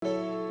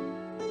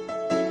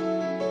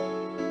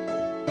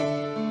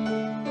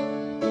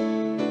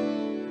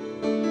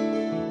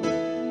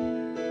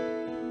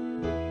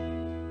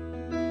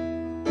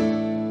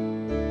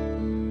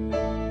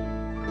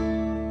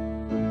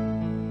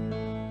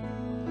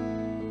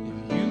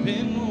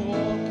been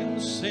walking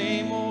the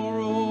same old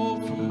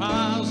road for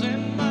miles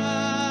and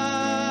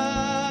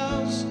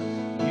miles.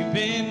 You've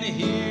been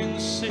hearing the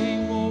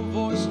same old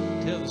voice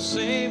tell the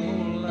same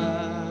old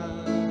lies.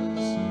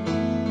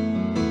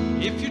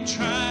 If you're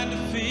trying to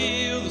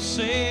fill the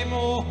same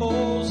old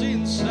holes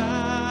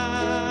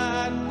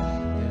inside,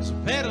 there's a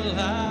better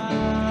life.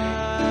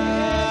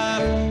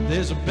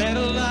 There's a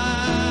better life.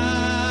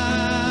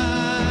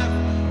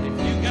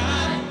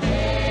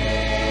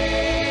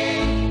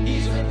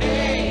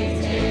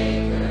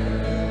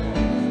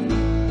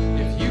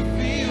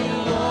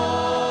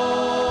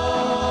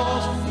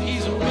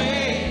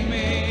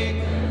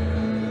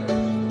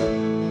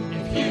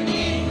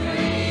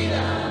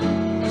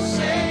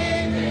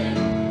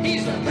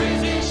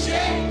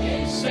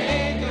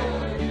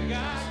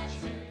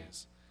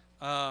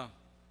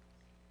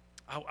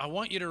 I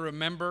want you to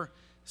remember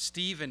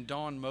Steve and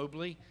Dawn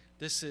Mobley.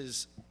 This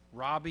is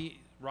Robbie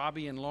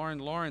and Lauren.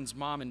 Lauren's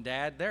mom and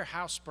dad. Their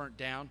house burnt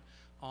down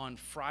on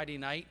Friday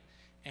night,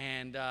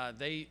 and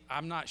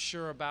I'm not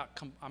sure about.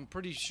 I'm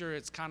pretty sure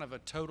it's kind of a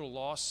total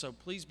loss. So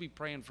please be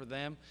praying for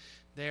them.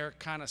 They're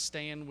kind of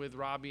staying with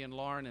Robbie and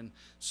Lauren, and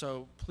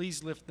so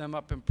please lift them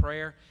up in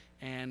prayer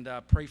and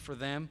pray for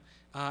them.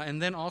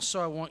 And then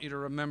also I want you to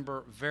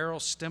remember Verrill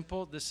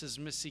Stemple. This is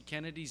Missy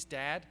Kennedy's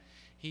dad.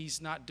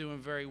 He's not doing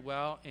very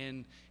well,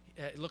 and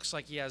it looks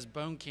like he has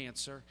bone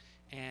cancer.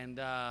 And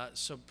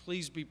so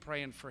please be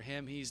praying for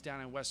him. He's down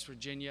in West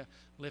Virginia.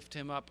 Lift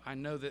him up. I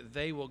know that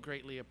they will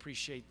greatly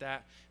appreciate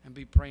that, and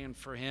be praying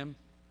for him.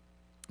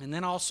 And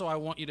then also I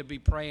want you to be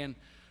praying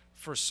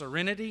for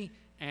Serenity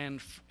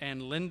and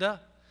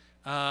Linda.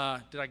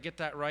 Did I get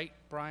that right,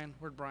 Brian?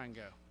 Where'd Brian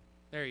go?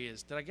 There he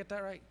is. Did I get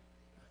that right?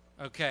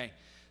 Okay.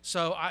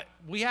 So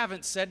we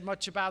haven't said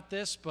much about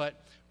this,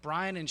 but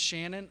Brian and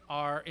Shannon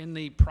are in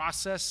the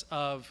process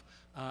of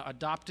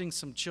adopting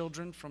some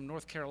children from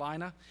North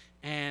Carolina,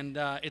 and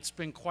it's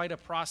been quite a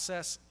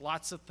process,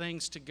 lots of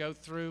things to go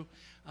through,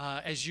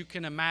 as you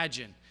can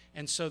imagine.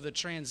 And so the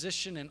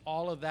transition and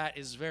all of that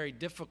is very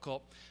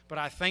difficult, but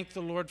I thank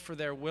the Lord for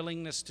their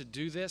willingness to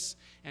do this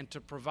and to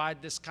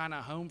provide this kind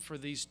of home for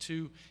these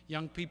two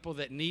young people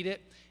that need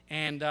it.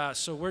 And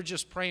so we're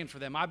just praying for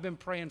them. I've been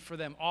praying for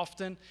them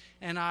often,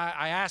 and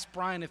I asked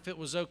Brian if it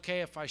was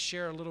okay if I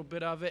share a little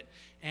bit of it.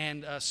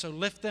 And so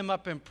lift them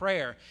up in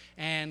prayer.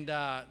 And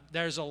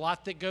there's a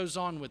lot that goes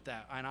on with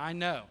that, and I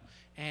know.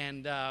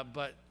 And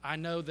but I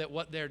know that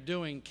what they're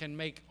doing can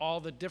make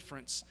all the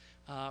difference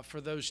for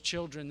those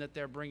children that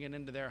they're bringing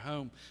into their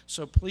home.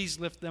 So please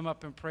lift them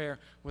up in prayer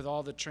with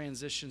all the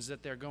transitions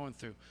that they're going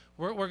through.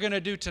 What we're going to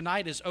do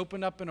tonight is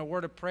open up in a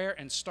word of prayer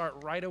and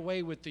start right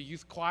away with the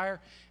youth choir.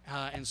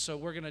 And so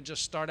we're going to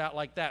just start out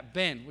like that.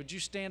 Ben, would you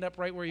stand up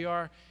right where you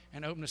are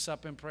and open us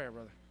up in prayer,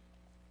 brother?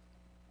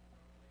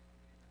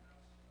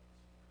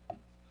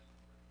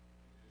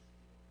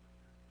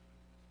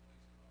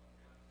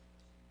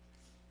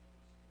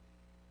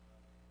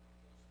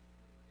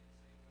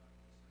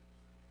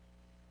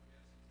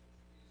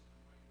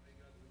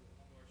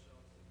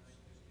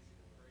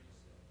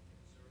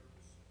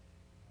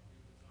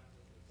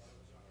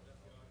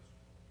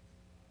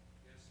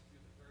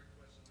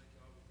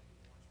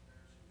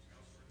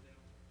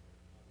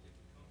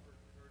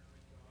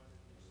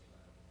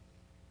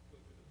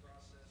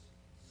 Process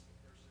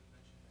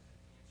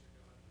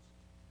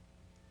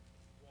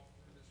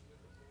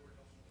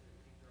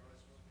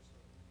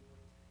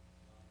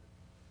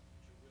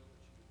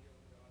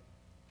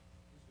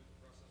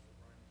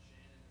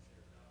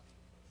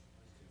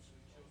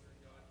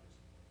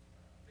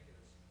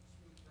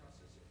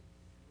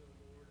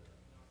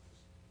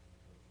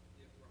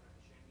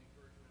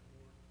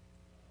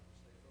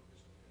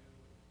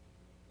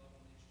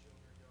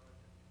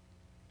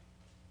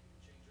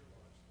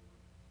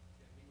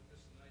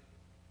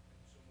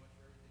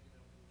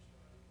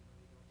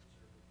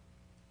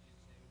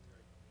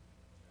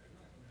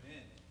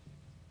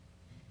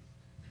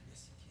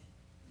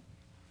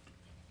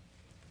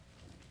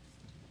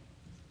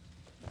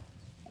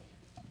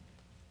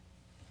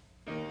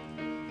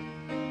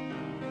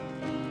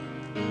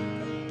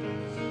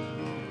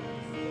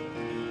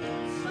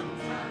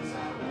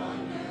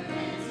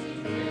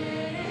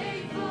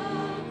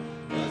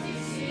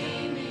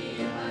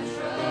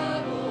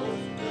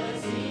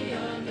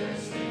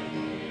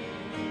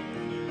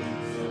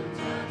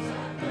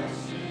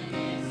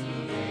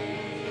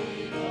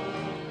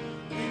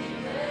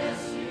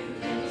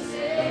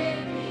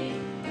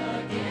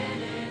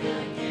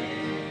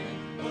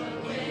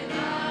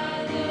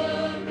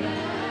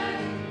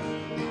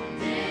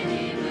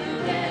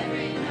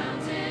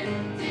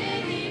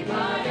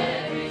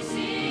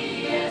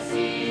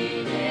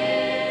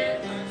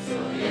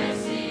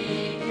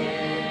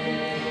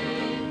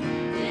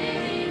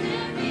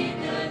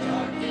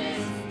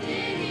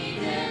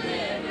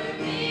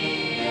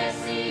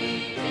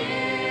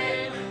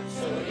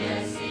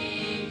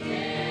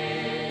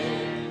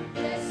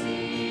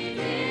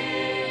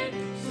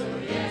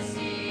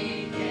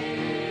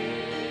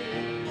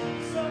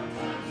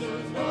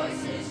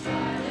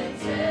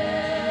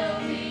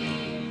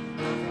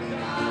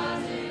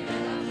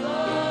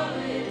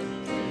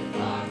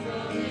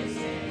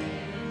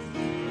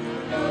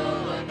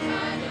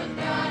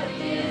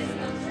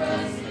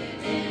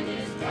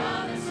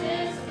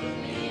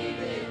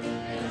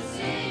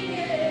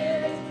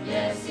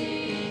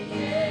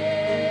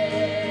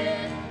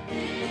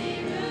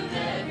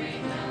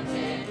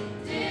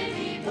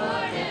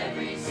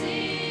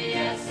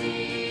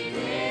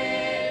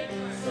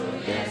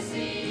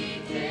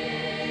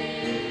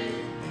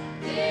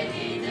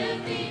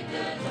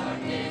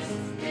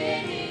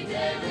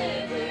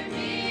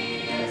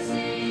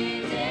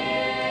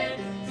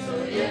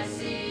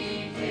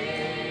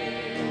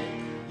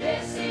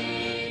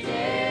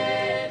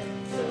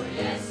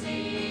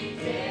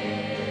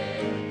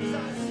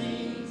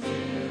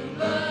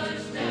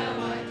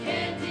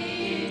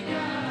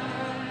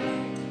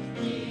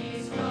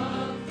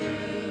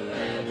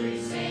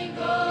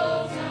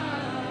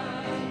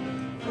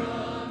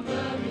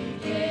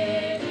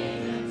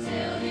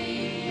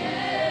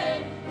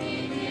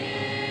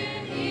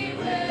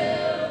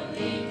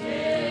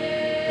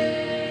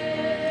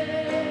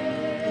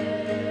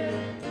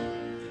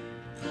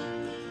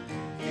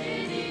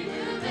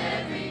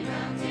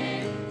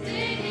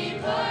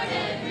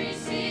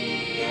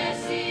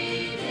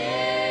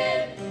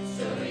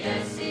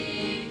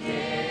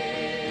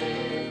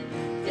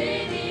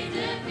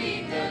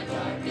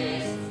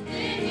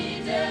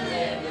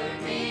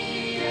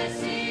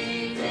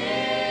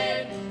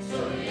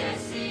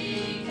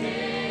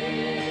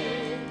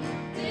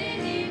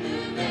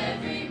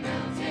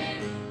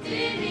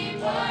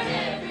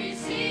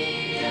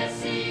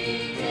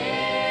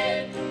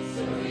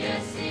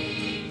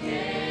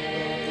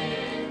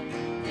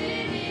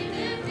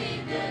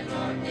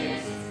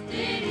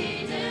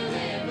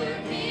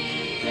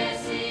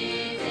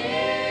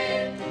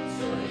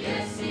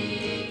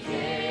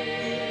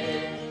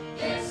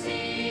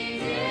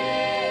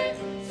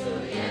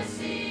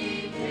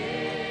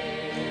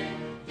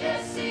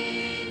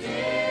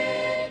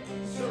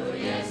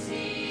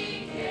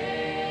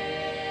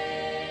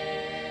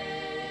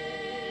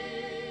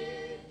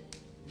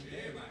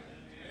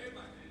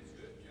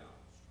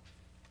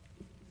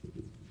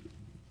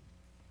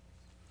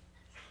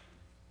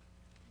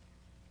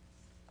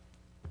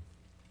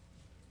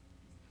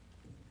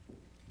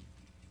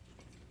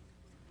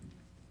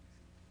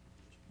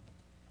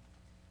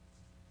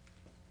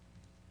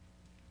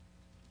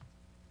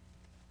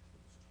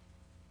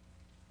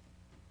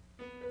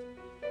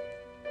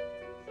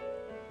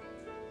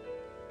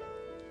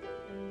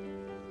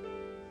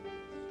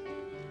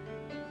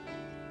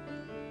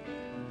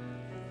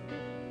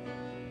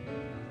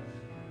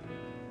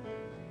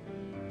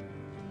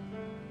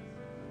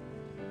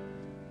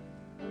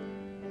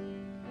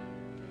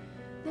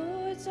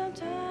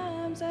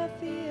Sometimes I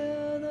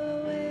feel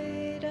the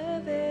weight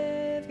of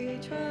every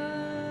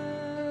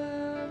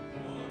trial,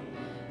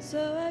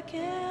 so I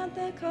count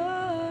the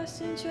cost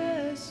and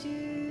trust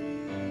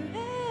you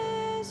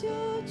as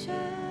your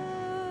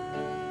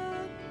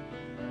child.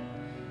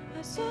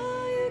 I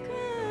saw your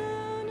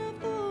crown of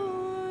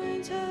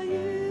thorns, how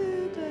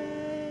you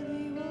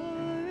gladly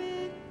wore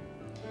it.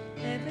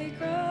 Every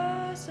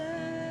cross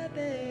I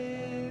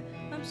bear,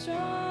 I'm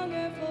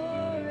stronger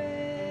for it.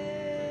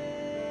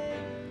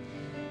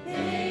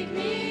 Make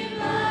me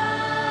blind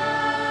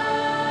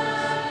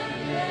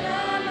that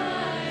I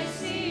might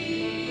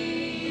see.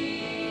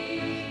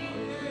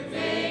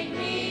 Make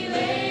me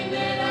lame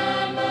that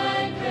I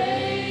might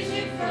praise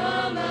you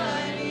from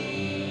my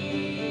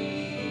knees.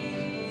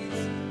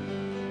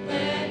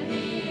 Let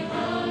me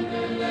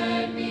hunger,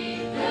 let me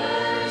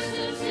thirst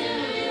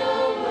until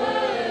your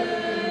word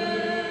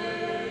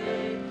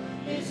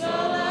is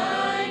all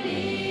I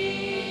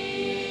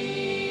need.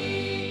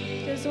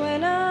 'Cause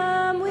when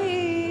I'm weak,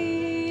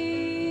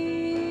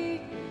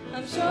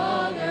 I'm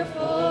stronger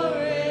for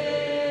it.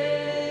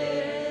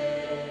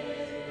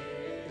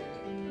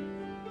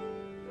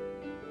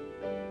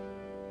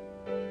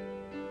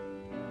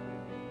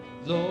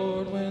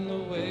 Lord, when the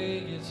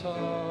way gets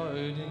hard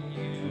and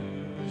you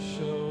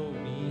show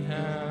me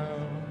how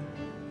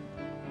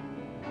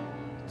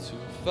to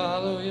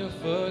follow your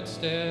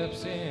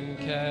footsteps and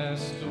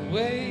cast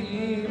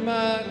away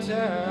my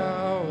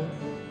doubt.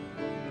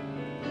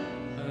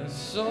 I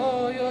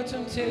saw your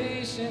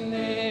temptation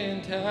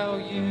and how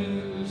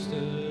you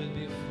stood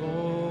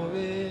before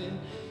it.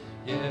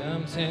 Yeah,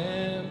 I'm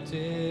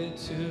tempted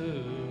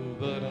too,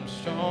 but I'm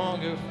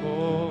stronger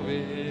for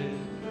it.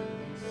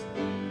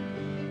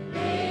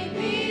 Make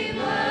me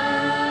blind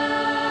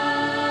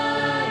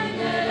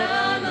that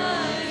I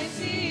might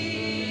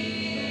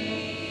see.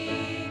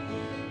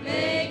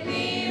 Make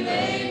me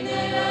lame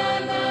that I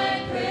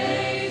might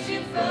praise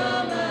you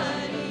from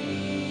my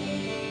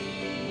knees.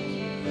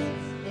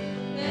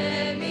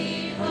 Let me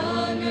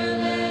hunger,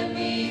 let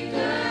me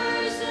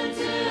thirst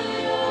until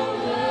your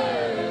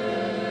word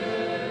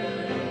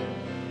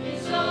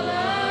is all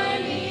I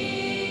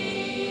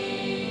need.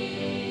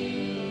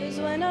 'Cause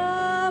when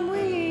I'm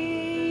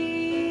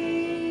weak,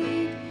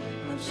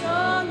 I'm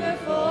stronger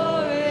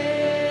for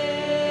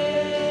it.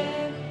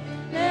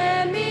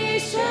 Let me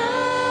shine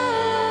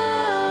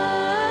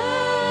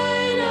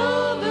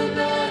over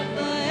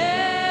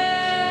Bethlehem.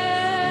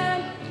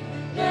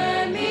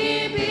 Let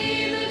me be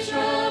the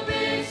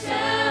trumpet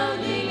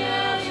sounding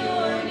out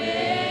your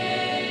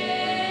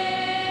name.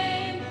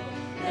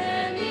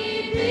 Let me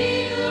be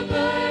the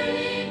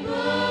burning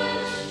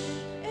bush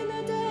in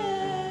the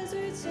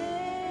desert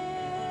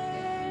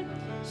sand.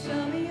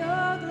 Show me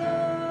your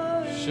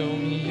glory. Show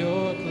me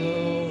your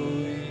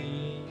glory.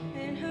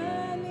 And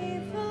hide me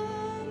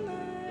from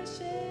my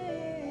shame.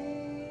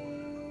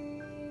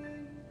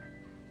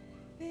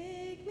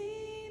 Make me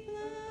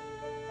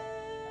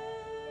blind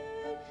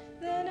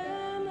that I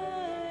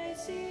might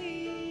see.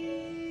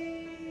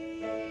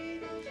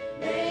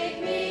 Make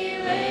me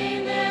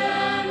lame that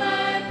I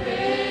might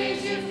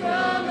praise you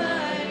from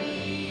my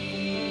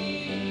knees.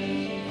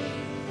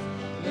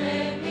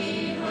 Let me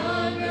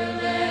hunger,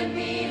 let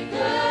me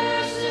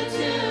thirst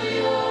until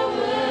your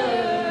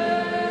word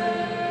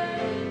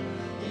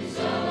is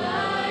all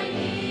I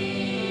need.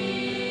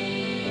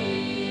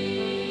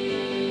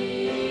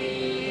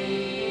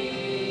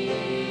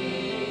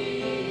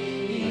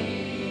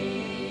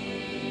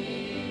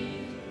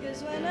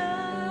 'Cause when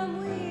I'm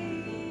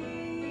weak,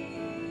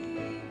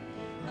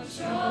 I'm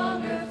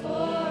stronger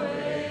for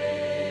it.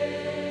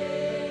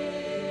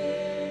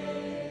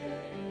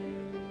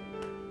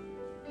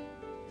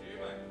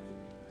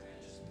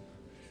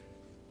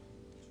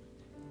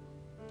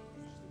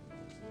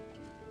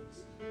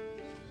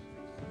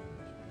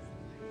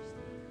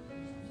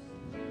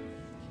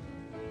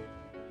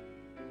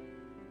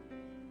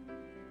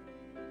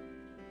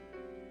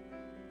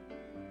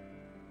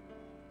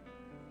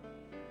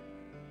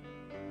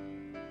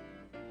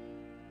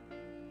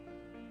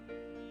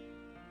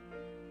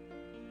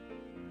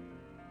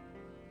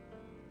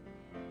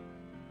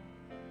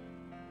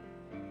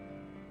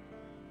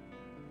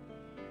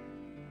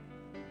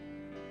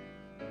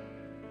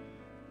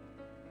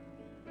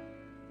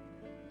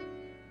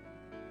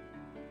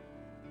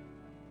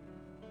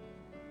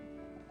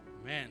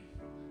 Man,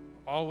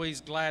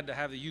 always glad to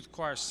have the youth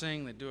choir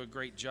sing. They do a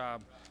great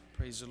job.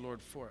 Praise the Lord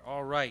for it.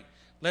 All right.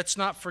 Let's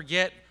not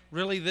forget,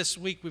 really this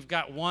week we've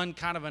got one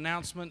kind of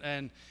announcement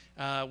and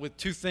with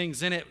two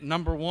things in it.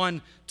 Number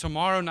one,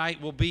 tomorrow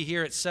night we'll be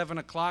here at 7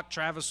 o'clock.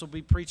 Travis will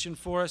be preaching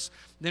for us.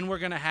 Then we're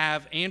going to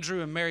have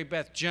Andrew and Mary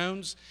Beth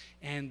Jones.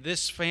 And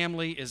this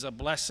family is a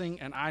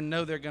blessing, and I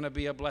know they're going to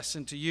be a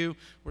blessing to you.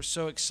 We're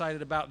so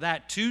excited about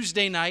that.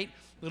 Tuesday night,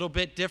 a little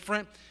bit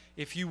different.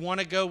 If you want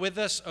to go with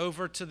us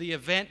over to the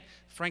event,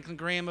 Franklin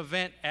Graham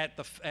event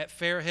at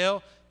Fair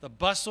Hill, the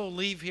bus will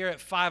leave here at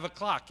 5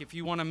 o'clock. If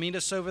you want to meet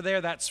us over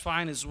there, that's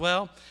fine as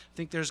well. I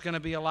think there's going to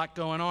be a lot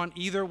going on.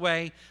 Either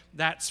way,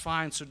 that's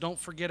fine, so don't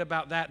forget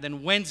about that.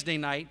 Then Wednesday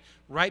night,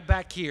 right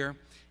back here,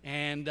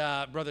 and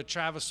Brother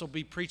Travis will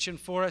be preaching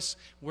for us.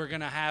 We're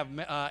going to have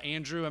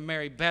Andrew and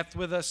Mary Beth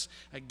with us.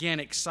 Again,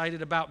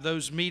 excited about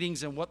those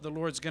meetings and what the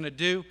Lord's going to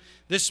do.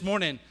 This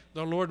morning,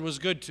 the Lord was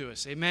good to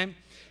us. Amen.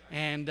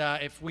 And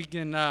if we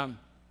can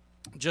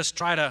just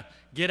try to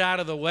get out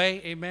of the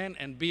way, amen,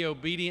 and be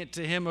obedient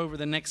to Him over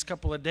the next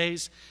couple of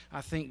days,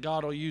 I think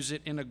God will use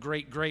it in a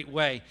great, great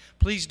way.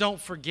 Please don't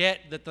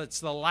forget that that's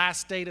the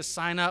last day to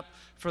sign up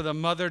for the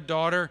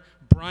mother-daughter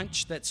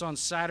brunch that's on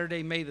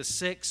Saturday, May the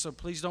 6th, so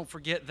please don't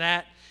forget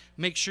that.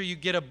 Make sure you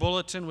get a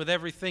bulletin with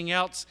everything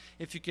else.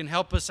 If you can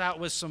help us out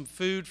with some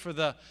food for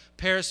the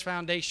Paris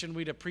Foundation,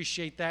 we'd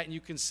appreciate that, and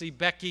you can see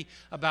Becky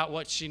about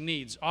what she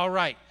needs. All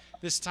right,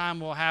 this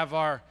time we'll have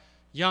our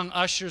young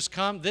ushers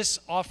come. This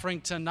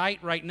offering tonight,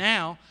 right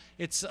now,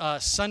 it's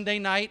Sunday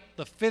night,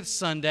 the 5th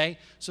Sunday.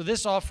 So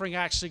this offering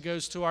actually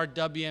goes to our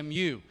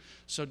WMU.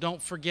 So don't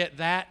forget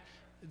that.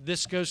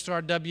 This goes to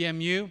our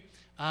WMU.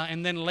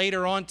 And then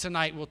later on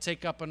tonight, we'll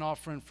take up an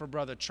offering for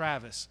Brother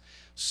Travis.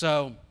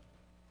 So,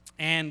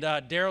 and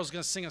Daryl's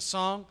going to sing a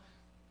song.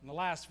 In the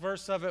last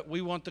verse of it,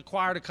 we want the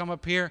choir to come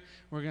up here.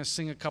 We're going to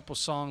sing a couple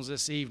songs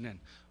this evening.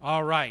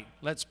 All right,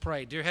 let's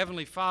pray. Dear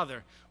Heavenly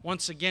Father,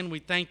 once again, we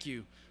thank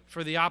you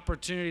for the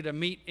opportunity to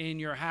meet in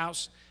your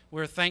house.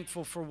 We're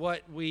thankful for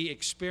what we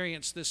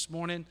experienced this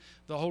morning.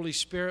 The Holy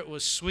Spirit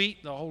was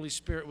sweet. The Holy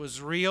Spirit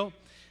was real.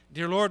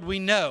 Dear Lord, we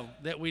know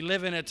that we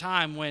live in a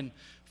time when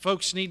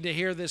folks need to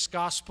hear this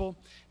gospel.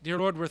 Dear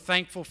Lord, we're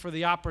thankful for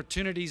the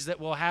opportunities that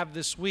we'll have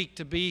this week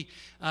to be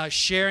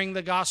sharing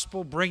the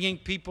gospel, bringing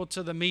people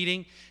to the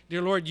meeting.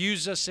 Dear Lord,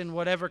 use us in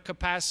whatever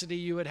capacity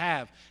you would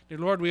have. Dear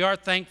Lord, we are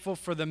thankful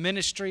for the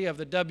ministry of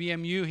the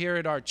WMU here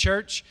at our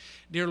church.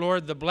 Dear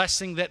Lord, the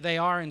blessing that they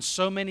are in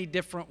so many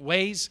different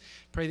ways.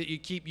 Pray that you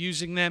keep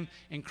using them.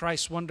 In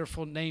Christ's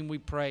wonderful name we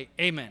pray.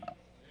 Amen.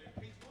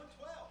 Page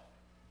 112.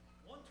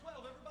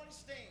 112, everybody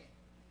stand.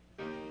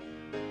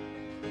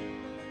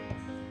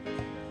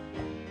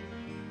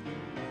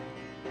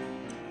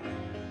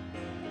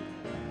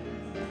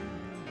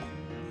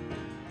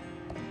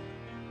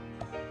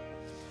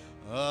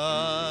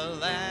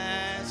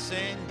 Alas,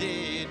 and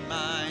did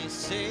my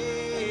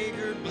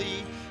Savior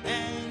bleed,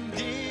 and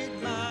did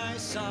my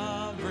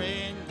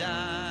sovereign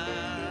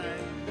die?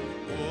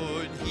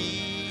 Would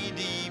he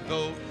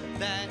devote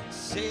that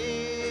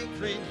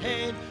sacred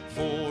head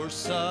for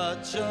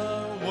such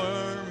a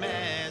worm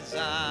as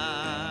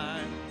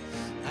I?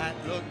 At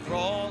the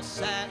cross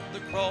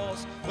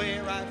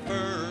where I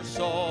first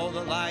saw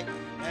the light,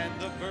 and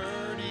the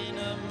burden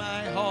of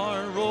my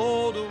heart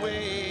rolled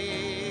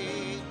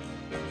away.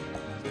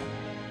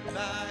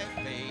 By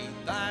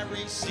faith I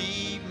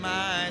received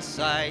my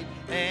sight,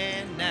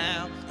 and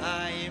now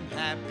I am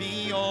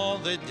happy all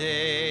the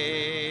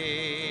day.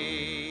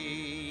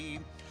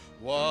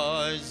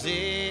 Was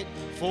it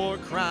for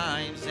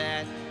crimes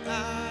that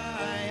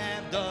I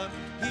have done?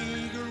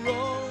 He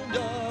groaned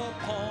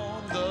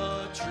upon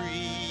the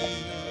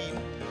tree.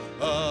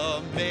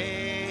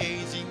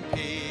 Amazing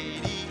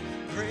pity,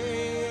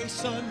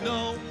 grace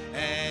unknown,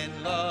 and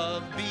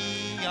love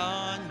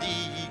beyond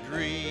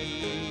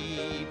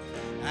degree.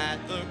 At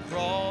the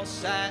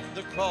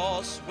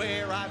cross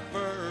where I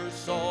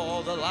first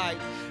saw the light,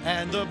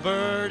 and the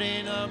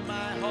burden of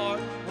my heart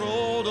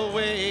rolled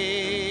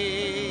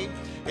away.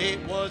 It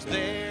was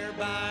there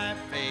by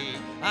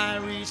faith I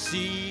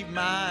received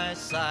my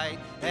sight,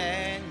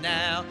 and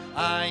now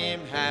I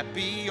am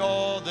happy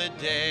all the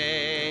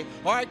day.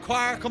 All right,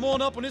 choir, come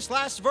on up on this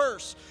last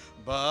verse.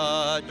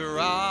 But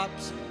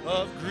drops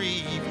of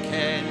grief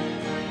can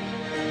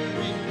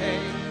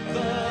repay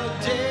the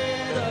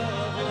debt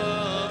of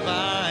love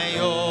I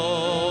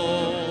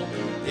owe.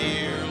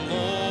 Dear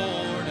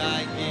Lord,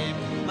 I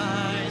give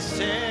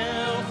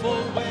myself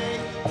away.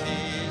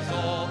 'Tis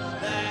all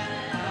that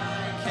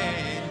I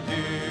can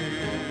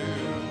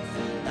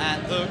do.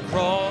 At the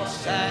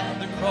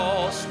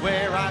cross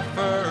where I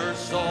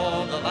first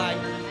saw the light,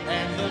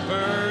 and the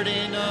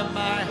burden of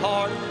my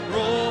heart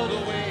rolled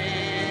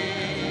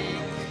away.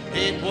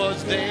 It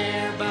was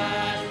there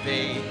by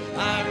faith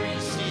I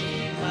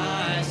received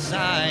my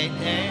sight,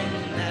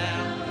 and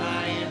now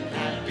I am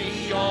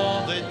happy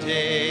all the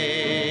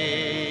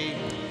day.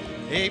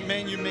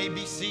 Amen. You may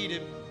be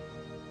seated.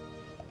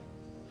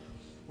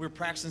 We were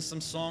practicing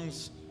some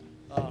songs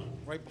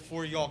right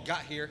before y'all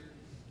got here,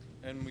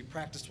 and we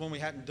practiced one we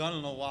hadn't done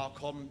in a while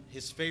called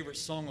His Favorite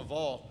Song of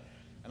All.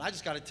 And I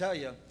just got to tell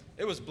you,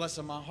 it was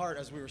blessing my heart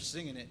as we were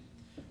singing it,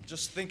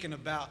 just thinking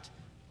about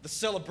the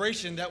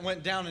celebration that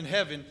went down in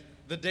heaven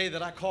the day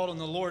that I called on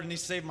the Lord and He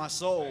saved my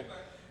soul,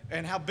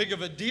 and how big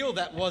of a deal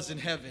that was in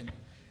heaven,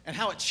 and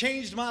how it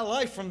changed my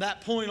life from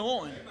that point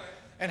on,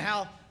 and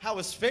how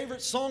His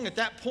favorite song at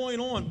that point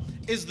on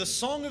is the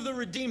song of the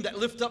redeemed that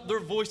lift up their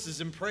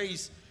voices in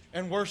praise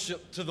and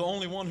worship to the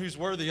only one who's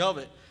worthy of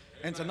it.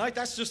 And tonight,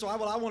 that's just what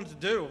I wanted to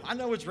do. I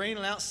know it's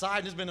raining outside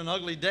and it's been an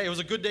ugly day. It was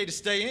a good day to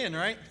stay in,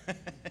 right?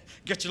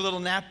 Get your little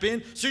nap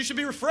in. So you should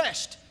be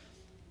refreshed.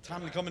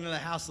 Time to come into the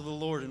house of the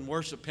Lord and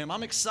worship Him.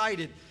 I'm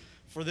excited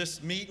for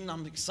this meeting.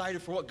 I'm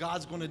excited for what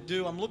God's going to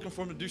do. I'm looking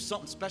for Him to do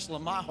something special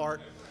in my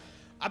heart.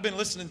 I've been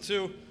listening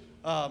to,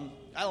 I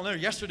don't know,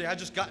 yesterday I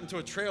just got into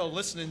a trail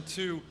listening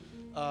to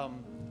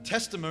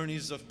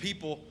testimonies of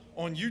people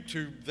on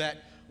YouTube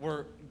that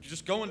were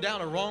just going down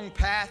a wrong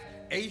path,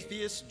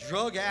 atheists,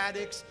 drug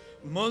addicts,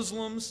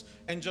 Muslims,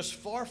 and just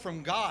far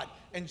from God,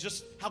 and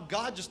just how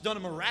God just done a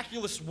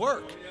miraculous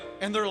work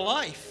in their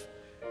life.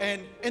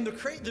 And the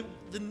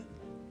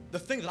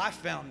thing that I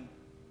found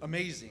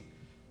amazing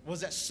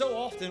was that so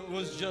often it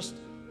was just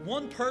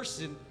one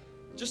person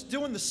just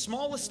doing the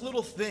smallest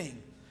little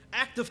thing,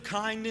 act of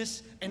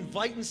kindness,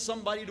 inviting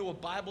somebody to a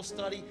Bible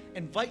study,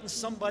 inviting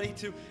somebody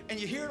to, and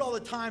you hear it all the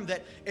time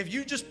that if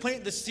you just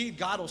plant the seed,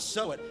 God will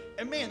sow it.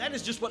 And man, that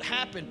is just what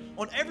happened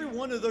on every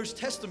one of those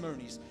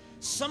testimonies.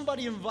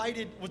 Somebody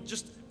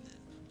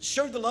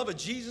showed the love of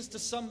Jesus to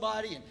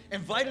somebody and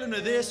invited them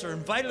to this or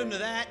invited them to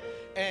that.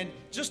 And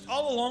just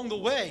all along the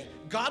way,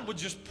 God would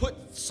just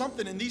put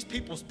something in these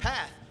people's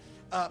path.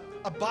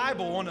 A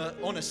Bible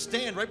on a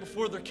stand right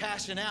before they're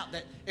cashing out,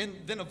 and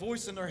then a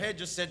voice in their head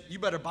just said, "You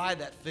better buy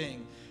that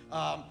thing."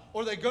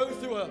 Or they go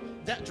through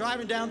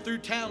driving down through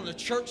town, and a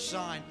church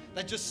sign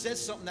that just says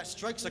something that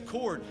strikes a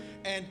chord,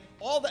 and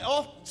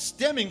all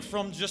stemming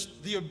from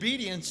just the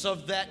obedience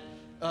of that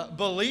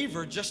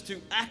believer, just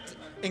to act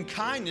in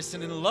kindness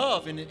and in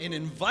love and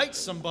invite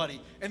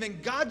somebody, and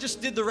then God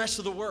just did the rest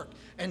of the work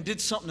and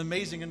did something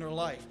amazing in their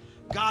life.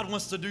 God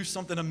wants to do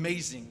something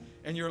amazing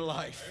in your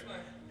life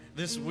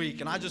this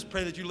week, and I just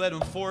pray that you let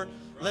him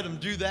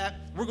do that.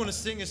 We're going to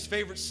sing his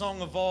favorite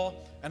song of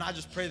all, and I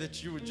just pray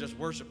that you would just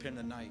worship him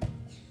tonight.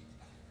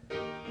 He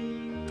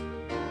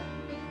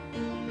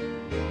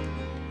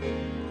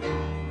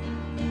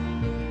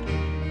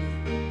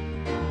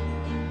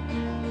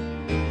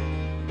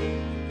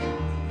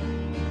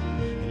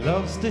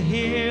loves to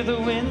hear the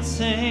wind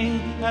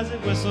sing as it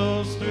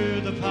whistles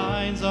through the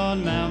pines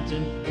on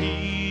mountain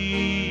peaks.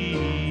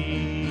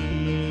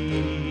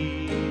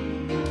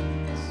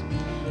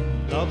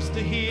 Loves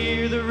to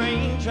hear the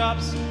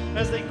raindrops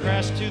as they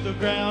crash to the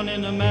ground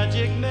in a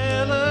magic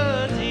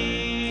melody.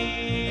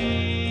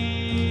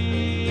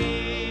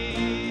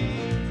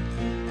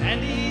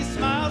 And he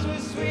smiles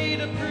with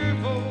sweet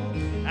approval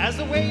as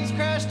the waves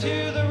crash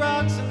to the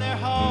rocks in their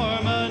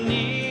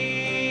harmony.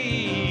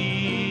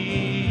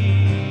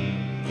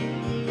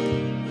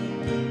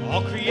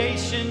 All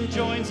creation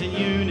joins in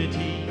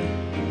unity,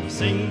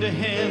 sing to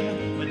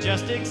him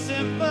majestic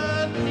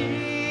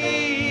symphony.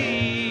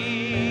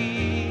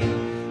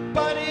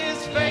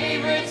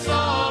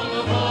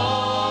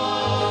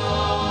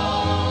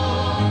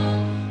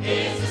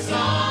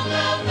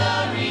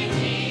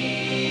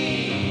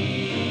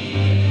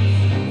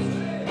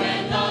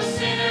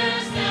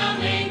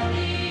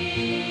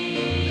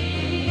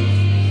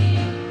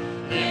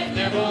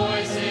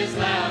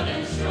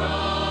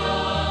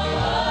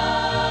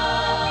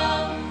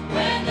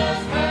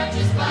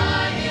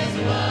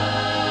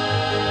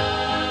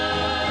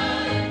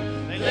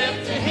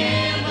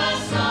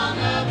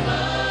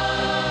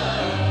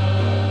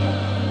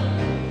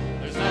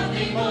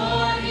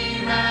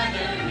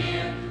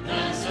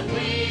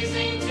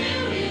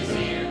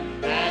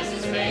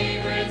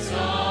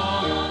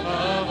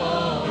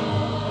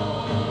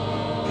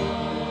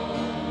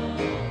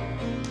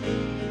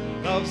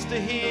 To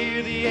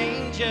hear the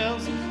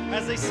angels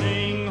as they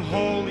sing,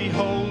 "Holy,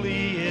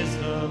 holy is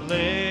the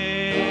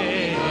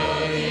Lamb."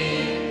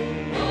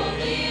 Holy,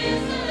 holy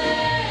is the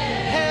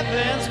Lamb.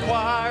 Heaven's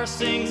choir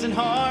sings in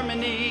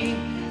harmony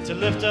to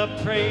lift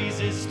up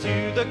praises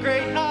to the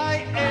great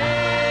I am.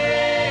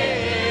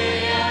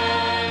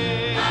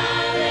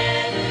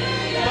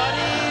 Hallelujah. But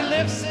he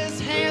lifts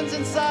his hands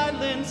in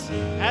silence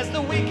as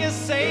the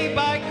weakest saved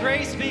by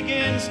grace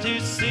begins to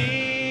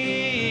sing.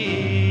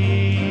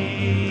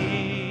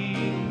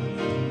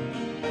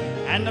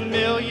 And a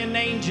million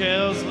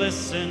angels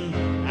listen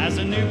as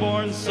a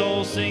newborn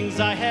soul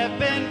sings, "I have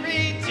been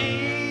redeemed."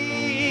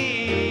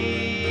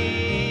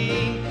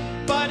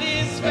 But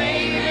his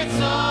favorite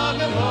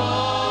song of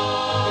all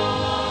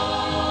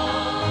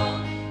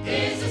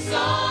is the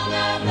song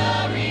of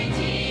the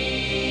redeemed.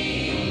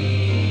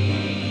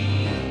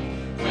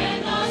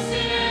 When lost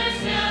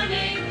sinners now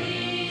make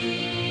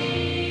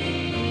clean,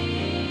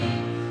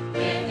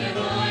 lift their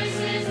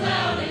voices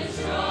loud and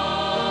strong.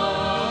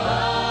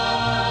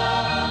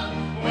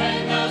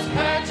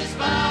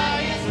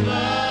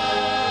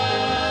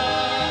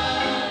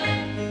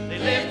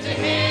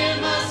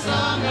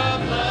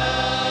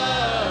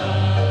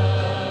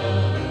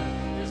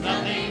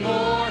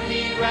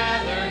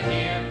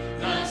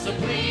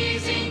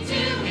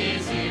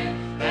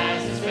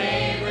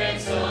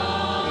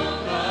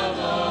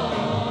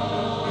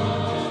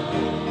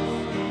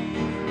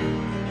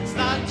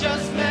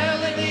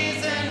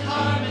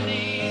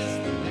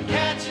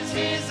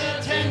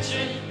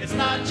 It's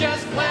not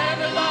just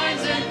clever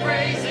lines and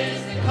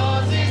phrases that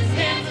causes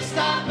him to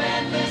stop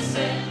and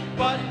listen,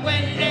 but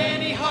when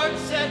any heart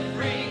set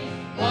free,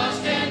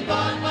 washed and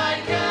bought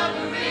by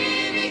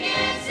Calvary,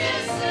 begins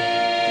to sing.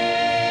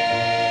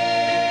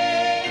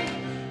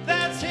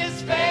 That's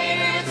his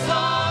favorite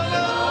song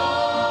of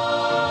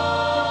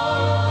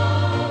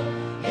all.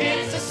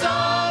 It's the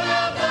song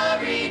of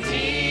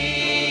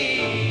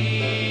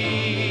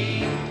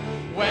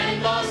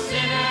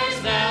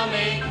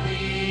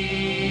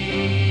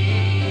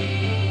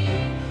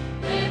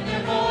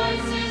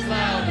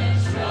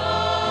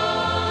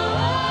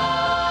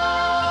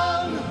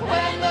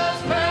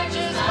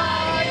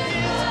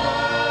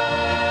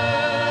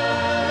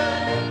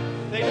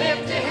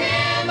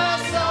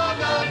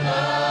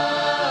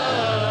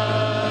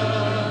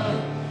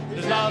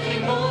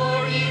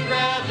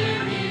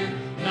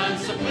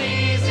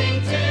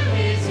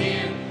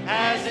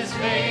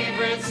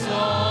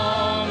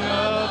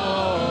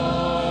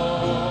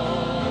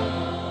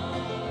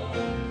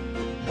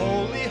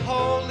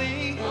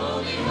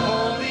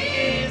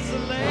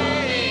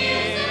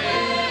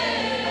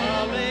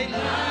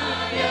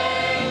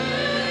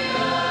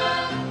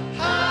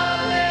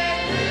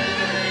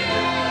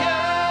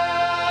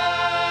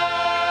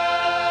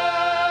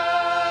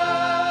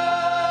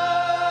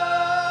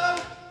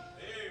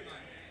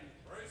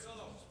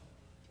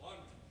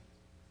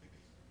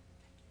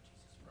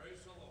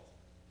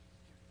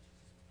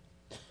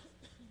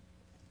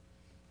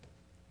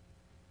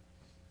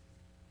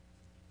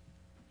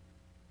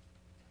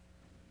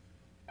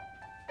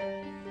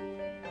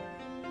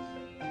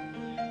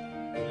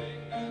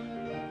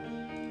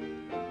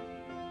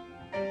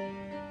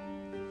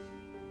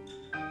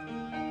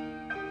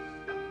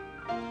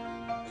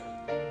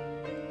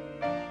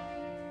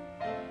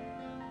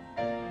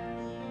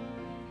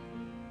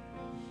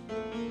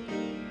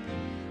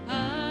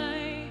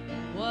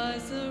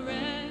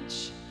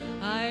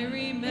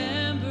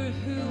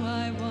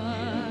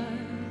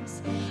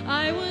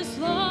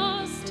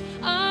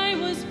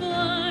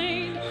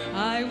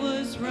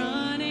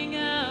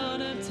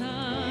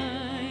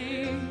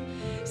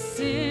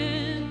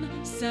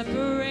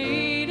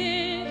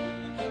separated,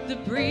 the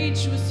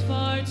breach was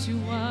far too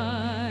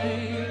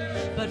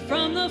wide. But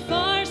from the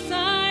far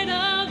side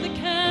of the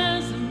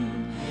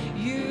chasm,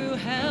 you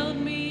held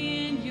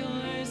me in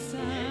your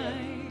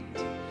sight.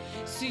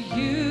 So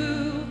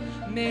you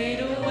made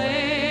a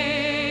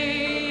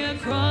way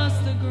across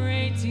the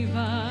great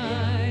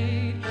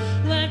divide,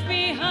 left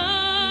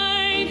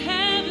behind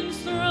heaven's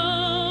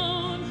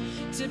throne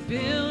to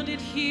build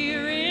it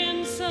here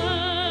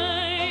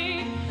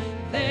inside.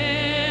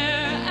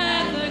 There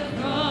at the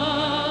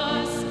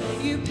cross,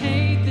 you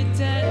paid the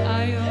debt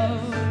I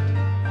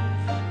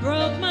owed,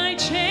 broke my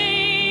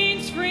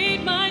chains,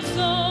 freed my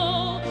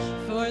soul.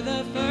 For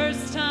the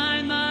first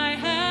time I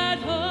had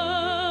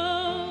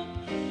hope.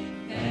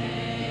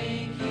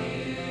 Thank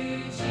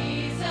you,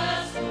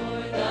 Jesus,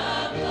 for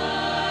the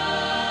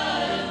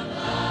blood of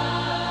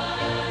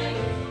life.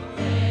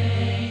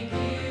 Thank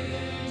you,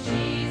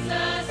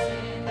 Jesus,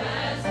 it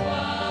has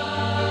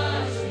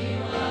washed me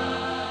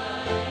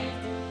white.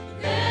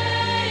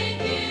 Thank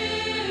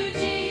you,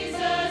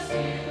 Jesus,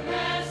 you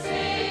have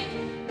saved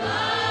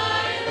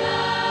my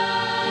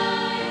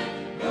life,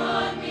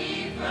 brought me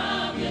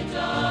from the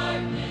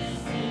darkness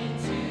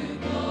into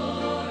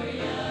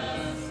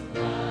glorious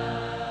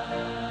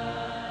light.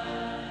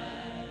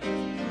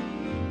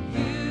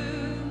 You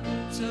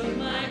took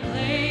my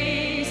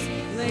place,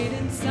 laid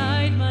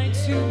inside my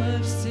tomb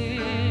of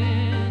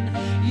sin.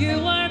 You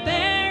were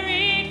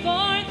buried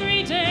for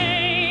 3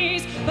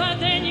 days, but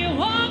then you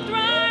walked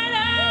right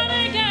out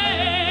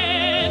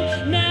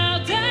again. Now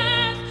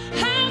death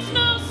has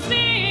no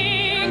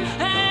sting,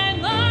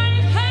 and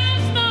life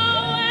has no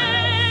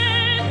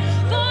end.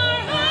 For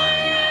I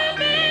have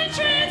been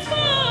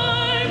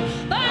transformed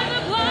by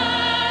the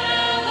blood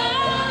of the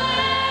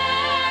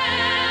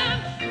Lamb.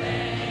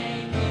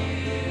 Thank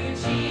you,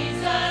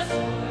 Jesus,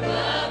 for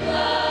the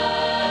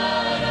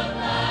blood of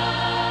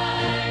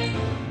life.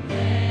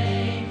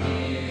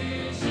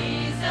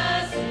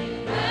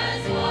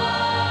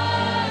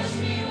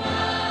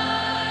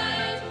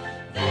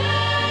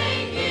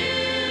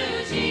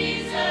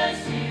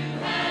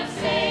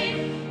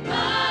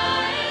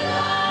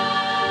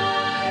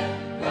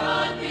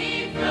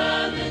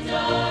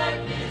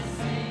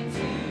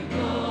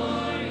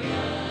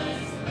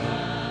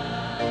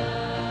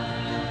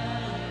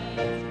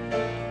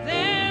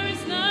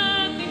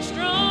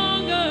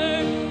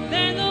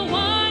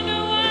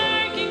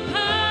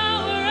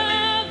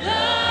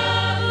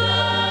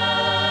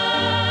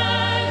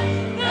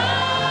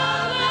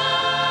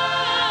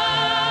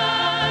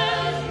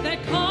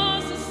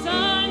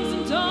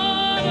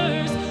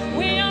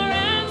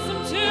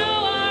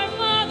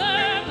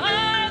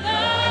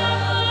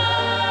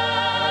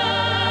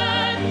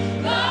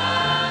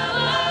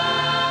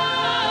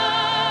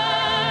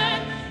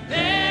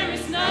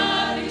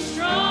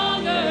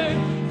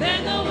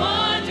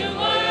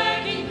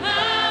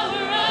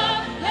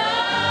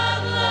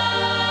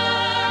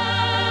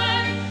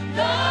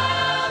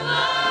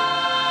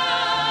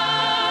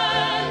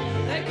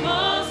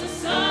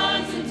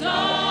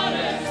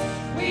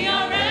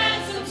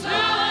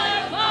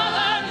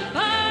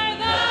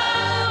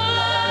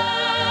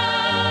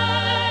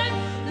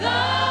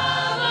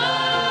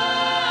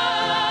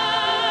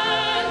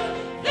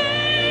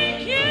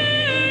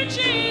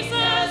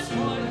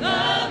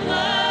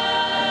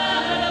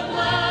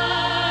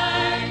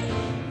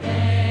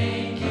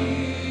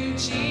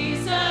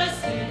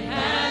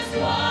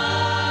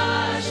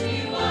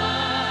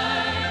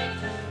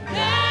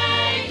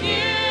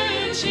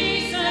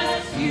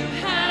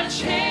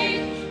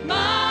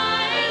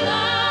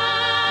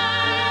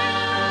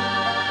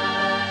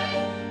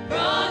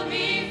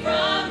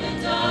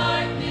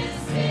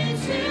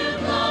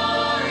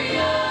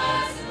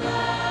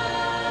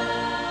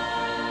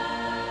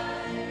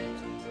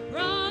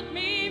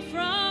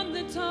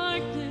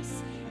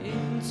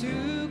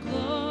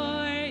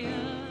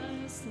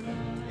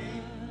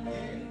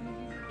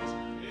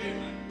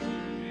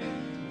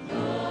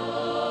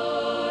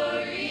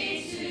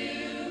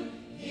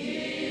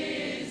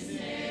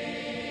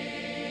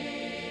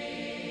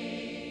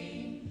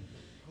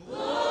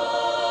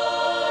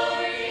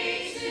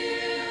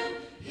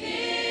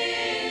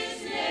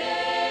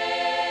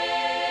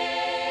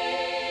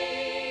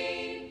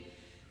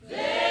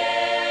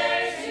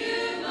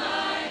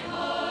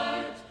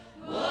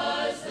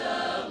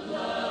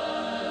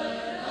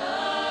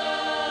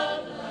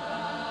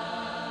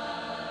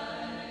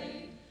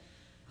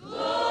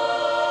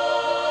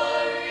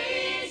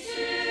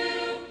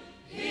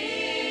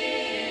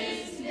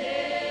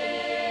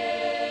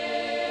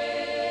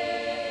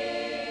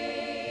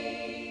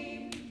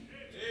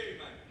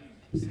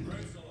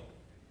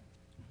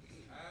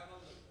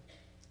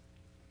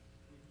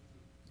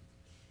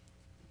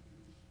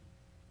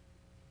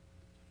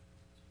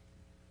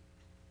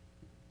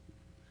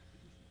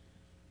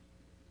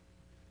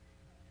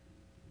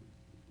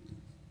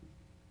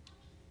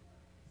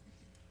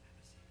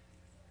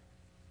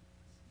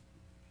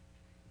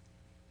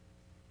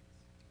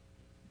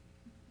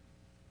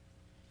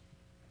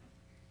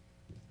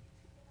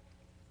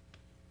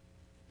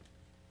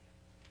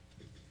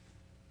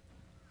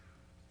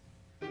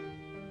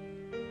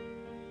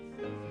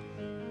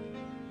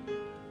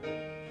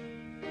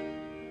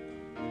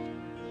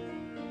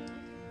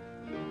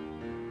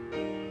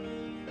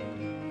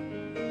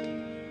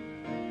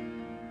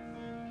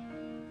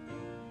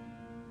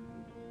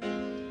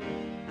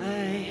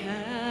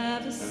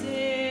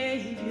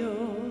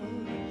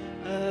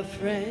 a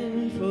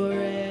friend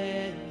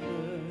forever,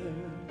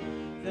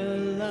 the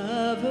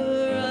lover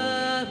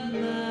of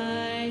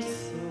my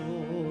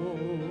soul.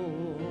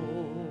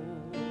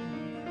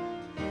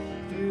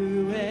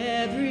 Through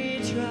every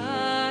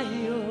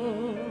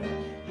trial,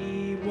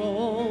 he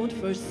won't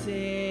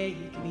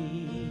forsake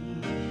me.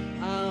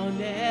 I'll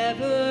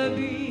never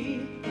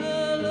be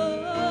alone.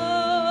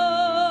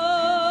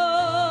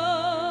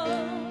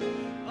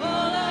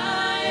 All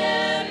I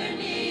ever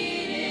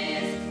need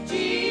is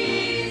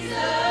Jesus.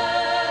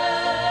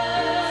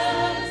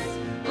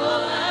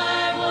 All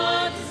I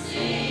want to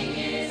sing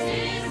is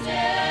His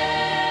name.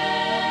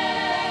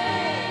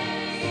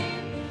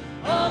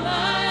 All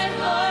my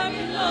heart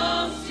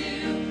belongs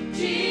to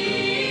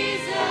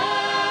Jesus.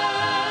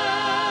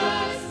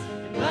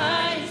 And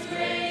by His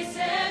grace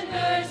and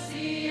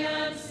mercy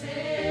I'm saved.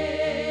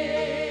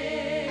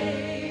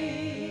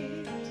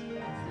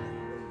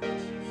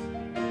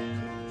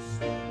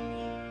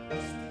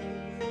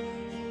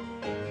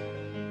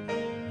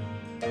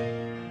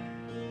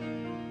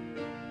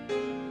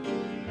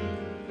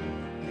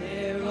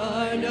 There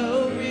are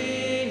no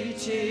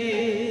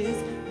riches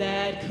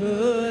that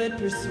could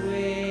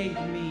persuade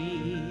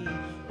me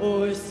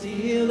or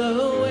steal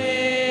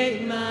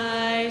away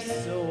my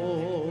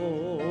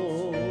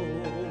soul.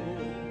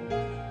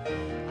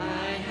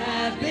 I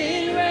have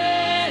been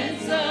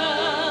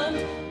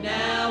ransomed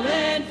now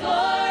and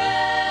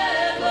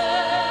forever,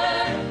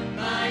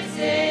 my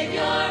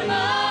Savior,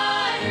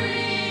 my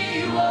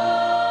reward.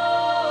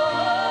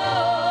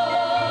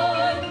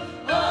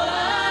 All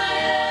I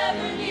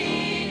ever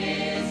need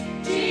is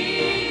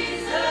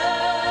Jesus.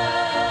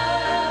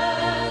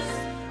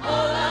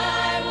 All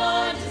I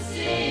want to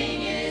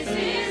sing is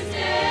His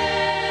name.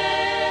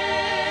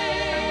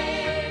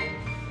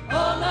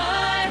 All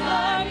my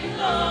heart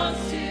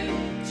belongs to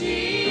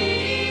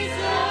Jesus.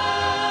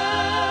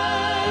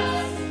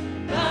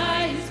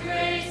 By His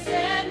grace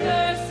and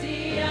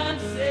mercy I'm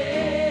saved.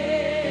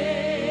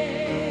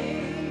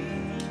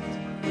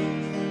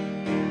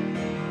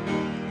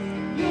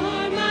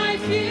 You're my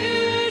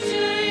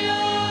future,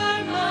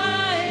 you're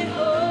my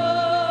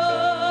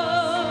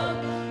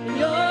hope, and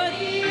you're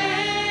the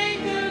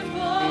anchor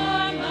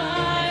for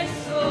my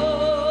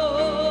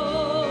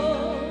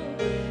soul.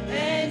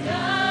 And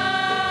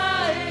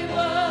I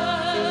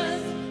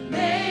was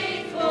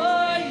made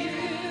for you.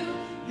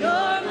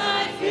 You're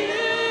my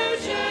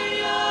future,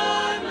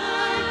 you're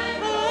my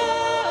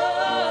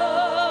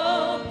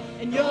hope,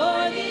 and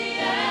you're the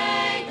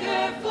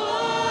anchor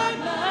for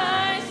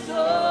my soul.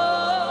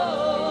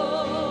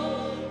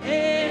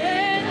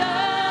 And I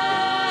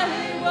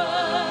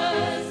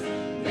was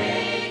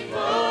made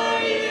for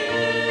you.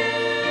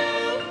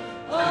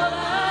 All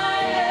I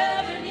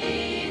ever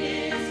need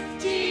is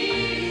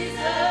Jesus.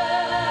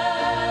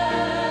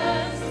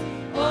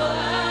 All I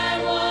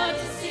want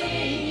to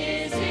sing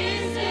is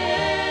His name.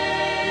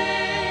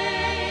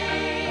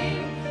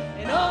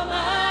 And all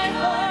my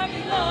heart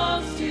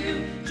belongs to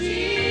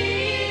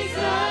Jesus.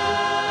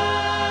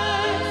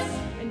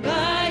 And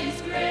by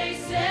His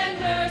grace and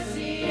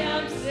mercy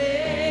I'm saved.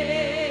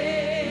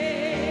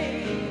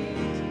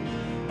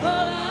 All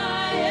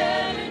I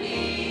ever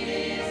need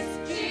is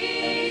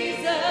Jesus.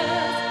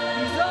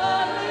 He's all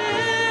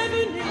I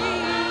ever need.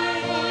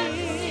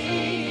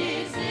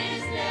 Is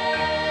His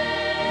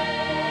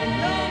name. And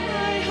all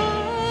my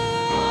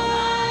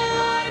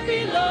heart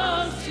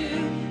belongs to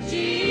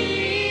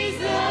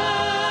Jesus.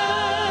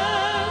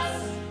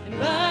 And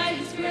by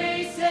His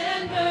grace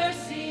and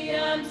mercy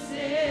I'm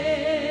saved.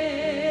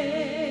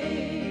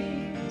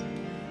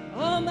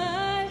 All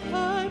my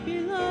heart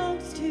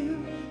belongs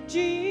to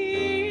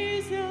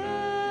Jesus.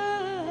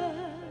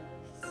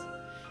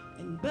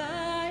 And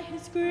by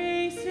His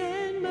grace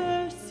and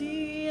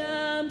mercy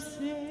I'm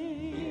saved.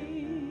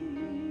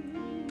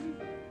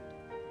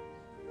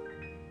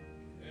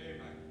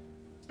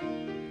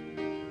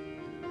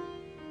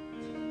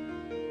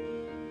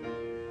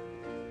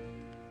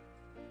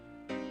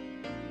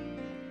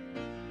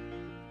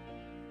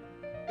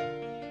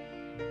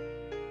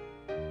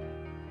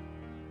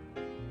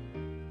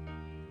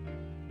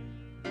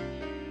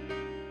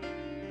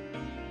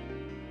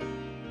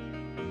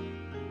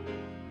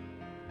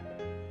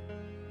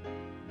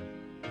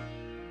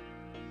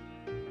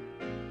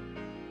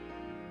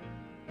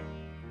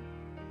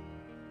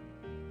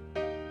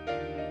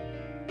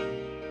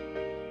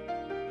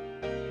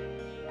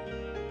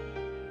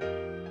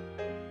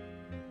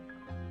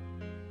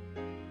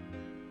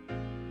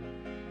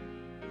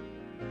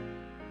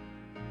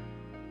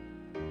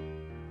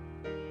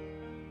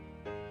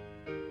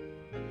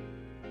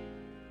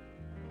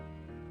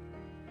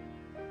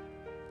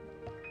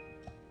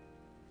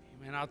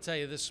 And I'll tell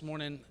you, this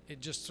morning,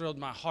 it just thrilled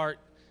my heart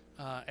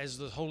as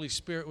the Holy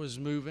Spirit was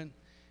moving.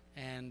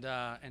 And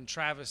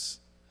Travis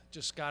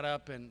just got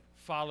up and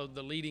followed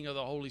the leading of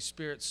the Holy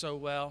Spirit so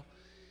well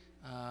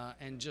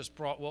and just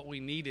brought what we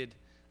needed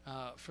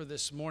for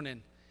this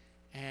morning.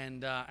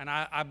 And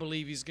I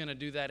believe he's going to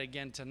do that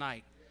again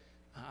tonight.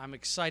 I'm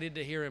excited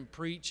to hear him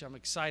preach. I'm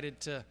excited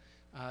to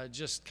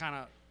just kind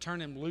of turn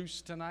him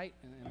loose tonight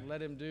and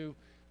let him do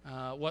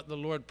what the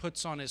Lord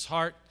puts on his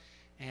heart.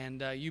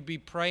 And you be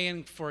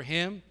praying for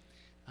him,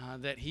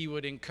 that he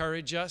would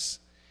encourage us.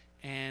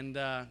 And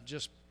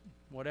just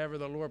whatever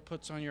the Lord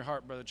puts on your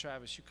heart, Brother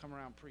Travis, you come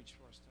around and preach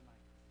for us tonight.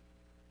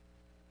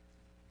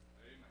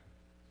 Amen.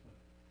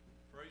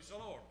 Praise the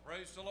Lord.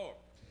 Praise the Lord.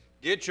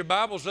 Get your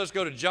Bibles. Let's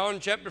go to John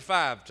chapter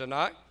 5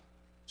 tonight.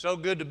 So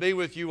good to be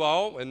with you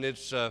all, and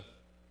it's a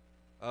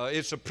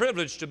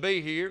privilege to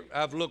be here.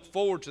 I've looked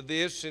forward to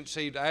this since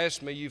he'd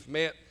asked me. You've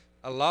met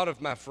a lot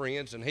of my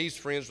friends, and he's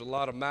friends with a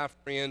lot of my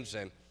friends,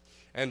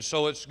 and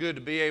so it's good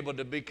to be able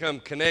to become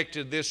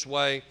connected this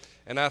way,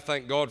 and I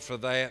thank God for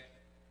that.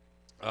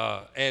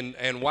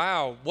 And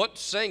wow, what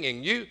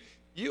singing.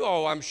 You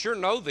all, I'm sure,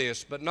 know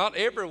this, but not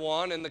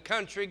everyone in the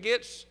country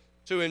gets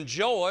to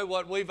enjoy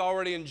what we've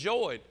already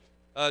enjoyed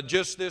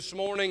just this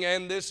morning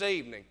and this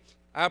evening.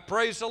 I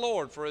praise the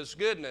Lord for his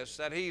goodness,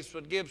 that he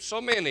would give so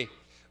many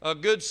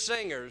good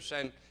singers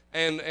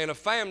and a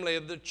family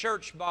of the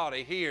church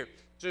body here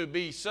to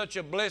be such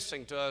a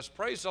blessing to us.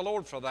 Praise the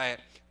Lord for that.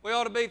 We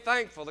ought to be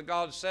thankful that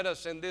God set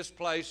us in this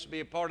place to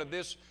be a part of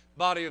this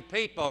body of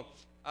people.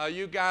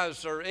 You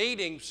guys are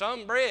eating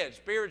some bread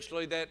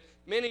spiritually that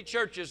many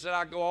churches that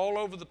I go all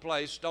over the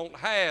place don't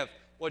have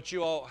what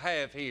you all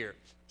have here.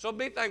 So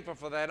be thankful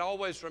for that.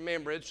 Always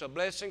remember it's a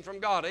blessing from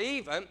God.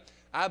 Even,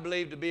 I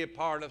believe, to be a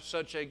part of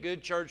such a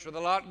good church with a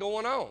lot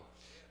going on.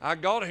 I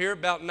got here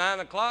about 9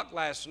 o'clock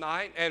last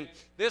night, and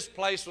this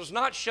place was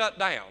not shut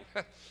down.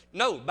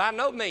 No, by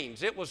no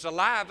means. It was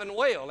alive and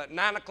well at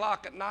 9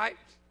 o'clock at night.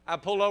 I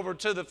pulled over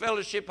to the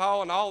fellowship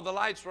hall, and all the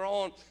lights were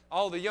on.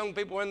 All the young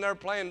people were in there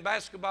playing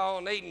basketball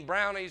and eating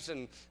brownies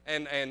and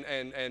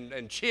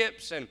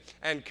chips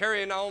and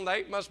carrying on.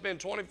 They must have been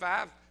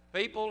 25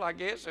 people, I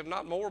guess, if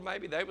not more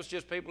maybe. They was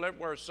just people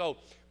everywhere. So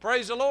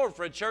praise the Lord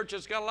for a church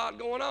that's got a lot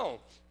going on.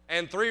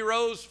 And 3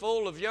 rows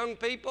full of young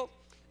people.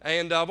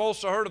 And I've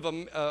also heard of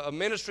a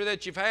ministry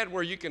that you've had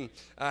where you can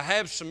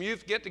have some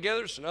youth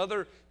get-togethers and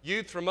other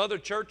youth from other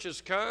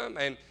churches come.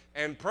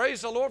 And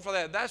praise the Lord for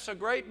that. That's a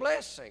great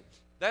blessing.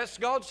 That's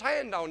God's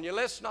hand on you.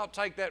 Let's not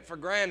take that for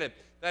granted,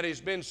 that he's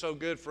been so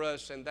good for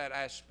us in that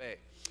aspect.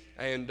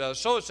 And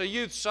so it's a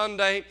youth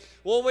Sunday.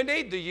 Well, we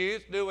need the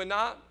youth, do we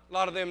not? A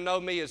lot of them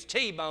know me as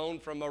T-Bone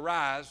from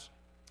Arise.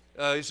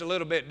 He's a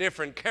little bit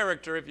different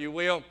character, if you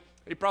will.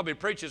 He probably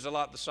preaches a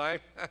lot the same.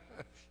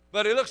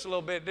 But he looks a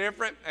little bit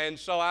different, and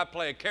so I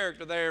play a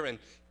character there,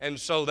 and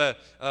so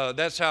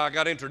that's how I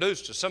got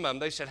introduced to some of them.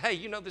 They said, hey,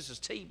 you know, this is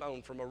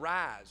T-Bone from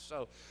Arise.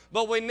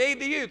 But we need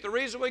the youth. The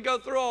reason we go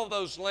through all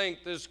those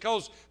lengths is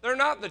because they're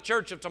not the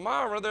church of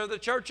tomorrow, they're the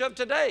church of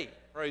today.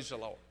 Praise the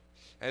Lord.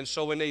 And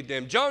so we need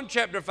them. John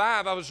chapter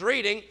 5, I was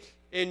reading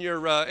in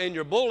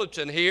your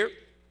bulletin here,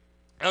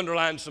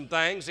 underlined some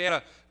things. He had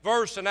a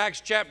verse in Acts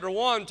chapter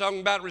 1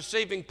 talking about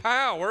receiving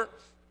power.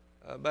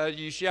 But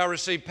you shall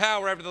receive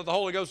power after the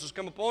Holy Ghost has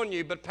come upon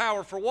you. But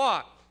power for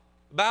what?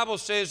 The Bible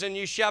says, and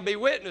you shall be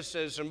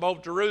witnesses in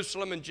both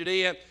Jerusalem and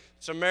Judea,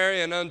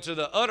 Samaria, and unto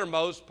the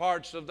uttermost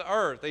parts of the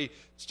earth. He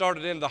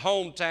started in the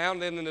hometown,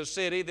 then in the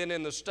city, then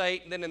in the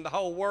state, and then in the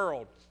whole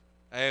world.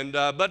 And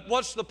but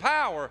what's the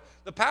power?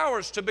 The power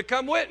is to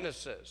become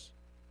witnesses.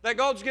 That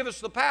God's given us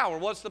the power.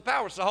 What's the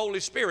power? It's the Holy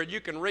Spirit.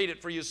 You can read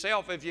it for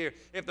yourself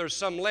if there's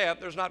some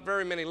left. There's not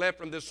very many left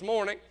from this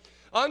morning.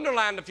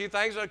 Underlined a few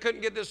things. I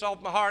couldn't get this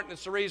off my heart, and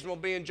it's the reason we'll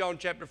be in John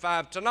chapter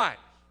 5 tonight.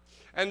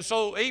 And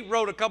so he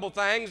wrote a couple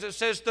things. It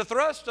says, the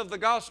thrust of the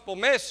gospel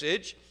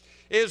message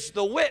is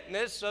the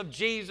witness of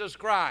Jesus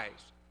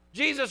Christ.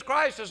 Jesus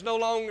Christ is no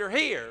longer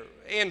here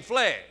in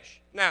flesh.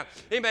 Now,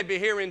 he may be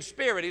here in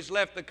spirit. He's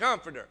left the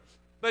Comforter.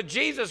 But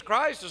Jesus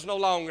Christ is no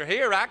longer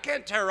here. I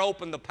can't tear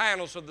open the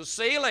panels of the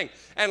ceiling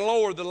and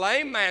lower the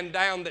lame man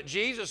down that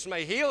Jesus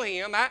may heal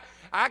him.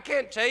 I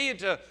can't tell you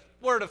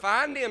where to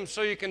find him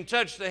so you can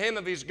touch the hem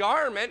of his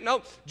garment.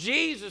 No,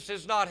 Jesus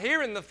is not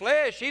here in the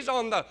flesh. He's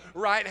on the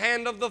right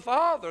hand of the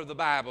Father, the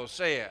Bible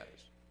says.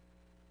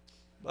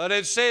 But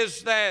it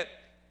says that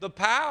the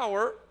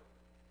power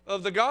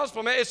of the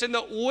gospel, it's in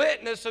the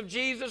witness of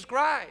Jesus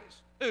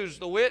Christ. Who's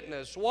the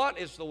witness? What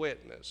is the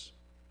witness?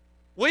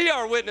 We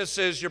are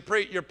witnesses, your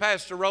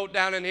pastor wrote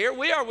down in here,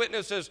 we are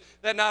witnesses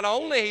that not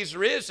only he's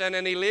risen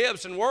and he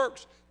lives and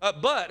works,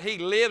 but he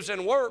lives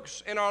and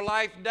works in our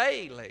life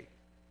daily.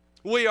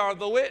 We are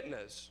the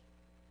witness.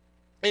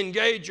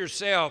 Engage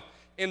yourself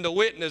in the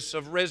witness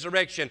of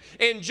resurrection.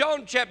 In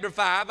John chapter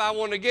 5, I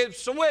want to give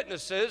some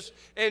witnesses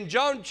in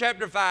John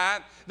chapter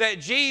 5 that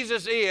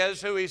Jesus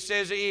is who he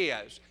says he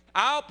is.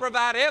 I'll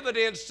provide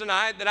evidence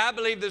tonight that I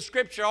believe the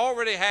Scripture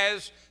already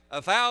has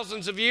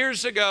thousands of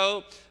years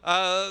ago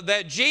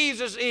that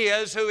Jesus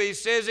is who he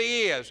says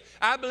he is.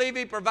 I believe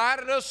he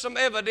provided us some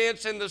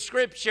evidence in the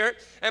Scripture,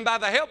 and by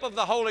the help of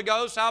the Holy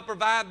Ghost, I'll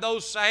provide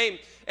those same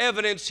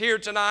evidence here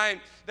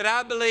tonight that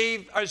I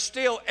believe are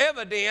still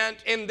evident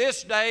in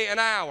this day and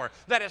hour.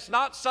 That it's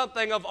not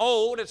something of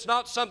old, it's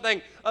not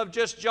something of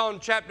just John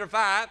chapter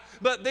 5,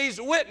 but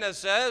these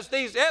witnesses,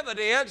 these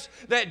evidence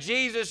that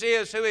Jesus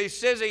is who he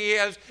says he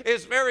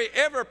is very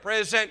ever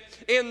present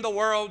in the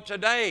world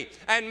today.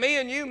 And me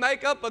and you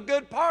make up a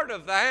good part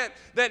of that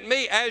that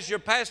me as your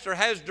pastor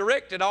has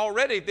directed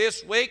already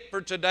this week for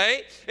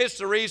today. It's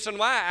the reason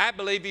why I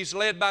believe he's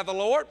led by the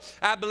Lord.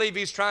 I believe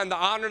he's trying to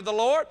honor the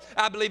Lord.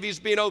 I believe he's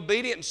being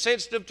obedient and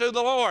sensitive to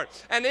the Lord.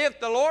 And if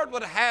the Lord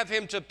would have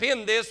him to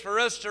pen this for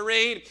us to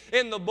read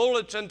in the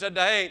bulletin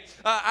today,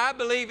 I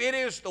believe it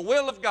is the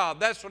will of God.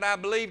 That's what I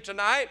believe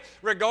tonight,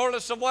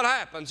 regardless of what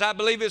happens. I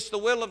believe it's the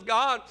will of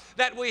God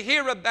that we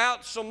hear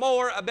about some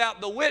more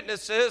about the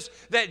witnesses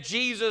that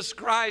Jesus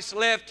Christ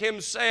left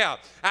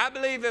himself. I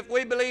believe if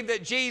we believe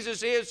that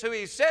Jesus is who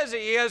he says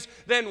he is,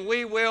 then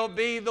we will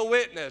be the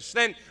witness.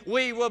 Then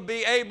we will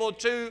be able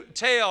to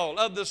tell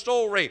of the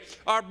story.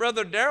 Our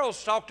brother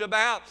Daryl's talked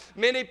about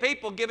many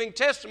people giving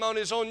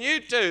testimonies on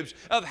YouTube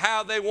of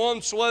how they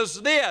once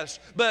was this,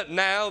 but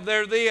now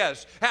they're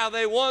this. How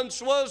they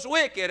once was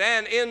wicked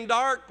and in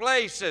dark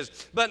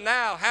places, but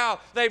now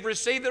how they've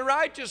received the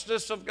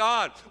righteousness of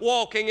God,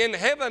 walking in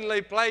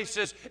heavenly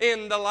places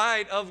in the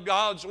light of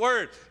God's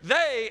Word.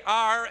 They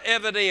are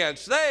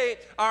evidence. They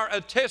are a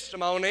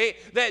testimony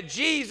that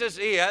Jesus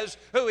is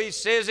who he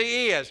says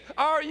he is.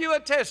 Are you a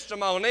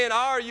testimony and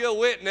are you a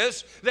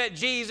witness that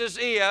Jesus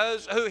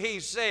is who he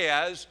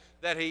says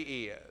that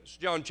he is?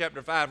 John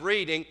chapter 5,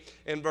 reading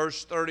in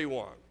verse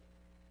 31.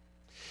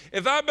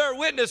 If I bear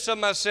witness of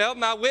myself,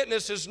 my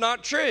witness is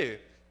not true.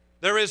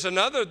 There is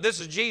another, this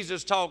is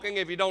Jesus talking,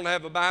 if you don't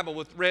have a Bible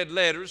with red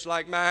letters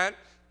like mine.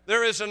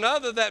 There is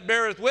another that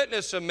beareth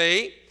witness of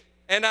me,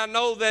 and I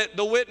know that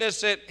the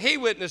witness that he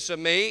witnessed of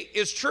me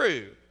is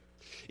true.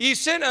 Ye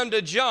sent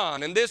unto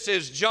John, and this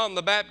is John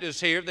the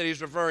Baptist here that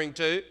he's referring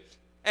to,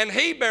 and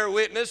he bare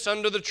witness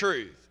unto the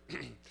truth.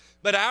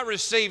 But I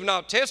receive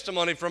not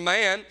testimony from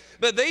man,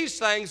 but these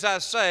things I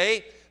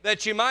say,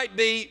 that you might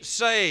be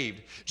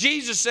saved.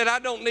 Jesus said, I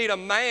don't need a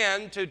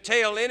man to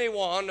tell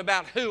anyone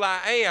about who I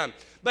am.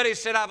 But he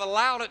said, I've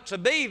allowed it to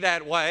be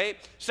that way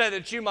so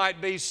that you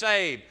might be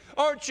saved.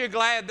 Aren't you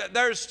glad that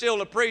there's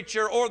still a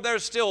preacher or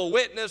there's still a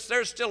witness,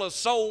 there's still a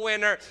soul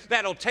winner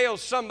that'll tell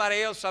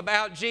somebody else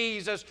about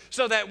Jesus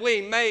so that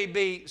we may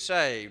be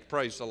saved?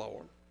 Praise the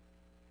Lord.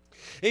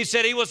 He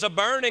said he was a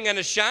burning and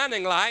a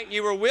shining light, and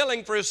you were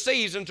willing for a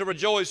season to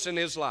rejoice in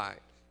his light.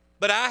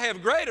 But I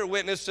have greater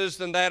witnesses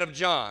than that of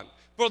John.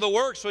 For the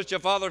works which the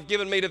Father hath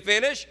given me to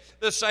finish,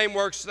 the same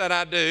works that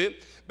I do,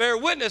 bear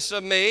witness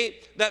of me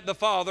that the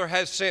Father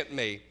has sent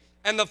me.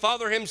 And the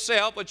Father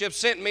himself, which hath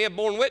sent me, hath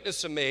borne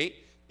witness of me.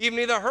 You've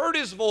neither heard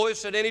his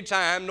voice at any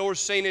time, nor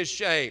seen his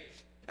shape.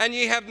 And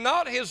ye have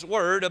not his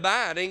word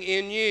abiding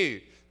in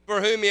you. For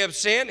whom ye have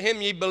sent,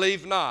 him ye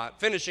believe not.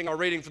 Finishing our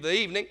reading for the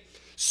evening.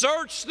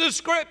 Search the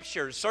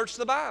Scriptures. Search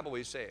the Bible,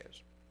 he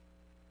says.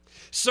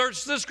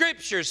 Search the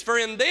Scriptures, for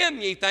in them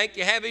ye think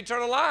ye have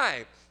eternal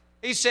life.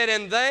 He said,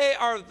 and they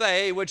are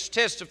they which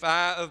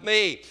testify of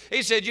me.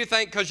 He said, you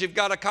think because you've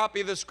got a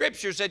copy of the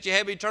Scriptures that you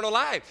have eternal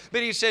life.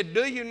 But he said,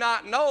 do you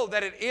not know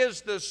that it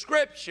is the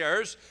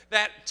Scriptures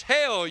that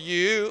tell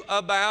you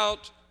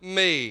about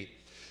me?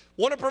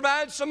 Want to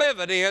provide some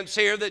evidence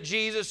here that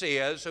Jesus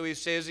is who he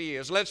says he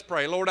is. Let's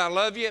pray. Lord, I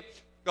love you.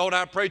 God,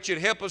 I pray that you'd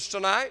help us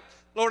tonight.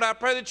 Lord, I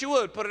pray that you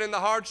would put it in the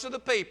hearts of the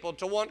people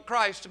to want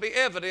Christ to be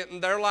evident in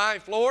their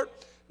life, Lord.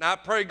 And I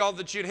pray, God,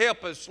 that you'd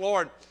help us,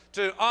 Lord,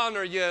 to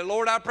honor you.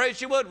 Lord, I pray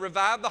that you would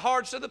revive the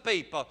hearts of the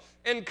people.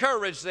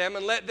 Encourage them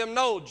and let them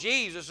know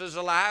Jesus is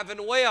alive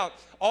and well.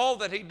 All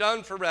that he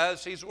done for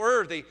us, he's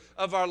worthy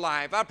of our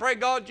life. I pray,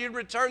 God, you'd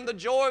return the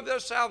joy of their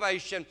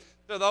salvation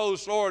to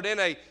those, Lord, in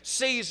a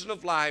season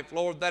of life,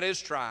 Lord, that is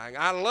trying.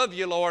 I love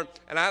you, Lord,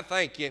 and I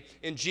thank you.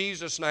 In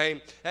Jesus'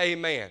 name,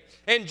 amen.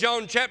 In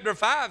John chapter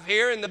 5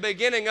 here, in the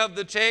beginning of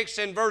the text,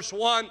 in verse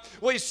 1,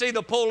 we see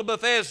the pool of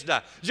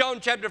Bethesda. John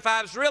chapter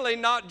 5 is really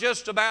not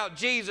just about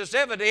Jesus'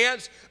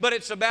 evidence, but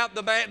it's about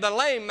the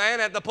lame man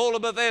at the pool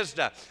of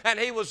Bethesda. And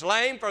he was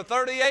lame for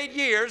 38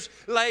 years,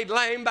 laid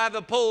lame by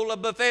the pool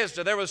of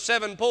Bethesda. There were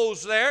 7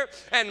 pools there,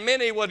 and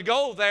many would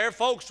go there,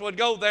 folks would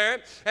go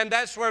there, and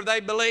that's where they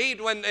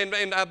believed when,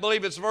 and I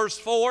believe it's verse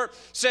 4,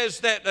 says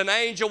that an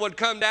angel would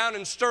come down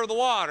and stir the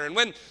water. And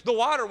when the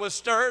water was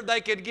stirred,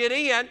 they could get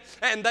in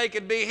and they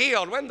could be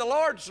healed. When the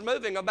Lord's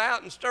moving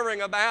about and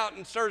stirring about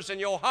and stirs in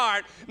your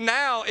heart,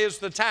 now is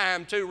the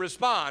time to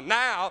respond.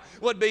 Now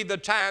would be the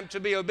time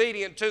to be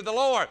obedient to the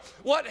Lord.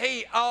 What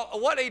he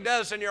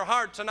does in your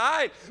heart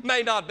tonight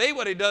may not be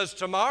what he does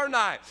tomorrow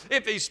night.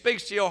 If he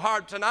speaks to your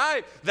heart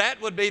tonight,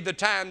 that would be the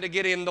time to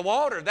get in the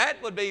water.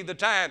 That would be the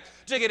time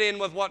to get in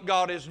with what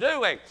God is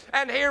doing.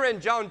 And here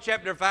in John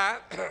chapter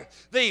 5,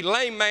 the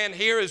lame man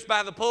here is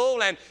by the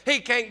pool, and he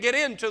can't get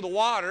into the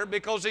water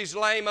because he's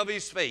lame of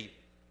his feet.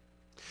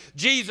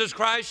 Jesus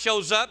Christ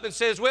shows up and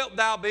says, wilt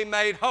thou be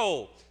made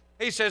whole?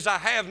 He says, I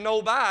have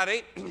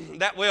nobody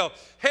that will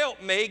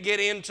help me get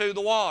into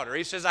the water.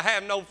 He says, I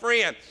have no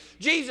friend.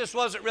 Jesus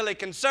wasn't really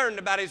concerned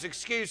about his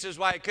excuses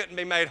why he couldn't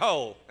be made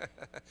whole.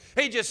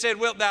 He just said,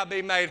 wilt thou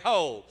be made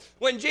whole?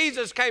 When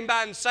Jesus came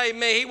by and saved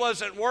me, he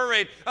wasn't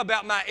worried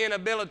about my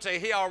inability.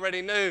 He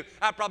already knew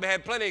I probably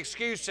had plenty of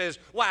excuses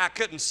why I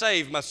couldn't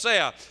save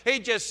myself. He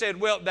just said,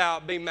 wilt thou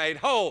be made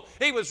whole?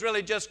 He was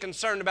really just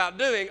concerned about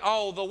doing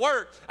all the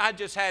work. I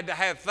just had to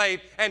have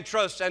faith and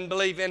trust and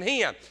believe in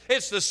him.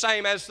 It's the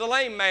same as the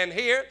lame man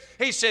here.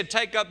 He said,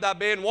 take up thy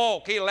bed and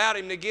walk. He allowed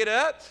him to get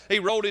up. He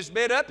rolled his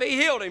bed up. He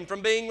healed him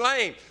from being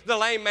lame. The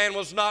lame man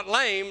was not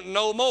lame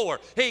no more.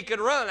 He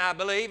could run, I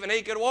believe, and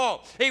he could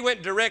walk. He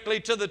went directly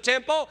to the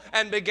temple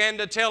and began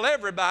to tell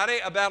everybody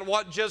about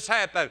what just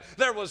happened.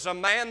 There was a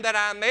man that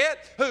I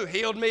met who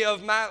healed me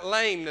of my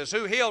lameness,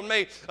 who healed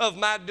me of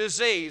my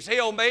disease,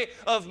 healed me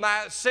of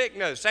my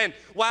sickness. And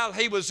while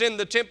he was in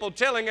the temple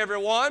telling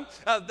everyone,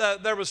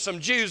 there was some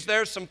Jews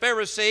there, some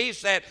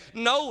Pharisees that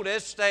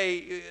noticed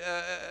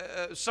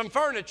some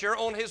furniture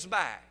on his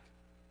back.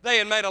 They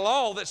had made a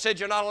law that said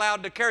you're not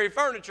allowed to carry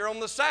furniture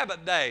on the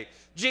Sabbath day.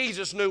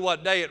 Jesus knew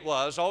what day it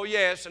was, oh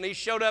yes, and he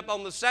showed up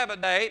on the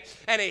Sabbath day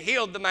and he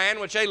healed the man,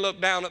 which they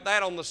looked down at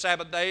that on the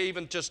Sabbath day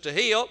even just to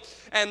heal.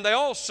 And they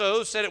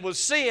also said it was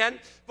sin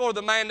for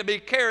the man to be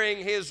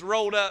carrying his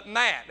rolled up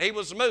mat. He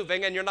was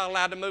moving, and you're not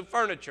allowed to move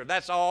furniture.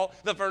 That's all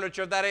the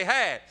furniture that he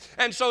had.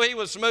 And so he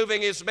was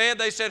moving his bed.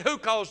 They said, who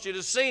caused you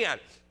to sin?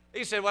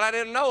 He said, well, I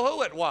didn't know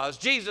who it was.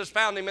 Jesus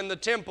found him in the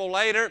temple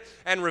later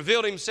and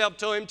revealed himself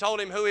to him,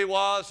 told him who he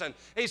was. And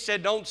he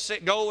said, don't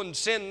go and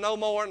sin no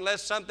more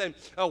unless something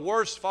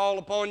worse fall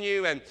upon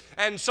you.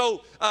 And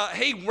so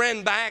he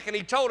ran back and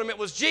he told him it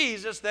was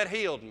Jesus that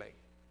healed me.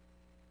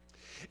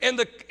 In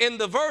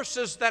the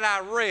verses that I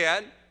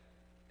read,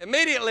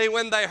 immediately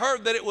when they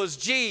heard that it was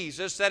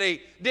Jesus, that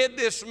he did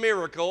this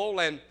miracle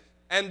and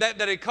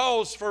that he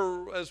caused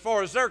for, as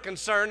far as they're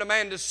concerned, a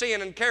man to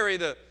sin and carry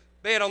the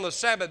bed on the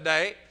Sabbath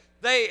day,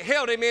 they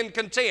held him in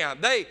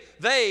contempt.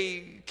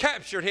 They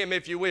captured him,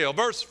 if you will.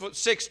 Verse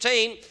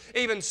 16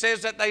 even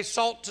says that they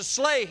sought to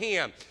slay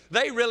him.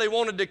 They really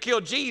wanted to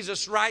kill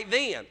Jesus right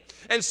then.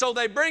 And so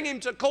they bring him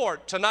to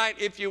court tonight,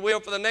 if you will.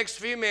 For the next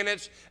few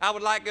minutes, I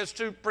would like us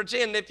to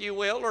pretend, if you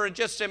will, or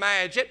just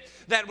imagine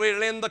that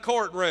we're in the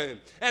courtroom.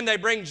 And they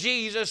bring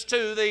Jesus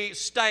to the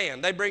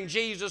stand. They bring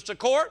Jesus to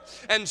court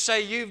and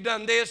say, you've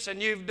done this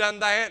and you've done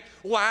that.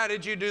 Why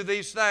did you do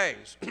these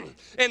things?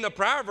 In the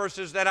prior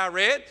verses that I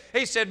read,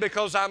 he said,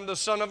 because I'm the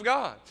Son of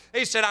God.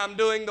 He said, I'm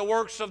doing the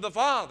works of the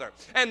Father.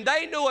 And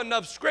they knew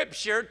enough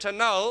Scripture to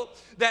know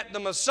that the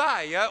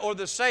Messiah, or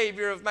the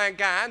Savior of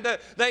mankind,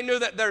 they knew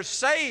that their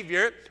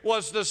Savior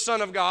was the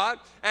Son of God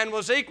and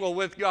was equal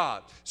with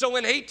God. So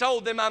when he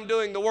told them, I'm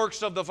doing the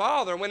works of the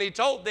Father, when he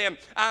told them,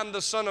 I'm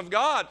the Son of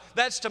God,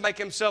 that's to make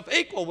himself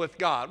equal with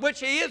God,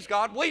 which he is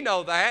God. We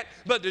know that,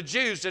 but the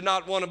Jews did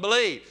not want to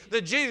believe.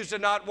 The Jews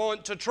did not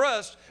want to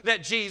trust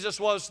that Jesus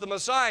was the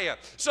Messiah.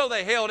 So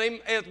they held him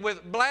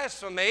with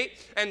blasphemy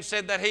and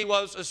said that he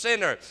was a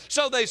sinner.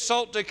 So they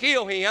sought to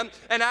kill him,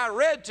 and I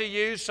read to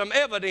you some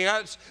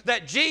evidence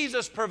that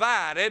Jesus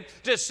provided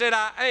to say,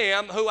 I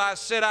am who I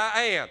said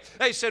I am.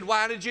 They said,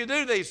 why did you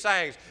do these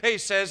things? He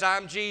says,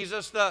 I'm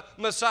Jesus the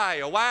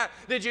Messiah. Why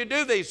did you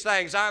do these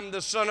things? I'm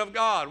the Son of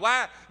God.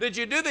 Why did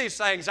you do these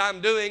things?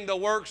 I'm doing the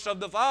works of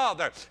the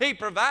Father. He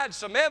provides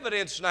some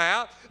evidence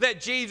now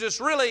that Jesus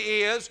really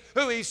is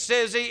who he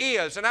says he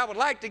is. And I would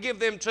like to give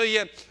them to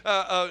you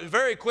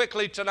very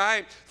quickly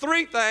tonight.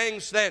 Three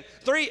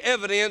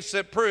evidence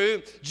that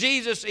prove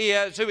Jesus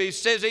is who he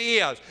says he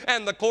is.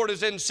 And the court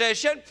is in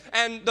session.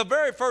 And the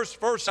very first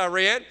verse I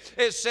read,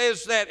 it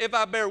says that if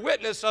I bear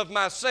witness of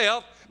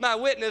myself, my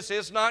witness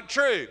is not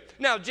true.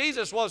 Now,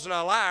 Jesus wasn't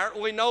a liar.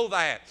 We know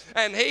that.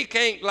 And he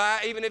can't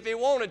lie even if he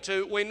wanted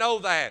to. We know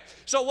that.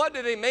 So what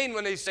did he mean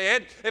when he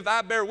said, if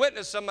I bear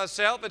witness of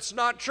myself, it's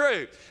not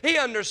true? He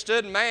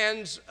understood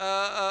man's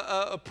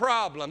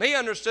problem. He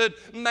understood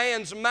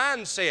man's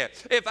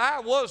mindset. If I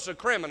was a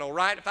criminal,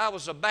 right, if I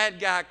was a bad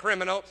guy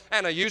criminal,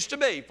 and I used to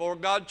be before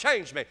God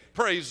changed me,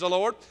 praise the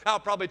Lord. I'll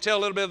probably tell a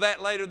little bit of that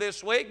later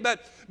this week.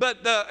 But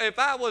if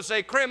I was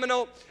a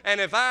criminal and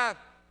if I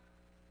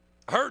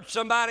hurt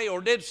somebody or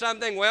did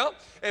something, well,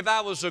 if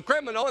I was a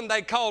criminal and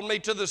they called me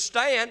to the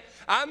stand,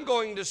 I'm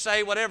going to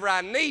say whatever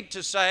I need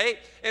to say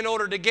in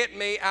order to get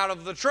me out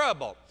of the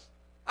trouble.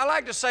 I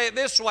like to say it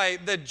this way,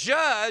 the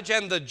judge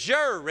and the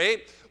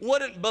jury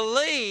wouldn't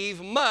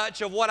believe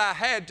much of what I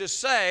had to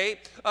say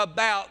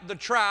about the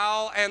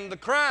trial and the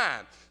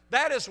crime.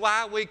 That is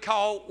why we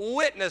call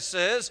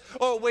witnesses,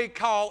 or we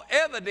call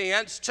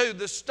evidence to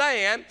the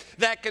stand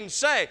that can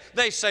say,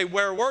 they say,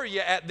 where were you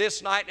at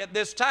this night at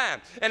this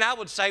time? And I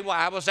would say, well,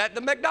 I was at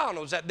the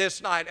McDonald's at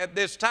this night at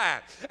this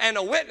time. And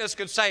a witness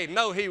could say,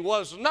 no, he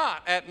was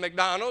not at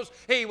McDonald's.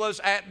 He was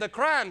at the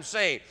crime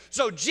scene.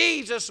 So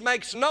Jesus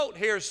makes note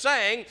here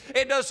saying,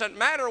 it doesn't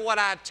matter what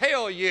I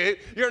tell you,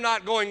 you're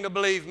not going to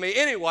believe me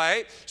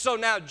anyway. So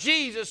now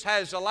Jesus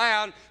has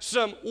allowed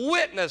some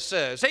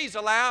witnesses. He's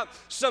allowed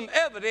some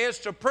evidence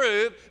evidence to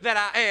prove that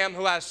I am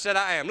who I said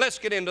I am. Let's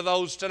get into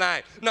those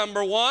tonight.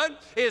 Number one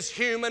is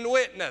human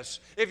witness.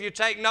 If you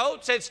take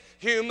notes, it's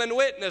human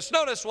witness.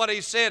 Notice what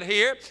he said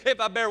here. If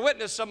I bear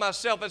witness of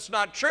myself, it's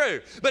not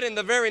true. But in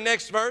the very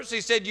next verse,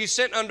 he said, you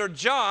sent unto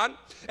John,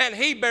 and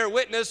he bear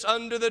witness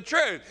unto the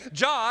truth.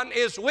 John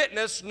is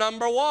witness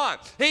number one.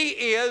 He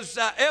is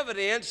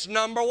evidence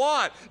number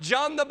one.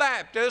 John the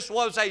Baptist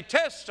was a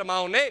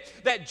testimony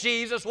that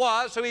Jesus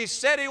was who he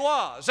said he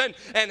was.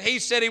 And he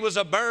said he was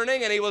a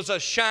burning and he was a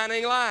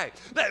shining light.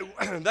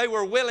 They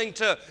were willing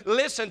to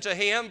listen to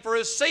him for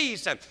a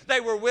season. They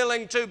were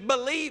willing to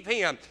believe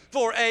him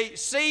for a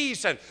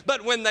season.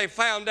 But when they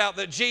found out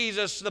that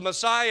Jesus, the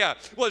Messiah,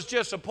 was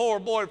just a poor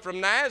boy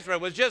from Nazareth,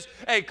 was just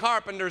a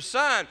carpenter's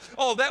son,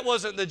 oh, that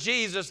wasn't the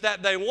Jesus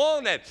that they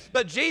wanted.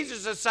 But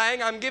Jesus is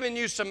saying, I'm giving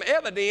you some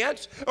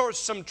evidence or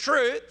some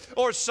truth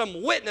or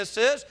some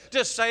witnesses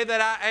to say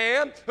that I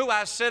am who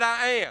I said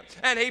I am.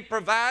 And he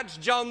provides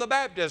John the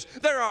Baptist.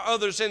 There are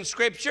others in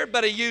Scripture,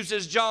 but he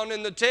uses John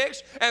in the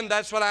text, and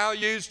that's what I'll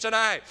use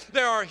tonight.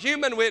 There are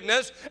human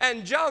witness,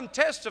 and John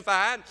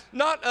testified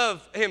not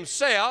of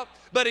himself,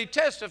 but he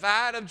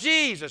testified of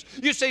Jesus.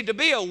 You see, to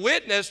be a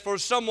witness for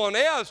someone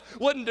else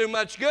wouldn't do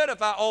much good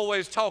if I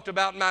always talked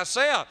about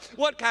myself.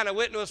 What kind of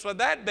witness would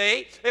that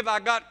be if I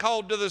got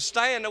called to the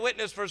stand to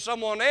witness for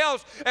someone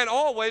else and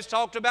always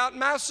talked about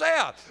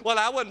myself? Well,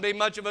 I wouldn't be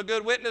much of a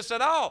good witness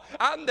at all.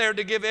 I'm there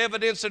to give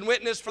evidence and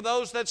witness for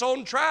those that's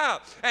on trial.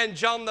 And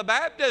John the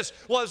Baptist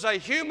was a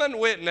human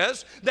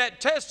witness that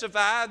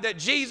testified that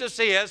Jesus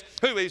is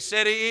who he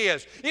said he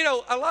is. You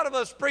know, a lot of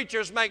us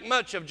preachers make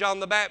much of John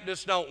the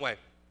Baptist, don't we?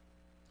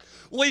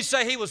 We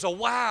say he was a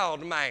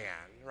wild man,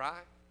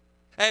 right?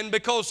 And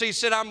because he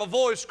said, I'm a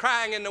voice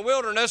crying in the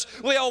wilderness,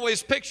 we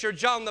always picture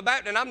John the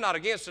Baptist. And I'm not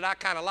against it. I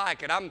kind of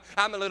like it. I'm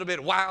a little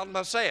bit wild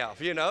myself,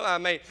 you know. I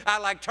mean, I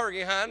like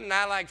turkey hunting, and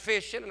I like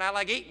fishing, and I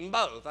like eating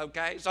both,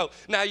 okay? So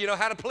now you know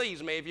how to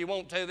please me if you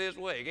want to this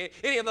week.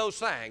 Any of those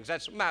things,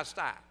 that's my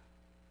style.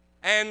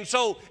 And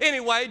so,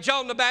 anyway,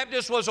 John the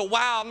Baptist was a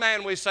wild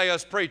man, we say,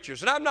 us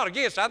preachers. And I'm not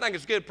against it. I think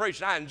it's good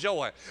preaching. I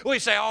enjoy it. We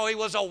say, oh, he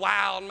was a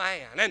wild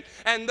man.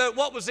 And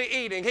what was he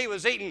eating? He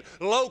was eating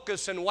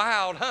locusts and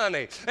wild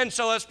honey. And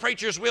so us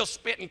preachers, we'll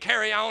spit and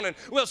carry on, and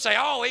we'll say,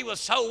 oh, he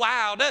was so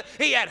wild.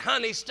 He had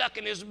honey stuck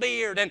in his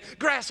beard and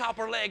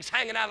grasshopper legs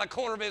hanging out of the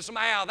corner of his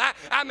mouth.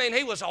 I mean,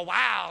 he was a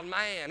wild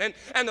man.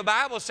 And the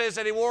Bible says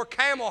that he wore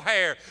camel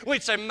hair.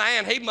 We'd say,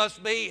 man, he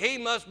must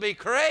be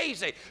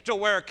crazy to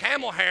wear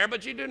camel hair.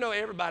 But you do know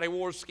everybody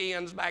wore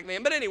skins back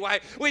then. But anyway,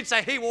 we'd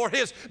say he wore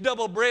his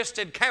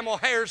double-breasted camel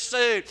hair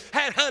suit,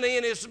 had honey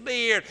in his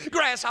beard,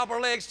 grasshopper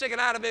legs sticking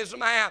out of his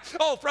mouth.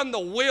 Oh, from the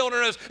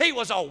wilderness, he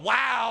was a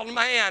wild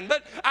man.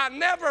 But I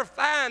never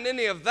find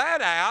any of that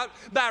out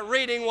by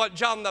reading what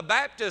John the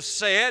Baptist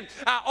said.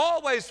 I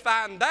always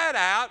find that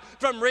out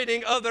from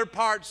reading other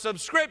parts of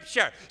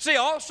Scripture. See,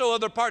 also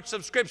other parts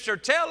of Scripture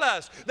tell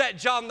us that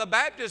John the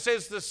Baptist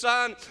is the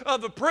son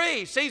of a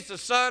priest. He's the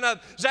son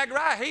of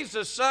Zechariah. He's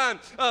the son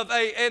of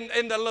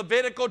in the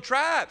Levitical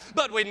tribe.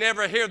 But we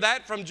never hear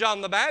that from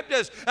John the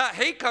Baptist.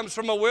 He comes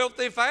from a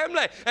wealthy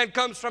family and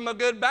comes from a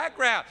good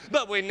background.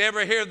 But we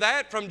never hear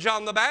that from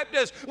John the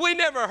Baptist. We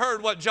never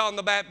heard what John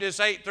the Baptist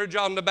ate through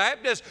John the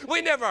Baptist.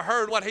 We never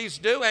heard what he's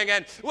doing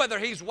and whether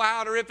he's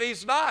wild or if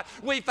he's not.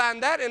 We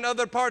find that in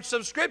other parts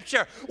of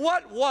Scripture.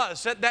 What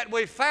was it that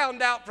we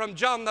found out from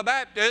John the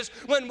Baptist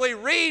when we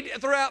read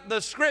throughout the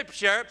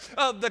Scripture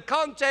of the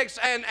context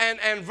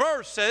and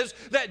verses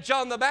that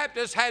John the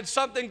Baptist had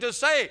something to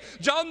say?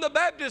 John the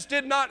Baptist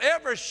did not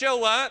ever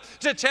show up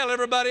to tell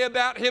everybody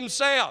about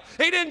himself.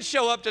 He didn't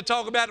show up to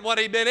talk about what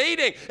he'd been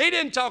eating. He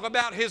didn't talk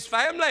about his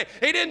family.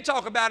 He didn't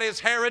talk about his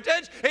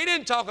heritage. He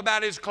didn't talk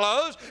about his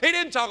clothes. He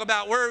didn't talk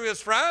about where he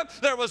was from.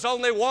 There was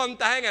only one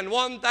thing and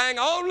one thing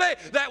only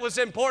that was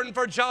important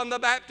for John the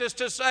Baptist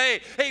to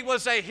say. He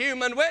was a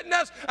human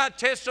witness, a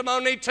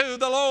testimony to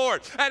the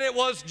Lord. And it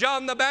was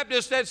John the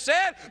Baptist that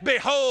said,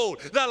 behold,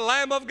 the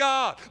Lamb of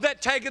God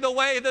that taketh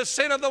away the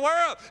sin of the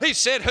world. He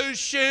said, whose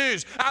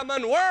shoes I'm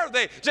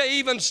unworthy to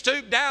even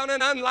stoop down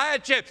and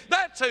unlatch it.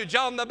 That's who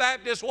John the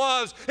Baptist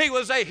was. He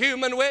was a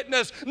human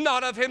witness,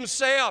 not of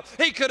himself.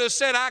 He could have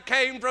said, I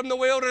came from the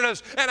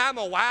wilderness and I'm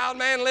a wild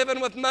man living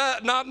with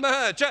not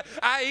much.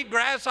 I eat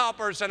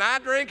grasshoppers and I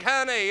drink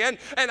honey and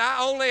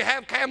I only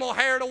have camel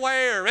hair to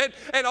wear and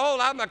oh,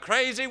 I'm a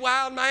crazy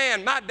wild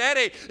man. My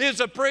daddy is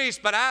a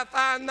priest, but I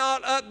find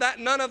none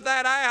of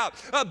that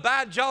out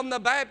by John the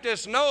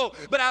Baptist. No,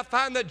 but I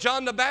find that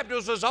John the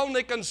Baptist was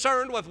only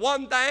concerned with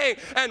one thing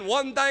and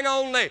one thing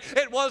only.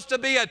 It was to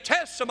be a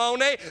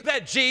testimony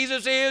that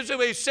Jesus is who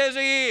he says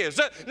he is.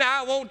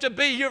 Now I want to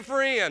be your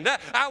friend.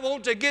 I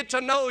want to get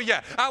to know you.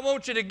 I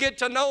want you to get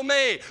to know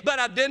me. But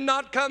I did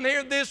not come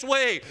here this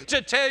week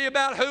to tell you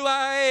about who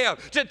I am,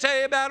 to tell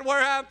you about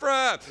where I'm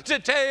from, to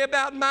tell you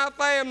about my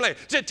family,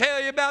 to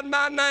tell you about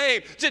my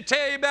name, to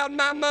tell you about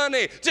my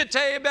money, to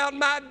tell you about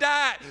my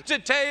diet, to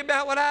tell you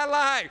about what I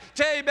like,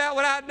 tell you about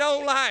what I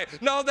don't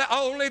like. No, the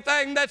only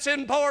thing that's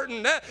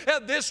important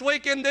this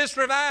week in this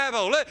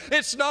revival,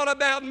 it's not not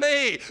about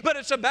me, but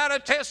it's about a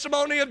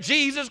testimony of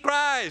Jesus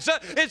Christ.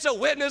 It's a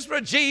witness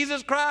for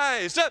Jesus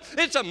Christ.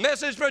 It's a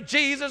message for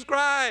Jesus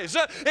Christ.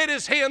 It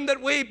is Him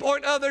that we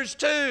point others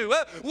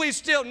to. We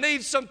still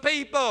need some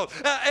people,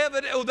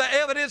 the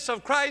evidence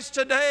of Christ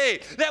today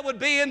that would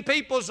be in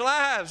people's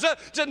lives,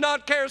 to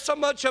not care so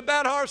much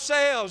about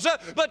ourselves,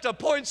 but to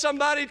point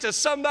somebody to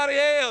somebody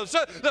else.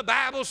 The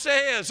Bible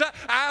says,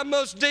 I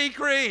must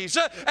decrease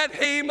and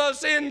He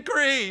must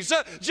increase.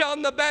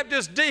 John the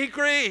Baptist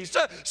decreased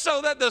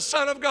so that the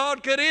Son of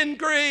God could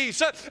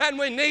increase. And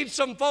we need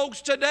some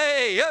folks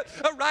today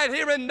right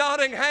here in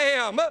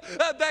Nottingham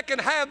that can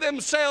have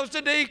themselves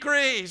to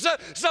decrease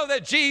so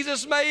that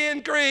Jesus may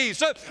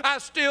increase. I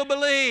still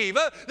believe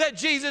that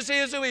Jesus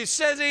is who He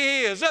says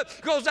He is,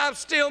 because I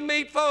still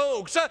meet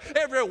folks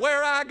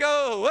everywhere I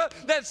go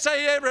that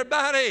say,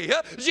 everybody,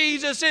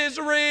 Jesus is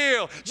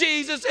real.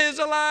 Jesus is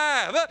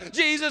alive.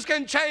 Jesus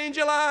can change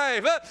your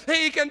life.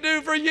 He can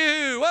do for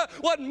you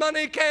what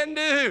money can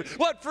do,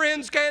 what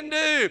friends can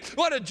do,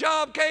 what a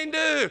job can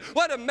do,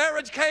 what a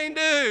marriage can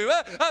do.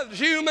 A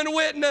human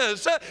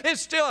witness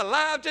is still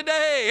alive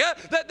today,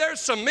 that there's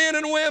some men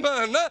and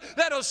women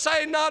that'll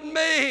say, not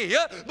me,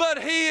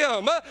 but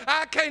Him.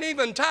 I can't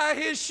even tie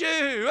His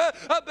shoe,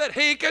 but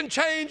He can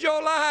change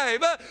your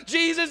life.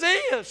 Jesus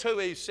is who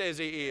He says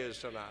He is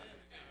tonight.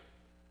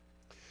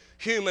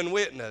 Human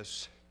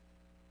witness.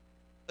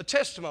 A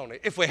testimony.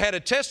 If we had a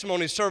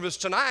testimony service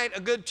tonight,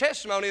 a good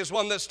testimony is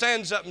one that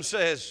stands up and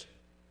says,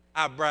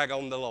 I brag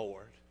on the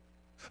Lord.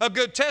 A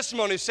good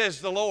testimony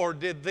says the Lord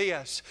did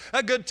this.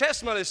 A good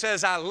testimony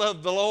says I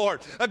love the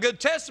Lord. A good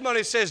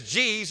testimony says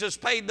Jesus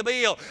paid the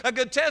bill. A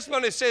good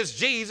testimony says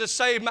Jesus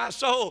saved my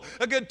soul.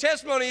 A good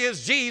testimony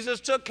is Jesus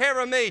took care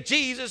of me.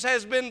 Jesus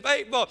has been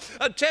faithful.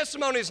 A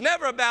testimony is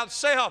never about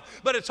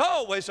self, but it's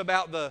always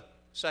about the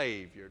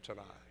Savior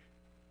tonight.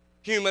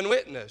 Human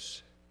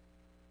witness.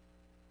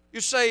 You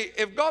say,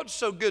 if God's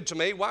so good to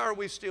me, why are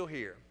we still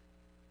here?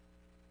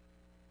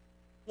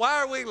 Why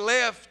are we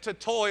left to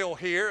toil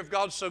here if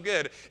God's so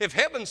good? If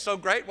heaven's so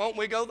great, won't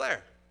we go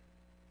there?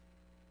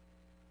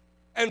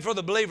 And for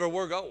the believer,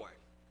 we're going.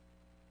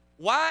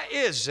 Why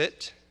is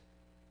it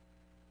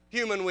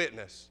human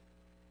witness,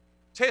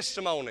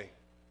 testimony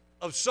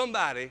of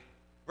somebody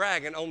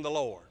bragging on the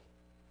Lord?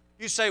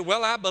 You say,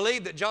 well, I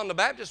believe that John the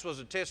Baptist was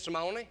a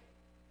testimony,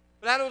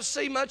 but I don't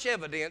see much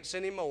evidence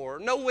anymore,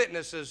 no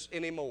witnesses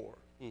anymore.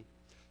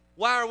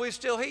 Why are we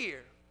still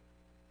here?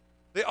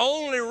 The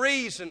only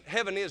reason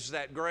heaven is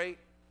that great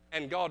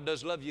and God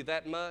does love you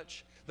that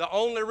much, the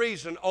only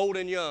reason, old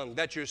and young,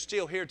 that you're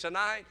still here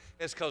tonight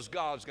is because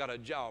God's got a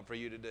job for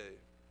you to do.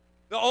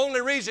 The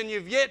only reason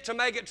you've yet to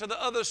make it to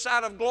the other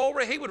side of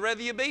glory, He would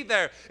rather you be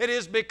there. It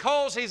is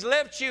because He's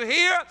left you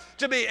here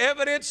to be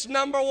evidence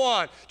number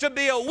one, to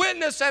be a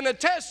witness and a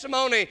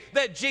testimony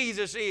that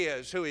Jesus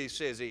is who He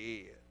says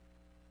He is.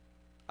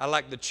 I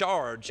like the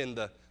charge in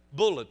the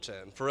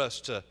bulletin for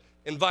us to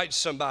invite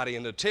somebody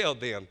and to tell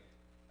them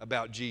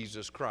about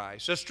Jesus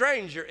Christ. A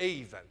stranger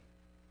even.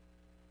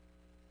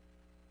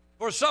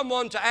 For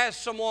someone to ask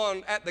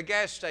someone at the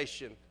gas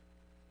station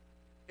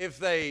if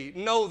they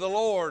know the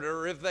Lord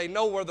or if they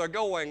know where they're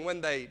going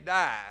when they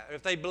die,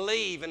 if they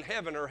believe in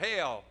heaven or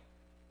hell,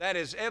 that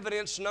is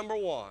evidence number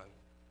one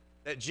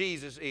that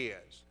Jesus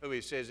is who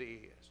He says He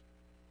is.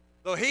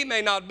 Though He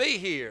may not be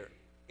here,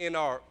 in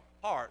our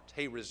heart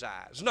He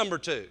resides. Number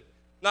two,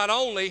 not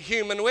only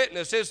human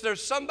witness, is there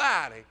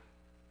somebody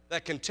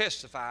that can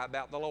testify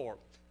about the Lord.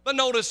 But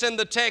notice in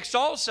the text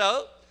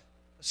also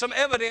some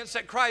evidence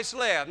that Christ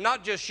left,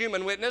 not just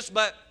human witness,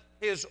 but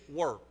His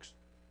works.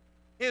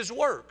 His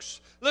works.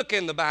 Look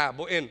in the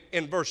Bible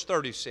in verse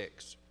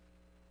 36.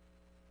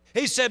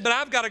 He said, but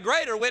I've got a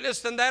greater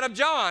witness than that of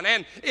John.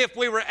 And if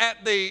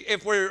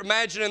we're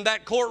imagining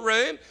that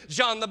courtroom,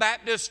 John the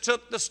Baptist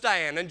took the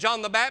stand. And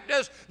John the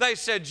Baptist, they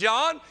said,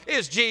 John,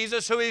 is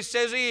Jesus who He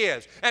says He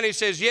is? And he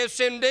says, yes,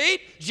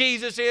 indeed,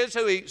 Jesus is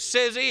who He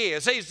says He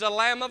is. He's the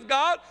Lamb of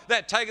God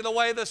that taketh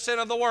away the sin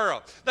of the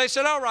world. They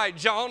said, all right,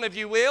 John, if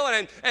you will,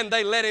 and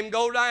they let him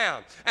go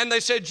down. And they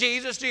said,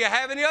 Jesus, do you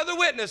have any other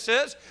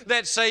witnesses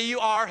that say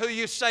you are who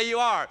you say you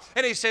are?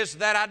 And he says,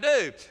 that I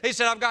do. He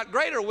said, I've got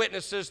greater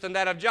witnesses than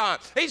that of John.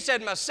 He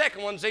said, my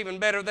second one's even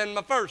better than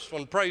my first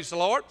one, praise the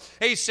Lord.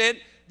 He said,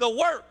 the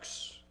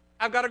works.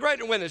 I've got a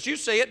greater witness. You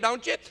see it,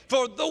 don't you?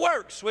 For the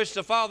works which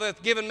the Father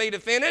hath given me to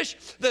finish,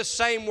 the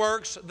same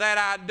works that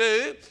I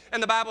do.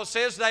 And the Bible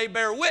says they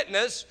bear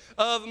witness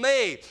of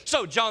me.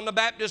 So John the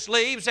Baptist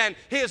leaves and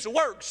his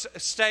works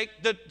stake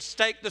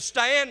the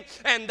stand.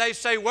 And they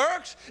say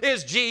works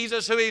is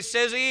Jesus who He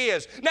says He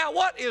is. Now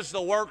what is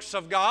the works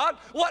of God?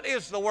 What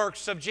is the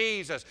works of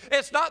Jesus?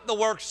 It's not the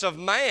works of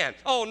man.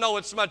 Oh no,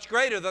 it's much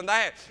greater than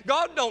that.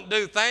 God don't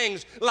do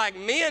things like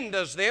men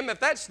does them.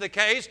 If that's the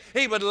case,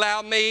 He would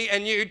allow me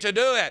and you to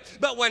do it.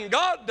 But when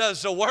God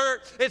does the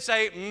work, it's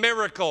a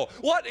miracle.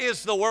 What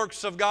is the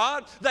works of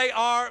God? They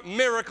are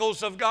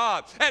miracles of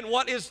God. And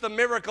what is the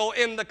miracle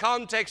in the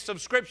context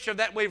of Scripture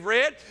that we've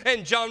read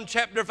in John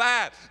chapter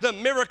 5? The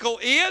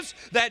miracle is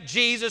that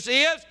Jesus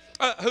is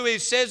who he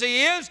says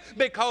he is?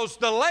 Because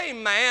the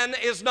lame man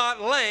is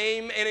not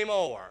lame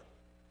anymore.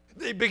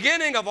 The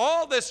beginning of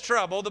all this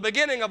trouble, the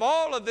beginning of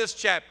all of this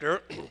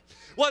chapter,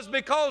 was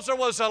because there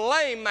was a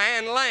lame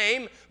man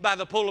lame by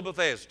the pool of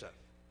Bethesda.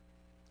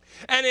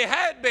 And he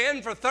had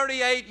been for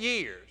 38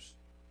 years.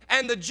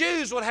 And the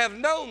Jews would have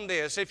known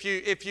this. If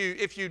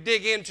you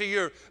dig into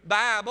your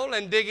Bible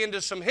and dig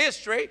into some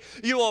history,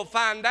 you will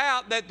find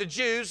out that the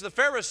Jews, the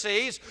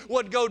Pharisees,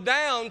 would go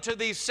down to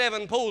these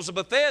 7 pools of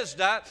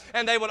Bethesda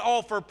and they would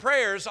offer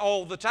prayers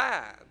all the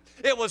time.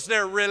 It was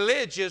their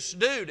religious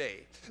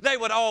duty. They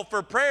would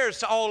offer prayers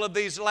to all of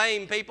these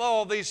lame people,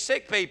 all these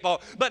sick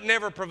people, but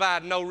never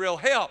provide no real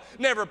help,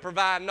 never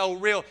provide no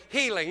real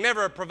healing,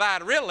 never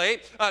provide really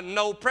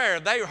no prayer.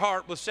 Their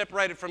heart was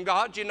separated from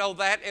God. You know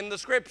that in the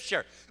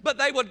Scripture. But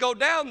they would go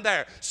down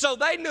there. So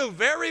they knew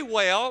very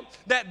well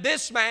that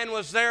this man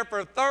was there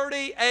for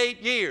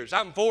 38 years.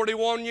 I'm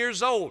 41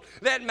 years old.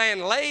 That man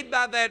laid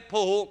by that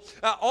pool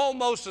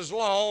almost as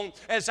long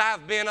as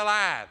I've been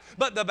alive.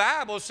 But the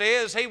Bible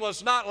says he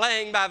was not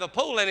laying by the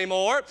pool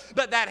anymore,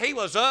 but that he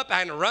was up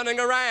and running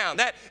around,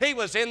 that he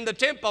was in the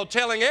temple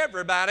telling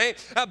everybody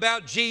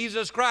about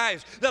Jesus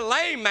Christ. The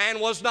lame man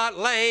was not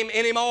lame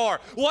anymore.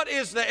 What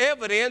is the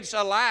evidence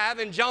alive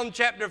in John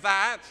chapter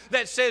 5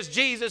 that says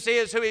Jesus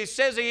is who he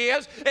says he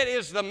is? It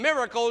is the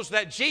miracles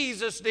that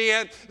Jesus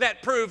did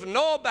that prove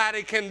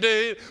nobody can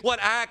do what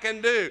I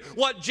can do.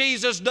 What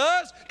Jesus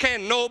does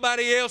can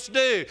nobody else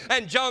do.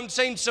 And John's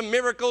seen some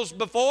miracles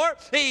before.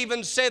 He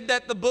even said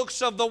that the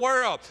books of the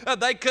world,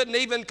 they couldn't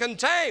even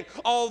contain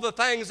all the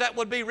things that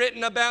would be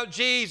written about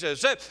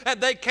Jesus.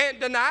 And they can't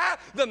deny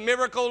the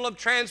miracle of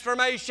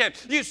transformation.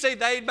 You see,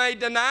 they may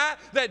deny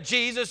that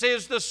Jesus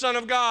is the Son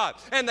of God,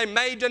 and they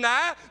may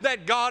deny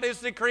that God is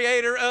the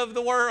creator of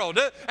the world,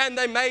 and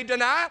they may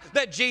deny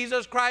that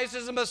Jesus Christ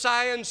is the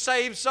Messiah and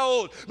saves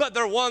souls. But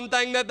there's one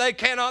thing that they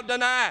cannot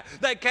deny.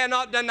 They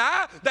cannot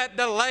deny that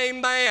the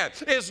lame man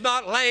is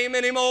not lame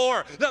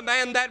anymore. The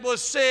man that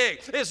was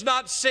sick is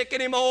not sick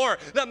anymore.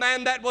 The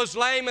man that was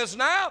lame is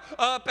now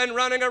up and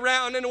running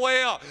around and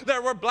well.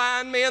 There were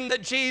blind men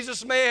that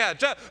Jesus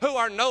met who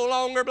are no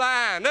longer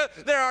blind.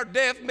 There are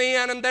deaf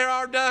men and there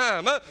are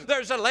dumb.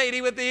 There's a lady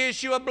with the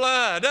issue of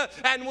blood,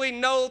 and we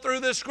know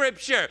through the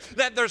Scripture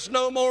that there's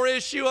no more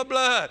issue of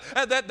blood,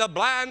 that the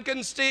blind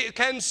can see,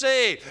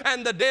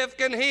 and the deaf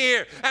can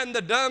hear, and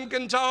the dumb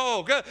can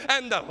talk,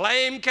 and the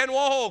lame can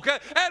walk.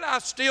 And I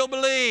still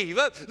believe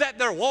that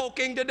they're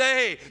walking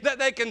today, that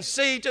they can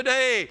see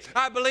today.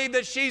 I believe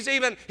that she's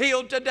even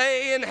healed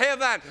today in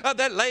heaven,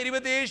 that lady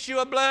with the issue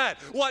of blood.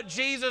 What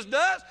Jesus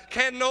does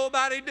can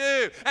nobody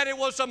do. And it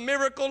was a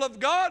miracle of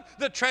God,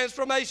 the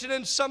transformation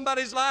in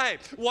somebody's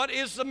life. What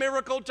is the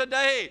miracle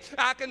today?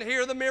 I can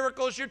hear the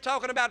miracles you're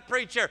talking about,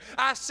 preacher.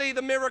 I see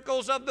the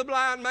miracles of the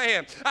blind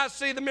man. I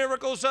see the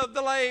miracles of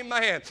the lame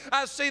man.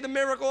 I see the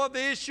miracle of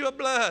the issue of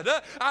blood.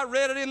 I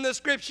read it in the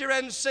Scripture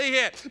and see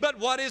it. But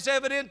what is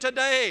evident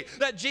today?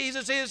 That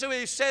Jesus is who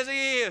he says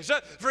he is.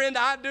 Friend,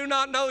 I do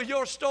not know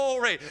your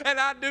story, and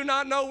I do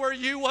not know where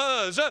you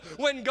was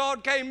when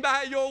God came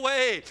by your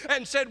way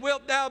and said,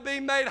 wilt thou be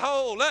made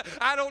whole?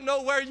 I don't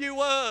know where you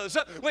was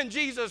when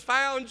Jesus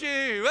found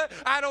you.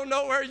 I don't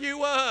know where you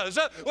was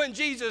when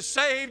Jesus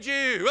saved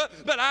you.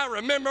 But I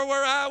remember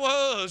where I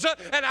was,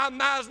 and I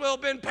might as well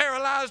have been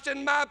paralyzed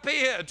in my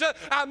pit.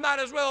 I might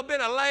as well have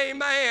been a lame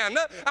man.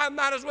 I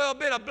might as well have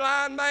been a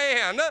blind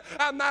man.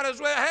 I might as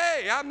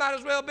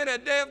well have been a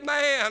deaf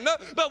man.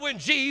 But when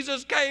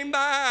Jesus came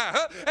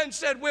by and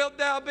said, wilt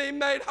thou be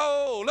made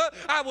whole?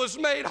 I was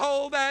made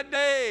whole that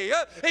day.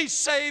 He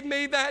saved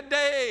me that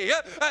day.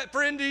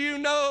 Friend, do you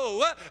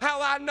know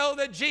how I know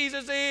that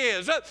Jesus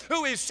is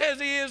who he says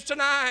he is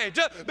tonight?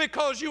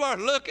 Because you are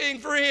looking,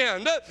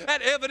 friend,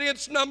 at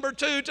evidence number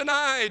 2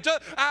 tonight.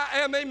 I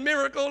am a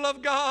miracle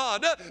of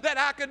God, that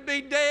I could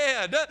be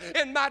dead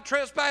in my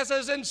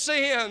trespasses and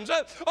sins,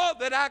 or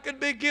that I could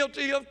be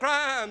guilty of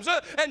crimes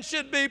and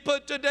should be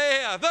put to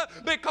death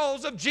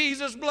because of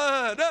Jesus'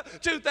 blood.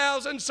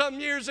 2,000 some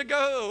years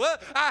ago,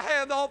 I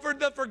have offered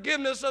the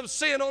forgiveness of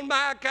sin on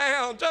my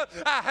account.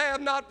 I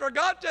have not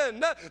forgotten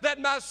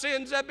that my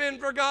sins have been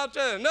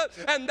forgotten,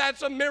 and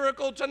that's a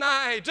miracle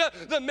tonight.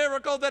 The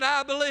miracle that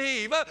I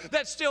believe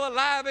that's still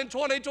alive in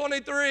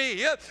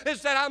 2023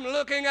 is that I'm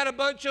looking at a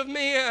bunch of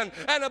men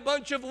and a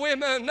bunch of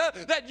women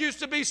that used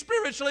to be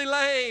spiritually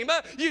lame,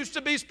 used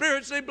to be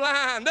spiritually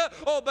blind,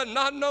 but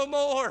not no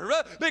more,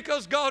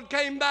 because God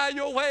came by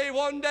your way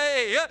one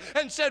day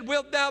and said,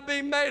 wilt thou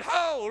be made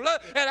whole?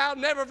 And I'll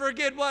never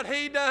forget what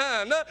he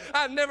done.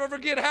 I'll never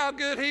forget how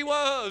good he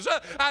was.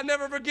 I'll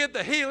never forget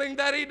the healing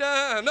that he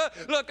done.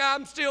 Look,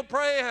 I'm still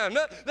praying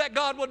that that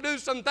God will do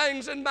some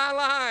things in my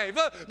life.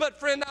 But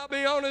friend, I'll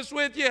be honest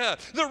with you.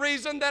 The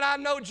reason that I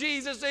know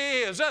Jesus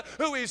is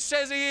who He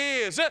says He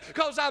is,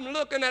 because I'm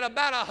looking at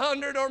about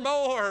 100 or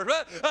more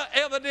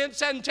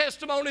evidence and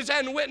testimonies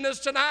and witness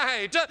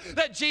tonight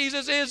that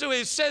Jesus is who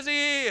He says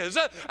He is.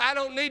 I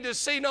don't need to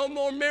see no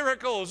more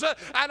miracles.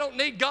 I don't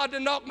need God to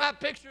knock my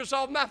pictures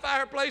off my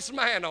fireplace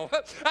mantle.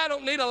 I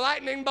don't need a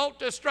lightning bolt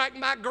to strike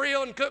my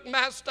grill and cook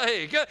my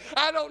steak.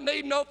 I don't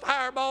need no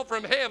fireball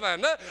from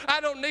heaven.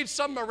 I don't need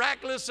some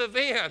miraculous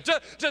event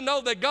to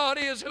know that God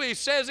is who He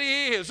says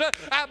He is.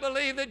 I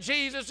believe that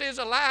Jesus is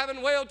alive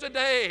and well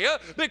today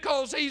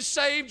because He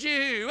saved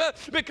you,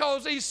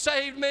 because He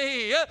saved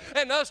me,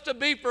 and us to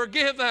be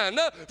forgiven,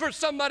 for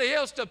somebody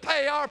else to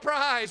pay our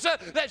price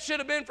that should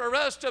have been for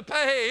us to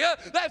pay.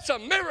 That's a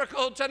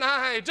miracle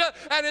tonight,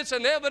 and it's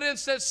an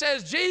evidence that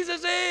says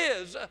Jesus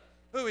is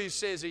who He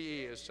says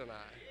He is tonight.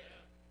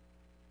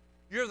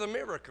 You're the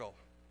miracle.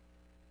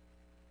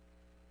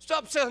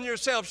 Stop selling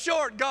yourself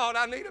short. God,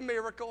 I need a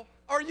miracle.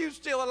 Are you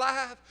still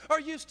alive? Are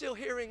you still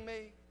hearing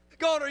me?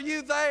 God, are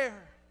you there?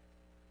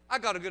 I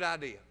got a good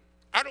idea.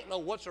 I don't know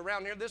what's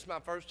around here. This is my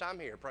first time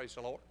here, praise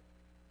the Lord.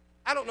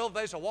 I don't know if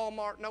there's a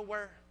Walmart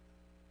nowhere,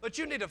 but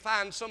you need to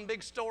find some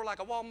big store like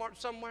a Walmart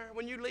somewhere.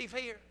 When you leave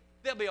here,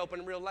 they'll be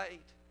open real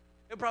late.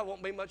 There probably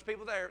won't be much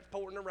people there. It's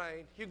pouring the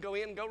rain. You can go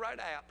in and go right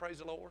out, praise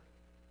the Lord.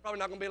 Probably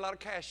not going to be a lot of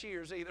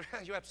cashiers either.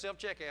 You have to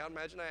self-checkout,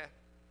 imagine that.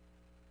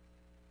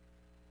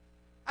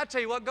 I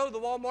tell you what, go to the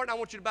Walmart and I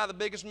want you to buy the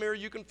biggest mirror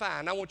you can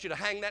find. I want you to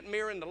hang that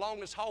mirror in the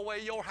longest hallway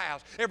of your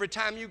house. Every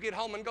time you get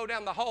home and go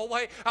down the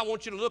hallway, I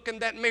want you to look in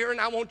that mirror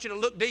and I want you to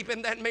look deep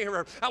in that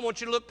mirror. I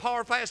want you to look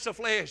far past the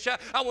flesh.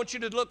 I want you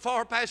to look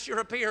far past your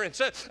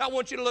appearance. I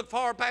want you to look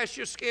far past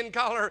your skin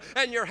color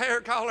and your hair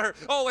color.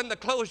 Oh, and the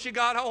clothes you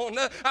got on.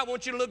 I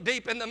want you to look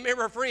deep in the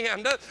mirror,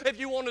 friend. If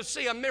you want to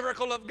see a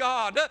miracle of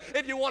God,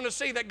 if you want to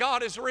see that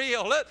God is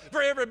real,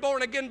 for every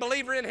born-again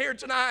believer in here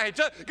tonight,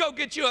 go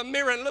get you a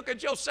mirror and look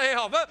at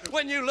yourself.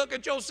 When you look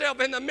at yourself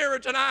in the mirror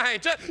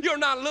tonight, you're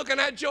not looking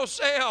at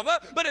yourself,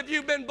 but if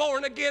you've been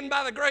born again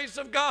by the grace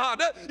of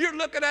God, you're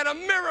looking at a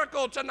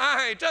miracle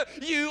tonight.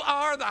 You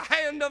are the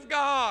hand of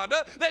God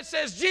that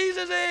says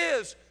Jesus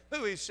is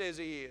who He says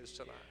He is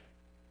tonight.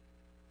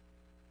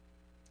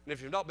 And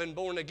if you've not been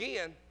born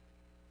again,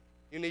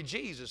 you need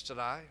Jesus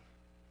tonight.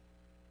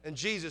 And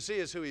Jesus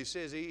is who He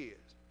says He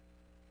is.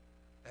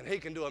 And He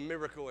can do a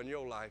miracle in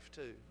your life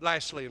too.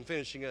 Lastly, and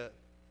finishing up,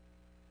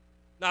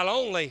 not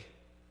only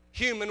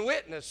human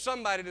witness,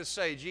 somebody to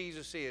say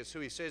Jesus is who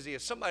He says He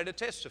is, somebody to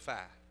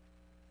testify,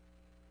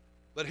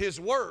 but His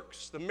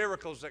works, the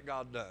miracles that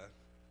God done.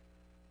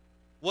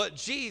 What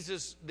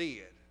Jesus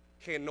did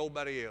can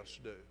nobody else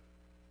do.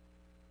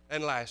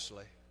 And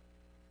lastly,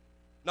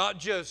 not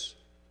just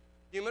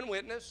human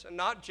witness and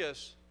not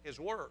just His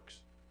works,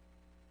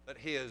 but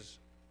His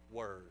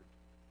Word.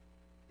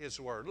 His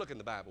Word. Look in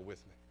the Bible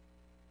with me.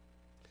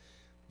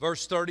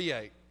 Verse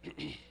 38.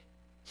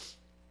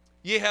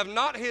 Ye have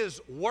not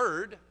His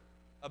Word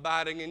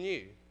abiding in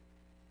you.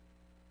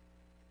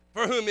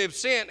 For whom He have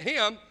sent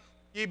Him,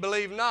 ye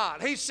believe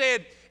not. He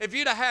said, if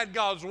you'd have had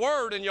God's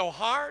Word in your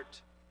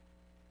heart,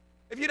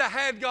 if you'd have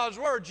had God's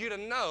Word, you'd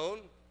have known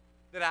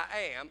that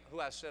I am who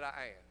I said I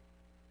am.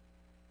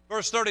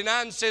 Verse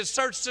 39 says,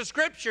 search the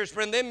Scriptures,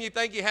 for in them you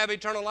think you have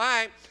eternal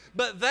life,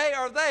 but they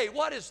are they.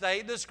 What is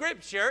they? The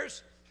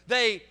Scriptures.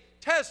 They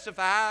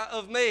testify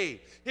of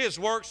me. His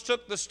works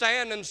took the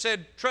stand and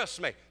said,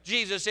 trust me,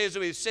 Jesus is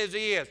who He says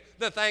He is.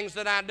 The things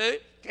that I do,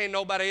 can't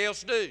nobody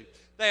else do.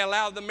 They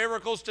allowed the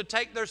miracles to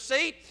take their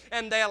seat,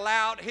 and they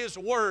allowed His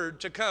Word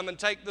to come and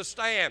take the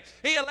stand.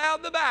 He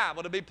allowed the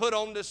Bible to be put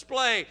on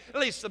display, at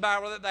least the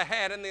Bible that they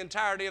had in the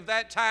entirety of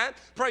that time.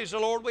 Praise the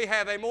Lord, we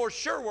have a more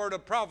sure word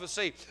of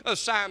prophecy, as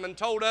Simon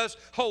told us,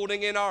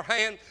 holding in our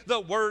hand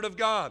the Word of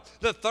God.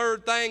 The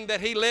third thing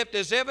that He left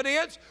as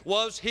evidence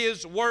was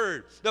His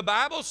Word. The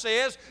Bible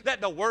says that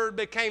the Word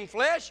became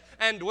flesh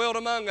and dwelt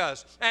among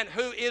us. And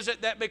who is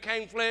it that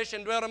became flesh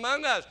and dwelt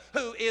among us?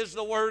 Who is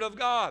the Word of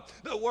God?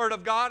 The Word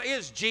of God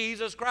is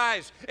Jesus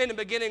Christ. In the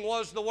beginning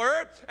was the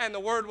Word, and the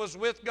Word was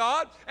with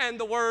God, and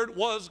the Word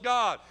was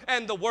God.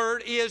 And the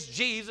Word is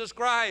Jesus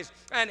Christ.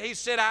 And He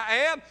said, I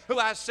am who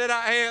I said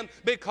I am,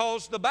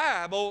 because the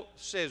Bible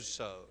says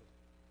so.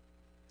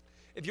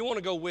 If you want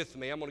to go with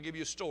me, I'm going to give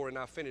you a story and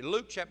I'll finish.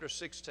 Luke chapter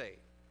 16.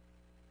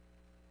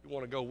 You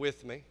want to go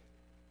with me?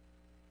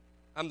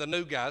 I'm the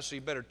new guy, so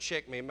you better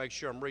check me and make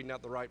sure I'm reading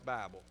out the right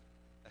Bible.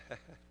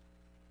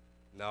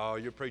 No,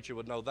 your preacher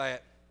would know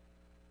that.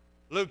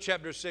 Luke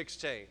chapter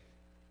 16.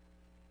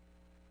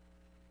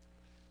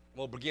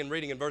 We'll begin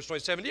reading in verse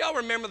 27. Do y'all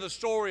remember the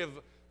story of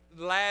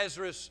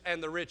Lazarus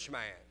and the rich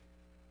man?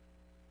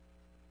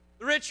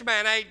 The rich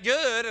man ate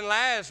good, and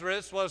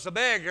Lazarus was a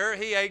beggar.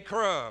 He ate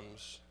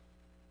crumbs.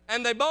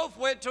 And they both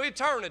went to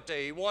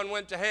eternity. One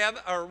went to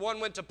heaven, or one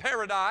went to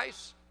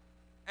paradise,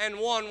 and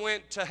one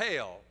went to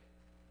hell.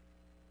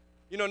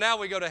 You know, now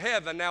we go to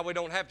heaven, now we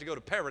don't have to go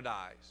to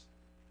paradise.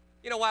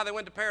 You know why they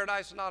went to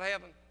paradise and not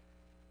heaven?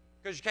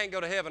 Because you can't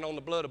go to heaven on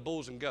the blood of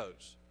bulls and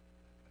goats.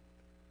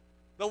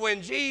 But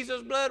when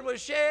Jesus' blood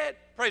was shed,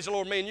 praise the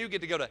Lord, me and you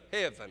get to go to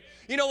heaven.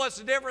 You know what's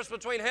the difference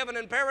between heaven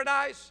and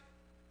paradise?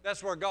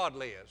 That's where God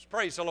lives.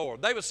 Praise the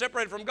Lord. They were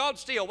separated from God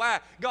still. Why?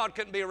 God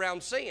couldn't be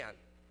around sin.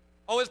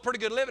 Oh, it's pretty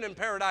good living in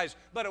paradise,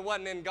 but it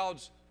wasn't in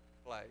God's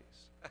place.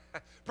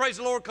 Praise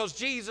the Lord, because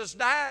Jesus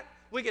died,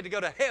 we get to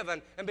go to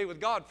heaven and be with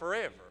God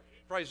forever.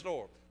 Praise the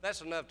Lord. That's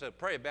enough to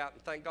pray about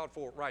and thank God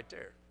for it right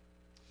there.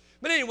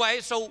 But anyway,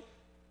 so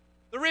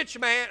the rich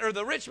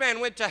man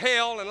went to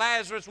hell and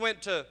Lazarus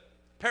went to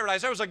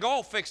paradise. There was a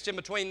gulf fixed in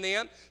between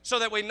them so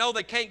that we know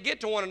they can't get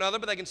to one another,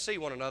 but they can see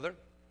one another.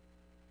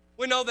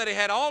 We know that he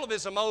had all of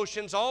his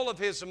emotions, all of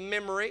his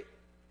memory,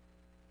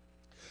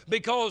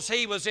 because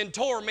he was in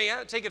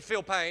torment. He could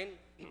feel pain.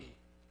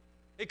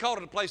 He called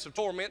it a place of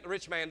torment, the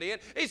rich man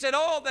did. He said,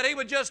 oh, that he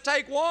would just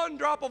take one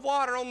drop of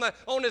water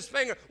on his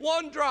finger,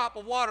 one drop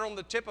of water on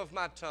the tip of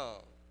my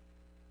tongue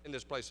in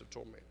this place of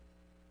torment.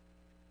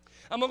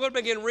 I'm going to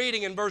begin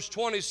reading in verse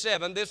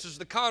 27. This is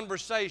the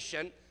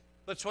conversation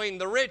between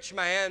the rich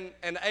man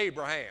and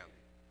Abraham.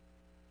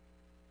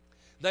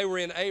 They were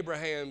in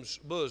Abraham's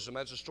bosom.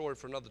 That's a story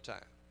for another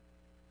time.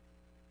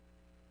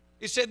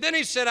 Then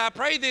he said, I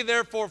pray thee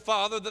therefore,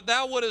 Father, that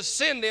thou wouldest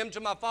send him to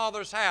my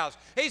father's house.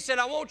 He said,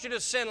 I want you to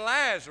send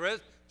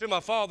Lazarus to my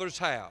father's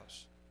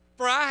house.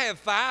 For I have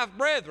 5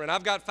 brethren.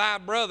 I've got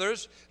 5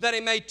 brothers, that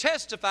he may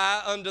testify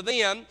unto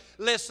them,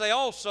 lest they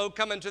also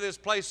come into this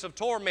place of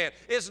torment.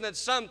 Isn't it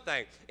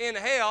something? In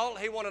hell,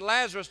 he wanted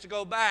Lazarus to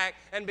go back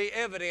and be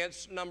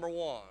evidence number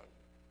 1.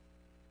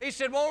 He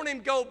said, won't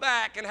him go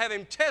back and have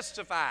him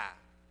testify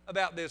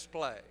about this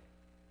plague?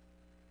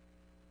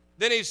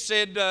 Then he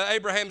said,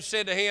 Abraham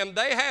said to him,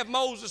 they have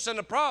Moses and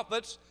the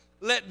prophets,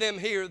 let them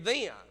hear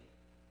them.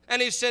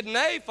 And he said,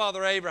 nay,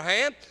 Father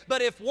Abraham,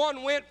 but if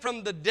one went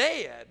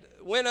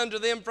unto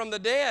them from the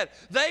dead,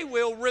 they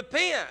will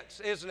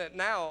repent. Isn't it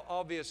now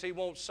obvious he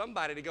wants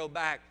somebody to go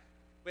back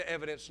with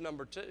evidence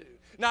number 2?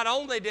 Not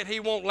only did he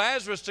want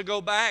Lazarus to go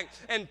back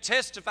and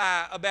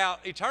testify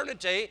about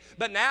eternity,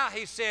 but now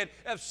he said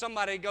if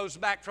somebody goes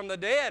back from the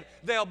dead,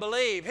 they'll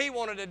believe. He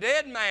wanted a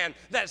dead man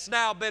that's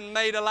now been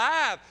made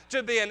alive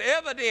to be an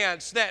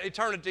evidence that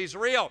eternity's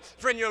real.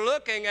 Friend, you're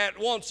looking at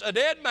once a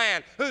dead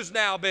man who's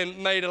now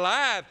been made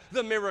alive,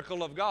 the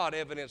miracle of God,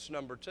 evidence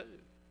number 2.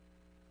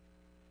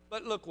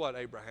 But look what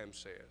Abraham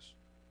says.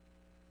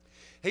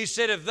 He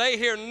said, if they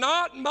hear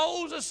not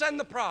Moses and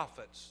the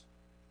prophets,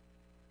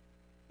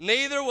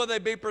 neither will they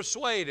be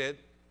persuaded,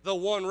 though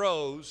one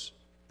rose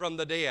from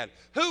the dead.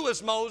 Who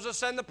is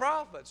Moses and the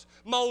prophets?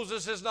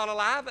 Moses is not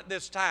alive at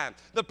this time.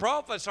 The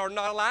prophets are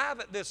not alive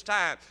at this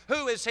time.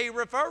 Who is he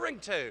referring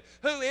to?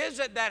 Who is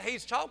it that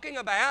he's talking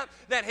about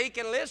that he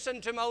can listen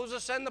to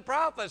Moses and the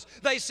prophets?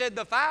 They said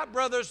the 5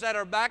 brothers that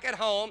are back at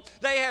home,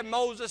 they have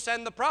Moses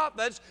and the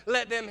prophets,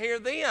 let them hear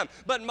them.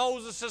 But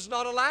Moses is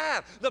not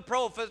alive. The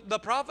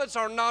prophets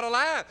are not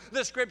alive.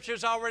 The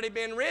scripture's already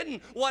been written.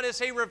 What is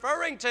he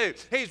referring to?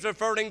 He's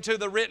referring to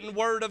the written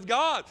word of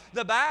God.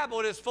 The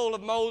Bible is full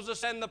of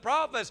Moses and the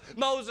prophets.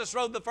 Moses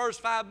wrote the first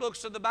 5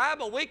 books of the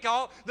Bible we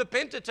call the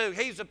Pentateuch.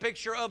 He's a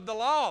picture of the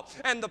law,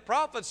 and the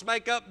prophets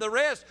make up the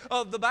rest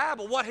of the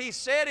Bible. What he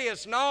said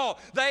is, no,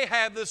 they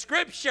have the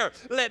scripture,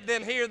 let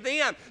them hear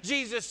them.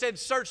 Jesus said,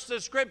 search the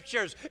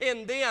scriptures,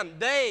 in them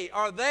they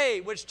are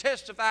they which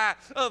testify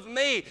of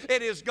me.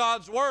 It is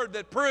God's word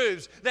that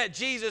proves that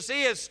Jesus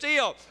is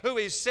still who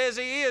he says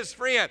he is,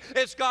 friend.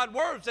 It's God's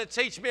words that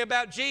teach me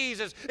about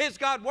Jesus. It's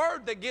God's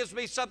word that gives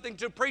me something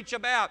to preach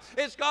about.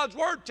 It's God's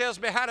word tells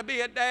me how to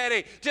be a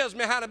daddy, tells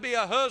me how to be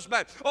a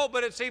husband. Oh,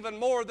 but it's even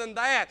more than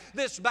that.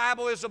 This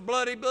Bible is a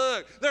bloody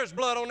book. There's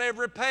blood on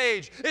every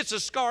page. It's a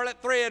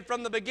scarlet thread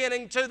from the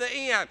beginning to the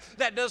end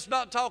that does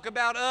not talk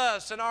about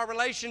us and our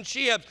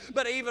relationships,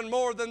 but even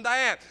more than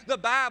that. The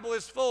Bible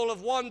is full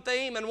of one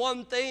theme and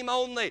one theme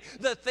only.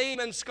 The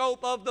theme and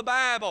scope of the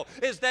Bible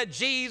is that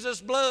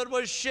Jesus' blood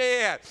was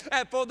shed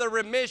and for the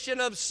remission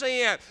of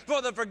sin,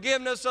 for the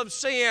forgiveness of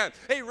sin.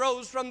 He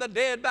rose from the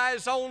dead by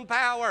his own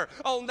power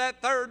on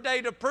that 3rd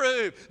day to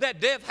prove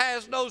that death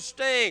has no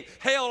sting,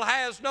 hell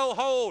has no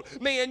hold.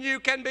 Me and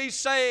you can be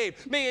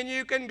saved. Me and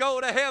you can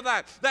go to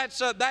heaven. That's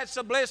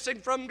a blessing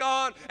from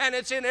God, and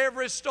it's in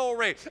every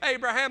story.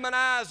 Abraham and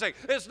Isaac.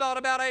 It's not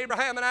about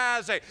Abraham and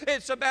Isaac.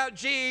 It's about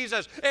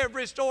Jesus.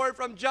 Every story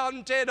from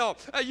John Tittle.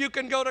 You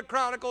can go to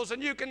Chronicles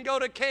and you can go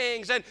to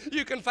Kings and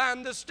you can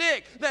find the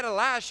stick that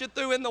Elisha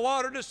threw in the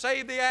water to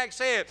save the axe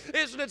head.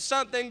 Isn't it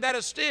something that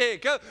a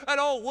stick, an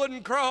old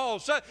wooden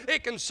cross,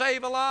 it can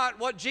save a lot?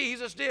 What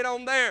Jesus did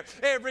on there.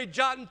 Every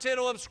jot and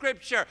tittle of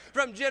Scripture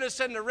from Genesis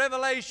to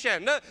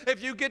Revelation.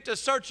 If you get to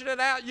searching it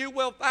out, you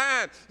will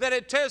find that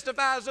it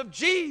testifies of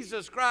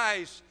Jesus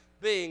Christ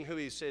being who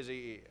he says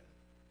he is.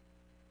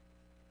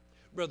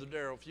 Brother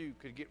Darrell, if you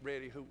could get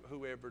ready,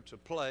 whoever, to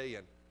play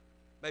and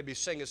maybe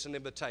sing us an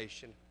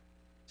invitation.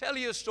 Tell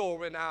you a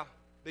story and I'll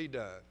be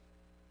done.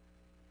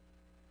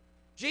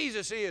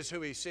 Jesus is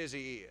who he says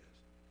he is.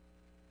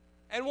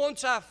 And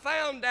once I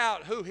found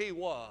out who he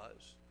was,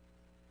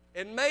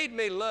 it made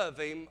me love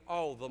him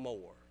all the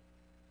more.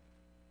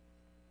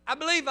 I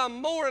believe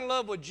I'm more in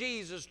love with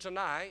Jesus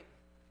tonight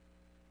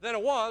than I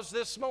was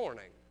this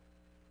morning.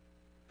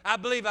 I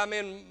believe I'm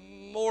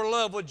in more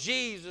love with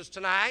Jesus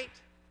tonight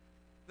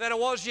than I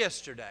was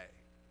yesterday.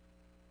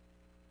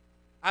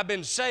 I've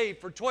been saved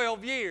for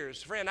 12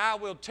 years. Friend, I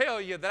will tell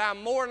you that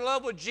I'm more in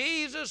love with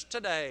Jesus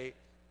today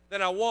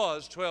than I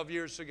was 12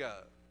 years ago.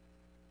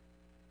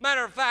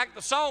 Matter of fact,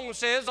 the song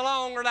says, the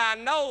longer that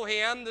I know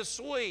Him, the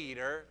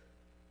sweeter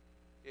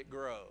it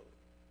grows.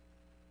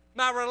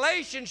 My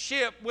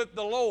relationship with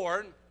the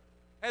Lord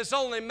has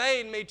only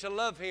made me to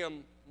love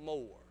Him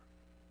more.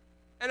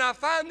 And I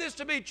find this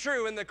to be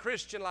true in the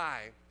Christian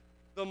life.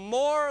 The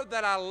more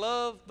that I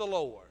love the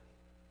Lord,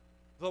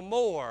 the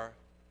more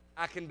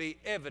I can be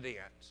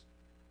evident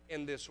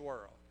in this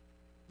world.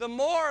 The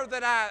more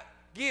that I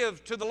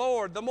give to the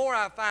Lord, the more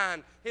I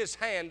find His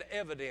hand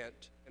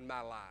evident in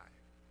my life.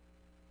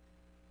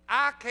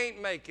 I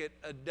can't make it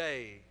a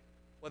day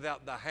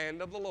without the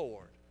hand of the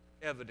Lord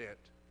evident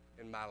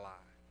in my life.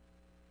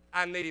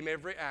 I need Him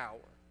every hour.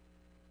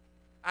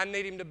 I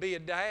need Him to be a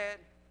dad.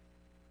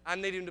 I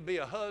need Him to be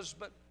a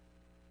husband.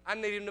 I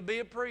need Him to be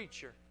a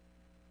preacher.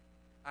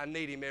 I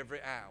need Him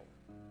every hour.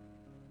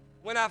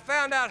 When I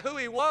found out who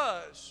He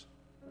was,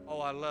 oh,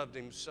 I loved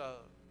Him so.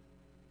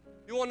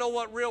 You want to know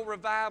what real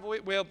revival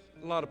is? Well,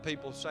 a lot of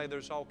people say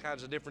there's all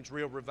kinds of different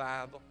real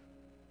revival.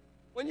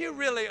 When you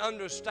really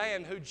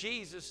understand who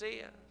Jesus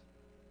is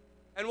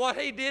and what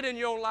He did in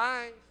your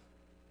life,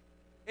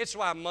 it's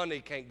why money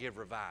can't give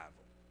revival.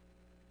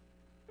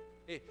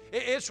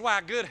 It's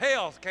why good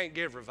health can't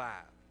give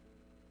revival.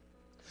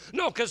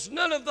 No, because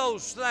none of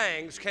those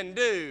things can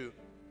do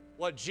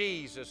what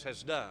Jesus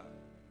has done.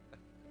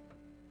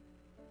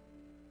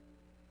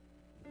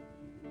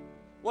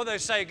 Well, they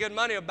say good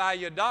money will buy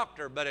you a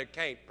doctor, but it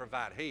can't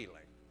provide healing.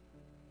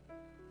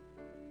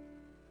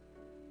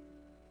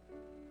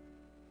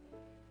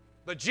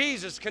 But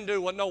Jesus can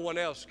do what no one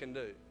else can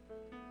do.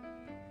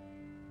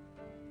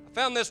 I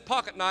found this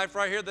pocket knife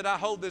right here that I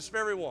hold this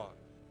very one.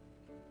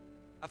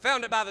 I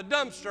found it by the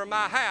dumpster in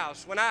my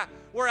house.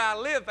 Where I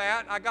live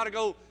at, I got to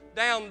go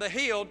down the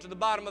hill to the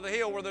bottom of the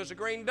hill where there's a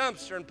green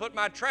dumpster and put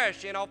my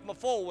trash in off my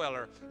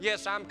four-wheeler.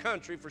 Yes, I'm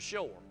country for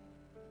sure.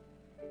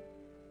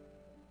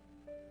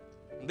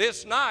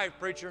 This knife,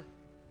 preacher,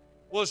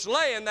 was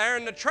laying there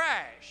in the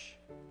trash.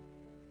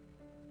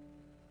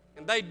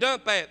 And they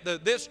dump it.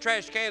 This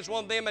trash can is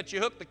one of them that you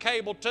hook the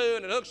cable to,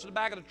 and it hooks to the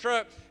back of the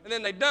truck, and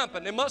then they dump it.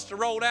 And it must have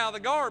rolled out of the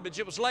garbage.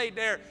 It was laid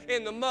there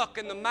in the muck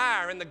and the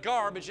mire and the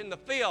garbage and the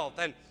filth.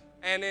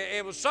 And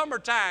it was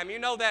summertime. You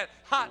know that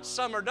hot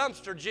summer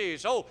dumpster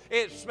juice. Oh,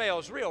 it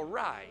smells real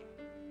right.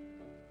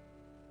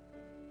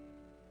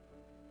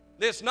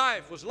 This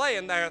knife was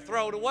laying there,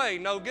 thrown away,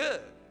 no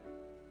good.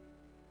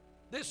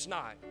 This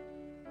knife.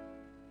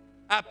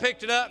 I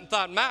picked it up and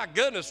thought, my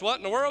goodness, what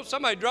in the world?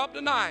 Somebody dropped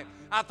a knife.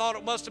 I thought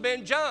it must have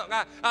been junk.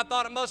 I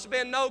thought it must have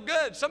been no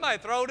good. Somebody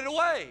throwed it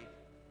away.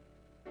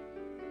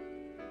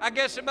 I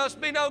guess it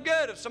must be no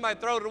good if somebody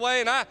throwed it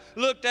away. And I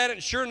looked at it,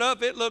 and sure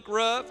enough, it looked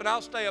rough. And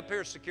I'll stay up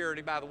here,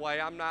 security, by the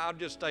way. I'll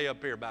just stay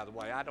up here, by the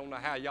way. I don't know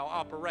how y'all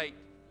operate.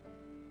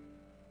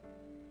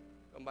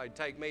 Somebody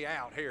take me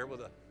out here with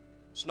a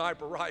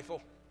sniper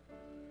rifle.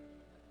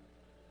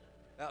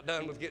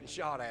 Outdone with getting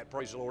shot at,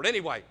 praise the Lord.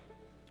 Anyway,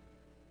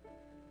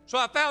 so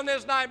I found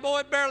this knife. Boy,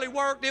 it barely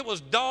worked. It was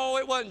dull.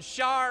 It wasn't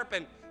sharp,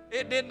 and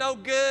it did no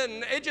good.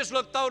 And it just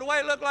looked thrown away.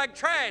 It looked like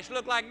trash. It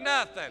looked like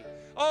nothing.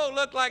 Oh, it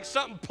looked like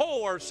something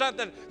poor,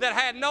 something that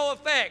had no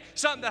effect,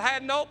 something that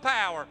had no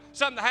power,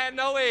 something that had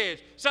no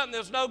edge, something that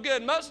was no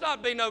good. Must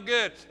not be no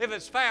good if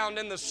it's found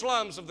in the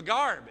slums of the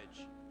garbage.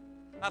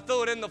 I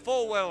threw it in the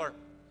four-wheeler.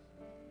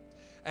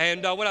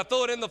 And when I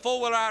threw it in the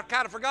four-wheeler, I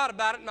kind of forgot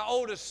about it. And my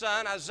oldest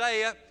son,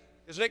 Isaiah,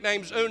 his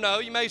nickname's Uno.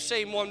 You may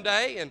see him one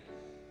day. And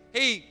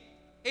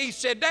he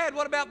said, Dad,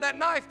 what about that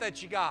knife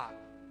that you got?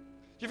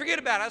 Did you forget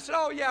about it? I said,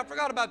 oh, yeah, I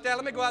forgot about that.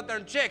 Let me go out there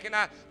and check it. And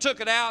I took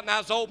it out, and I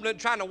was opening it,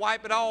 trying to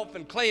wipe it off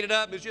and clean it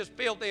up. It was just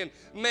filthy and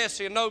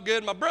messy and no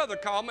good. My brother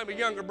called me, my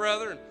younger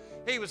brother, and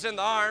he was in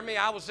the Army.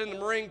 I was in the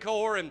Marine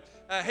Corps, and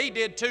he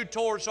did 2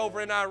 tours over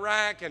in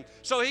Iraq. And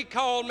so he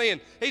called me, and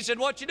he said,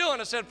 what you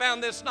doing? I said,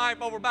 found this knife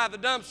over by the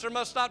dumpster.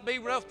 Must not be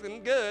rough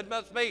and good.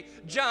 Must be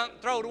junk,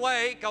 thrown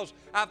away, because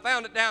I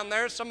found it down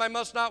there. Somebody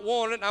must not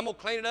want it, and I'm going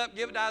to clean it up and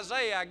give it to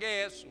Isaiah, I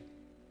guess.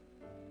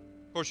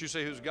 Of course, you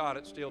see who's got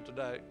it still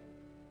today.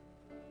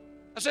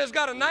 I said, it's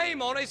got a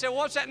name on it. He said,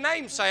 what's that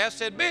name say? I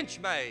said,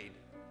 Benchmade.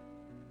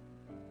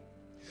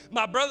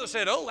 My brother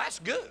said, oh, that's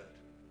good.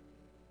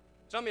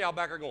 Some of y'all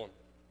back are going,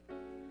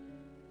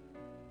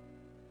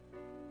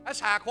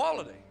 that's high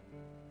quality.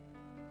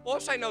 Well,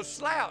 this ain't no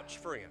slouch,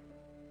 friend.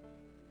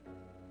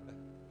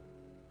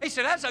 He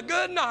said, that's a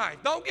good knife.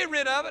 Don't get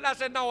rid of it. I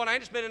said, no, it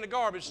ain't. It's been in the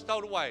garbage. It's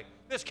thrown away.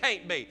 This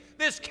can't be.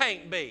 This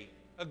can't be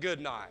a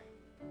good knife.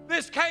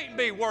 This can't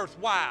be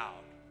worthwhile.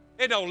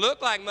 It don't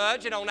look like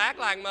much. It don't act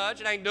like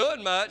much. It ain't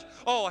doing much.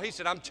 Oh, he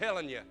said, I'm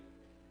telling you,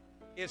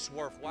 it's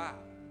worthwhile.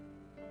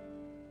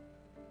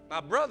 My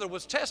brother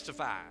was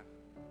testifying.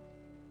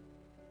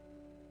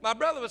 My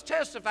brother was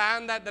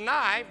testifying that the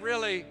knife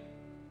really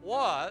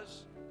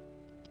was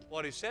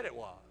what he said it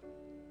was.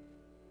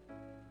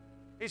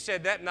 He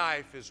said, that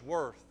knife is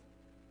worth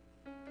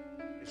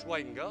its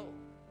weight in gold.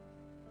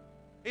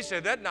 He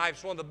said, that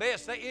knife's one of the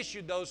best. They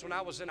issued those when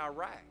I was in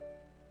Iraq.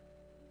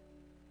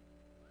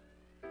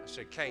 I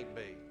said, can't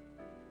be.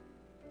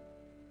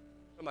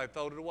 Somebody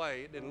throwed it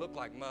away. It didn't look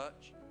like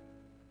much.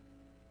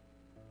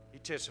 He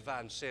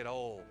testified and said,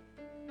 oh,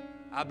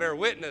 I bear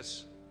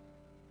witness.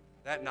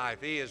 That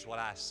knife is what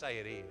I say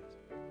it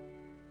is.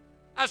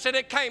 I said,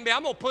 it can't be.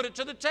 I'm going to put it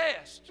to the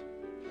test.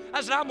 I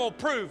said, I'm going to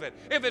prove it.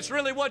 If it's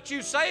really what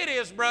you say it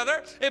is,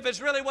 brother, if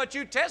it's really what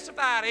you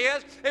testify it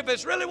is, if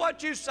it's really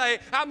what you say,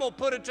 I'm going to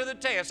put it to the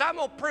test. I'm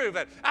going to prove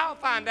it. I'll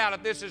find out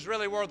if this is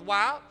really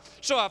worthwhile.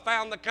 So I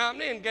found the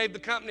company and gave the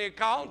company a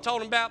call and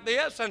told them about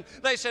this, and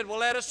they said, well,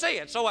 let us see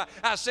it. So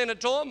I sent it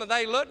to them, and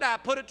they looked, and I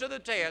put it to the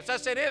test. I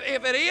said,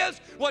 if it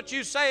is what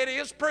you say it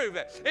is, prove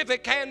it. If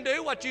it can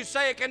do what you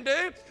say it can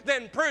do,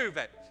 then prove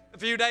it. A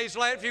few days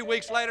later, a few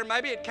weeks later,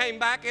 maybe it came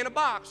back in a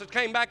box. It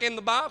came back in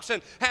the box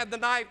and had the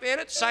knife in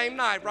it, same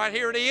knife. Right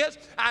here it is.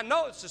 I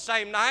know it's the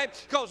same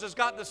knife because it's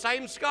got the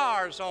same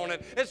scars on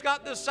it. It's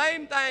got the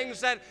same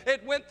things that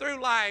it went through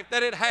life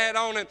that it had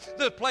on it.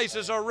 The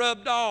places are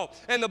rubbed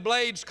off and the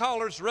blade's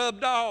collar's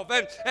rubbed off.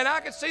 And I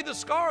could see the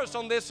scars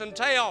on this and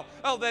tell,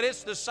 oh, that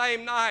it's the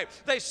same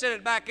knife. They sent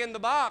it back in the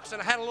box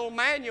and had a little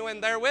manual in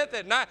there with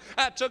it. And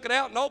I took it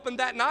out and opened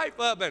that knife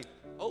up and,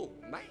 oh,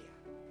 man.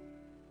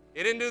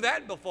 It didn't do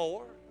that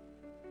before.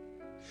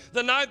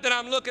 The knife that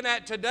I'm looking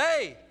at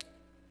today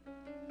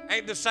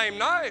ain't the same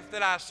knife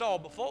that I saw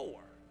before.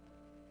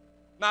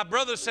 My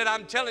brother said,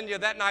 I'm telling you,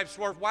 that knife's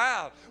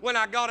worthwhile. When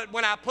I got it,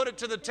 when I put it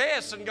to the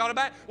test and got it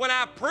back, when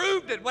I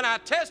proved it, when I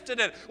tested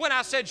it, when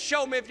I said,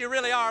 show me if you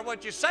really are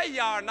what you say you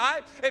are,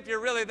 knife, if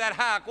you're really that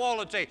high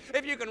quality,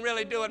 if you can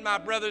really do what my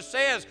brother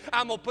says,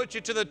 I'm going to put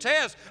you to the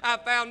test. I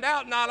found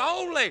out not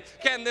only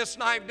can this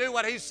knife do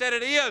what he said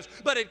it is,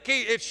 but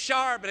it's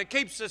sharp and it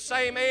keeps the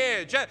same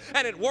edge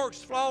and it works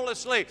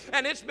flawlessly.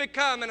 And it's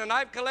become, in a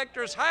knife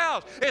collector's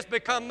house, it's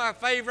become my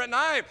favorite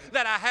knife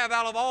that I have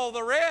out of all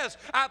the rest.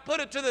 I put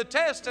it to the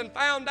test and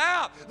found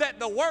out that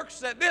the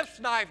works that this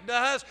knife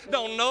does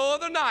don't no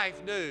other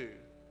knife do.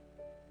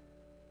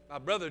 My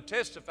brother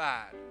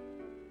testified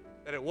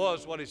that it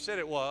was what he said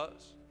it was.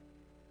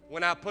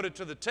 When I put it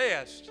to the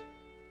test,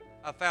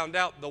 I found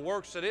out the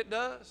works that it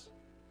does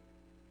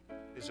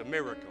is a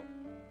miracle.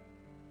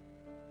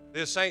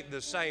 This ain't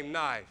the same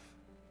knife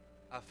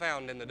I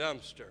found in the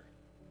dumpster,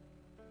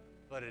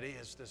 but it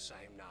is the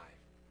same knife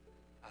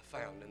I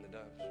found in the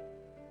dumpster.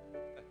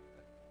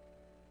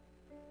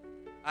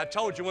 I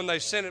told you when they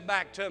sent it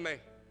back to me,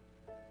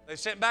 they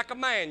sent back a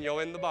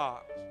manual in the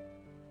box.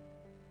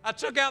 I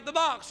took out the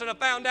box and I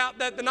found out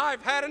that the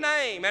knife had a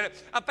name, and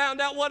I found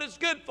out what it's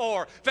good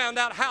for, found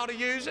out how to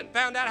use it,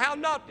 found out how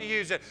not to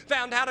use it,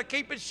 found how to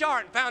keep it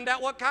sharp, found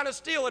out what kind of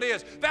steel it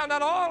is, found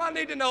out all I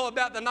need to know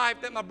about the knife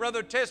that my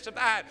brother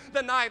testified,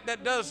 the knife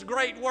that does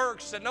great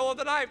works that no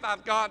other knife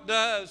I've got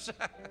does.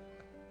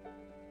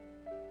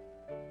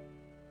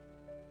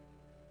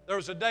 There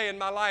was a day in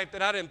my life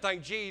that I didn't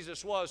think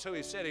Jesus was who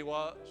he said he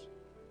was.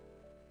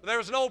 There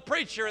was an old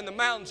preacher in the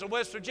mountains of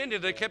West Virginia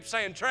that kept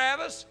saying,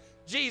 Travis,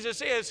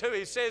 Jesus is who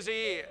he says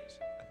he is.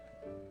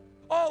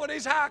 Oh, and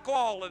he's high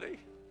quality.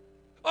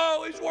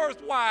 Oh, he's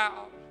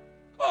worthwhile.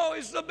 Oh,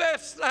 he's the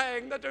best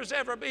thing that there's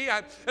ever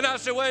been. And I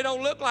said, well, he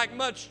don't look like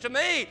much to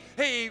me.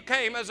 He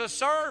came as a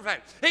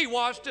servant. He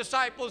washed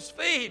disciples'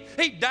 feet.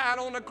 He died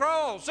on the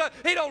cross.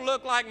 He don't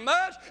look like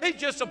much. He's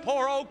just a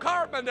poor old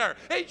carpenter.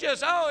 He's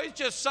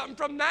just something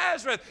from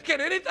Nazareth. Can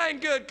anything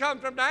good come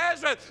from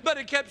Nazareth? But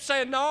he kept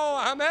saying, no,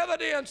 I'm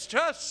evidence.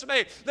 Trust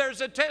me.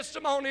 There's a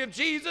testimony of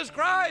Jesus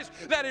Christ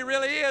that he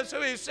really is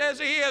who he says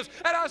he is.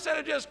 And I said,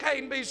 it just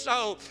can't be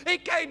so. He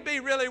can't be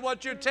really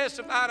what you're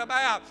testifying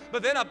about.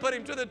 But then I put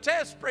him to the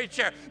test,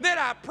 preacher. Then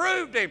I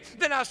proved him.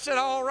 Then I said,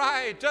 all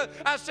right.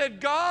 I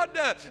said, God,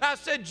 I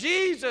said,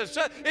 Jesus,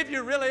 if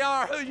you really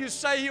are who you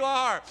say you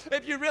are,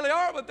 if you really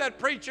are what that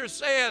preacher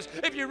says,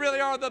 if you really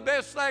are the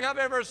best thing I've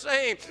ever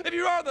seen, if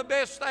you are the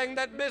best thing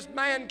that this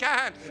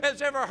mankind has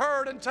ever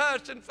heard and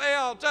touched and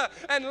felt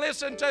and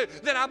listened to,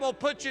 then I'm going to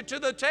put you to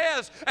the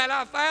test. And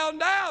I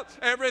found out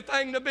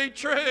everything to be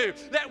true.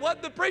 That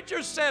what the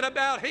preacher said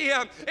about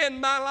him in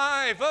my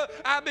life,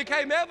 I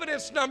became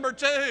evidence number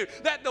 2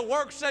 that the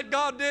works that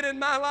God did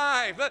in my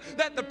life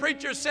that the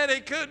preacher said he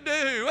could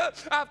do,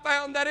 I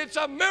found that it's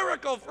a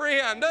miracle,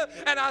 friend.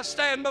 And I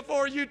stand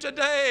before you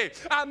today.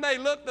 I may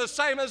look the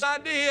same as I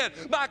did.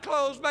 My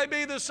clothes may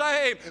be the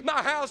same.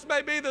 My house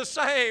may be the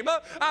same.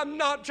 I'm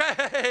not,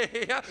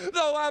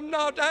 though I'm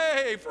not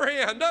a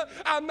friend,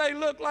 I may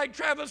look like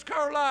Travis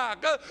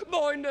Curlock,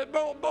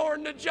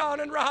 born to John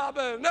and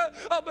Robin.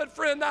 But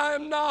friend, I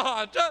am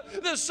not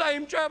the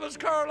same Travis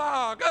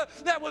Curlock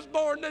that was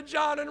born to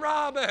John and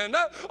Robin.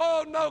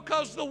 Oh no,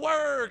 because the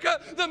work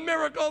the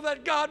miracle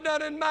that God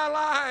done in my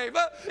life.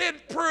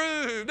 It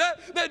proved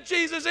that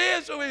Jesus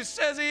is who He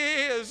says He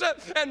is.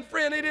 And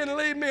friend, He didn't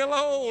leave me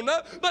alone,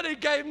 but He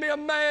gave me a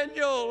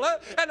manual,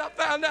 and I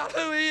found out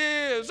who He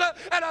is,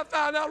 and I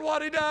found out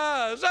what He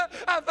does.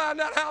 I found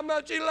out how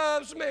much He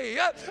loves me.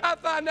 I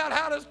found out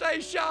how to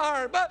stay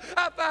sharp.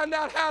 I found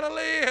out how to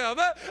live.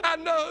 I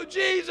know who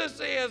Jesus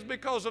is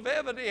because of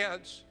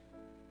evidence.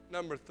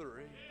 Number 3.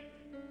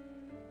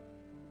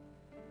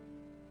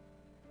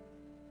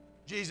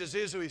 Jesus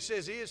is who He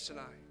says He is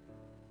tonight.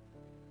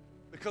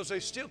 Because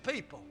there's still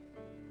people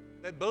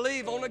that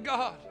believe on a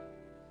God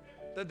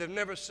that they've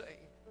never seen.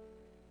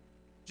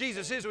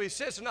 Jesus is who He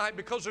says tonight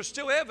because there's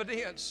still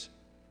evidence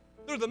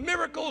through the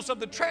miracles of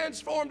the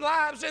transformed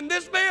lives in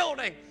this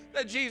building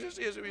that Jesus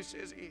is who He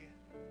says He is.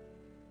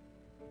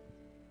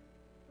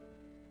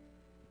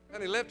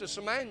 And He left us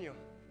a manual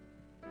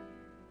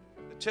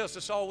that tells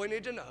us all we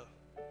need to know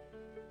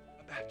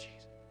about Jesus.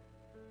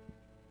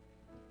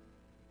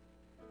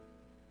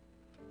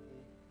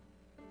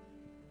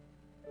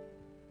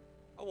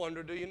 I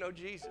wonder, do you know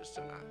Jesus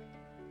tonight?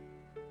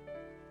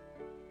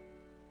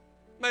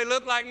 May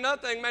look like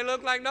nothing, may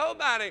look like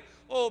nobody.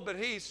 Oh, but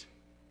He's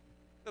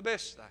the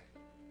best thing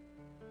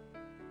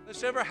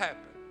that's ever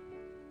happened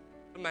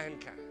to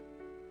mankind.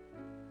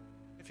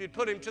 If you'd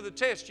put Him to the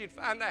test, you'd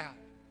find out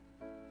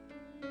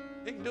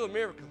He can do a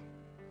miracle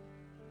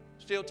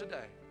still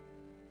today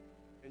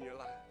in your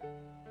life.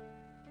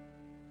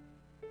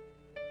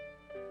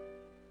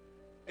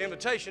 The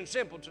invitation's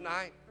simple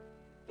tonight.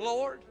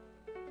 Lord,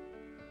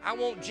 I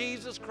want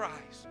Jesus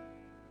Christ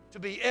to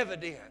be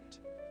evident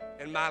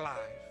in my life.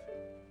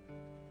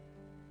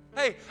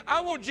 Hey,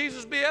 I want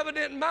Jesus to be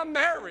evident in my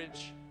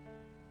marriage.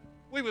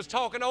 We was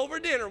talking over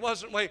dinner,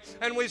 wasn't we?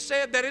 And we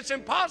said that it's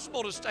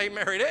impossible to stay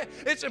married.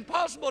 It's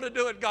impossible to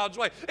do it God's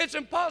way. It's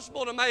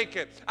impossible to make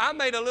it. I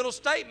made a little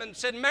statement and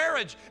said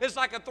marriage is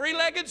like a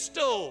 3-legged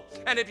stool.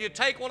 And if you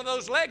take one of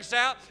those legs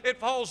out, it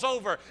falls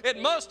over.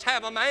 It must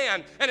have a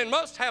man and it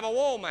must have a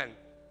woman.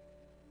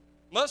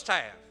 Must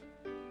have.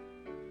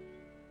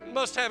 It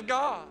must have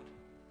God.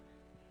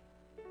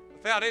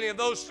 Without any of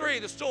those 3,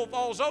 the stool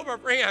falls over,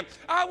 friend.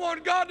 I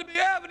want God to be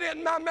evident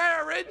in my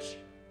marriage.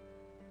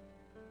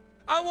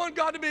 I want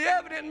God to be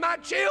evident in my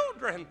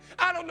children.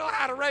 I don't know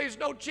how to raise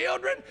no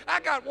children. I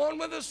got one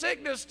with a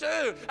sickness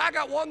too. I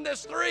got one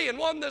that's 3 and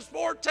one that's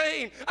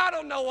 14. I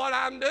don't know what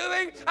I'm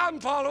doing. I'm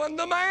following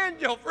the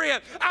manual,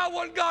 friend. I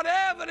want God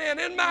evident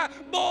in my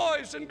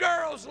boys' and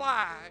girls'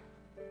 life.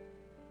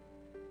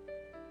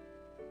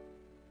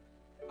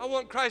 I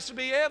want Christ to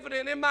be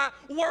evident in my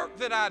work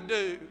that I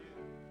do.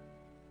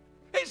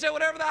 He said,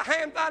 whatever thy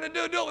hand find to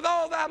do, do it with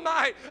all thy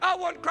might. I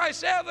want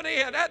Christ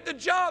evident at the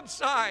job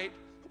site.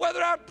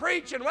 Whether I'm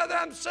preaching, whether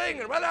I'm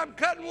singing, whether I'm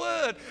cutting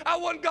wood, I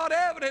want God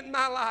evident in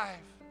my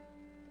life.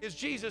 Is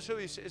Jesus who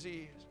He says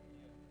He is?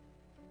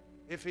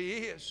 If He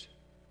is,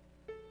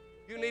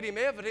 you need Him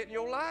evident in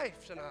your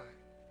life tonight.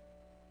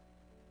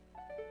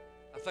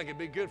 I think it'd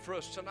be good for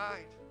us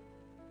tonight.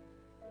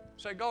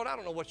 Say, God, I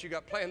don't know what you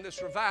got planned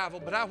this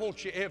revival, but I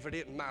want you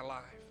evident in my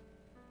life.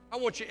 I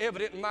want you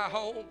evident in my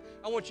home.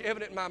 I want you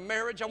evident in my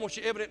marriage. I want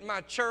you evident in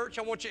my church.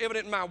 I want you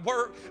evident in my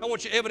work. I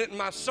want you evident in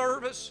my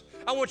service.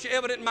 I want you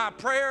evident in my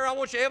prayer. I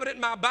want you evident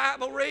in my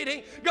Bible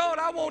reading. God,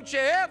 I want you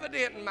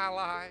evident in my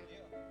life.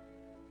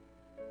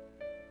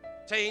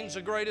 Teens,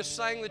 the greatest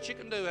thing that you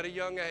can do at a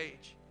young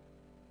age.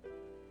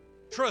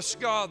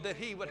 Trust God that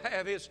He would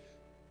have His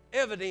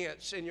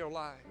evidence in your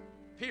life.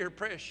 Peer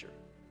pressure,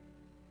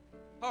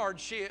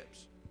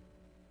 hardships.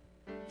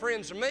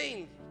 Friends are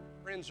mean.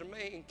 Friends are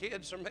mean.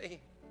 Kids are mean.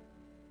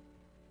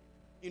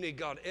 You need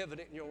God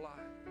evident in your life.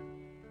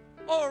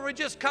 Or are we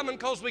just coming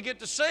because we get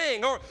to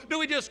sing? Or do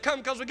we just come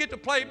because we get to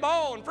play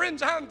ball? And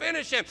friends, I'm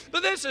finishing.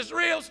 But this is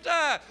real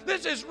stuff.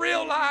 This is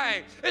real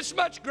life. It's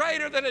much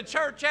greater than a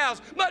church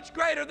house. Much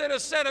greater than a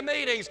set of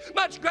meetings.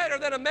 Much greater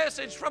than a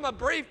message from a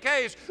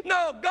briefcase.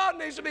 No, God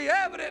needs to be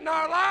evident in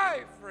our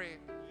life, friend.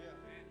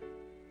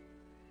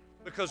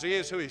 Because He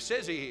is who He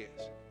says He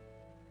is.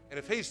 And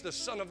if He's the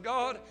Son of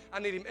God, I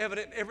need Him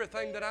evident in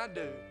everything that I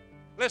do.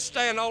 Let's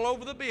stand all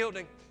over the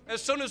building.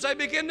 As soon as they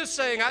begin to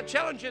sing, I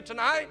challenge you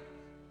tonight.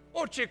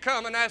 Won't you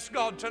come and ask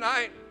God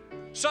tonight?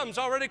 Some's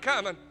already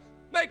coming.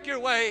 Make your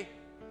way.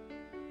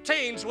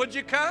 Teens, would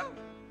you come?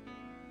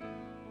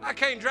 I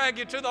can't drag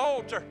you to the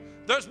altar.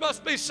 There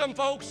must be some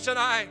folks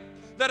tonight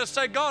that'll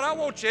say, God, I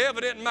want you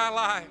evident in my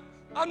life.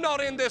 I'm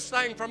not in this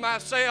thing for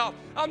myself.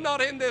 I'm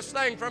not in this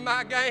thing for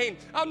my gain.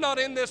 I'm not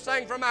in this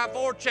thing for my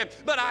fortune.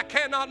 But I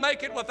cannot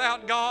make it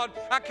without God.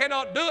 I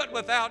cannot do it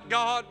without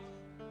God.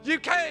 You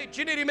can't.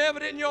 You need Him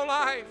evident in your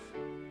life.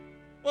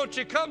 Won't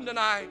you come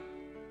tonight?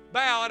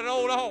 Bow at an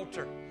old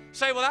altar.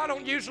 Say, well, I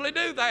don't usually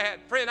do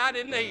that. Friend, I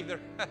didn't either.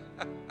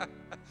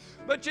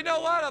 But you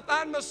know what? I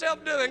find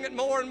myself doing it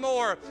more and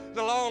more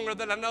the longer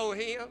that I know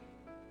Him.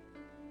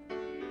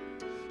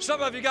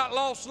 Some of you got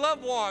lost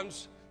loved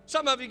ones.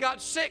 Some of you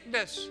got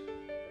sickness.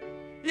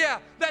 Yeah,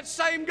 that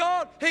same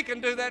God, He can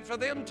do that for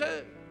them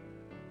too.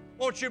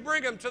 Won't you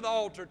bring them to the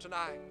altar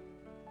tonight?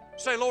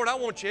 Say, Lord, I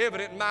want you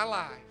evident in my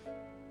life.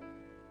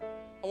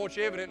 I want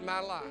you evident in my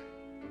life.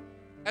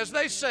 As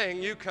they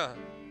sing, you come.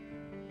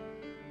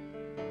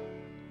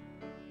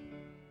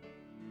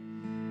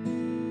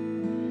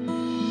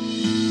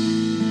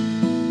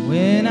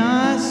 When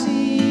I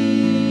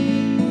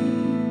see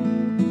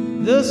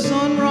the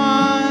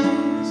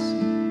sunrise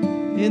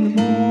in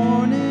the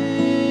morning,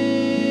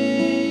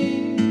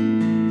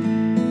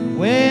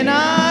 when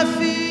I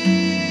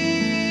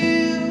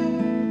feel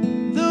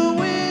the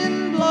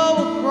wind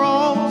blow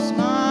across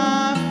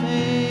my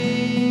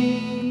face,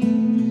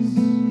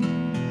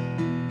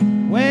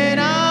 when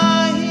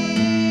I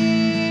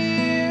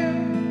hear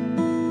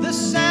the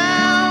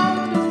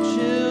sound of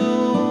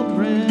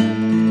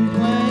children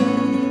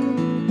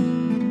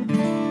playing,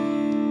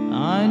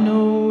 I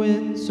know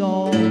it's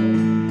all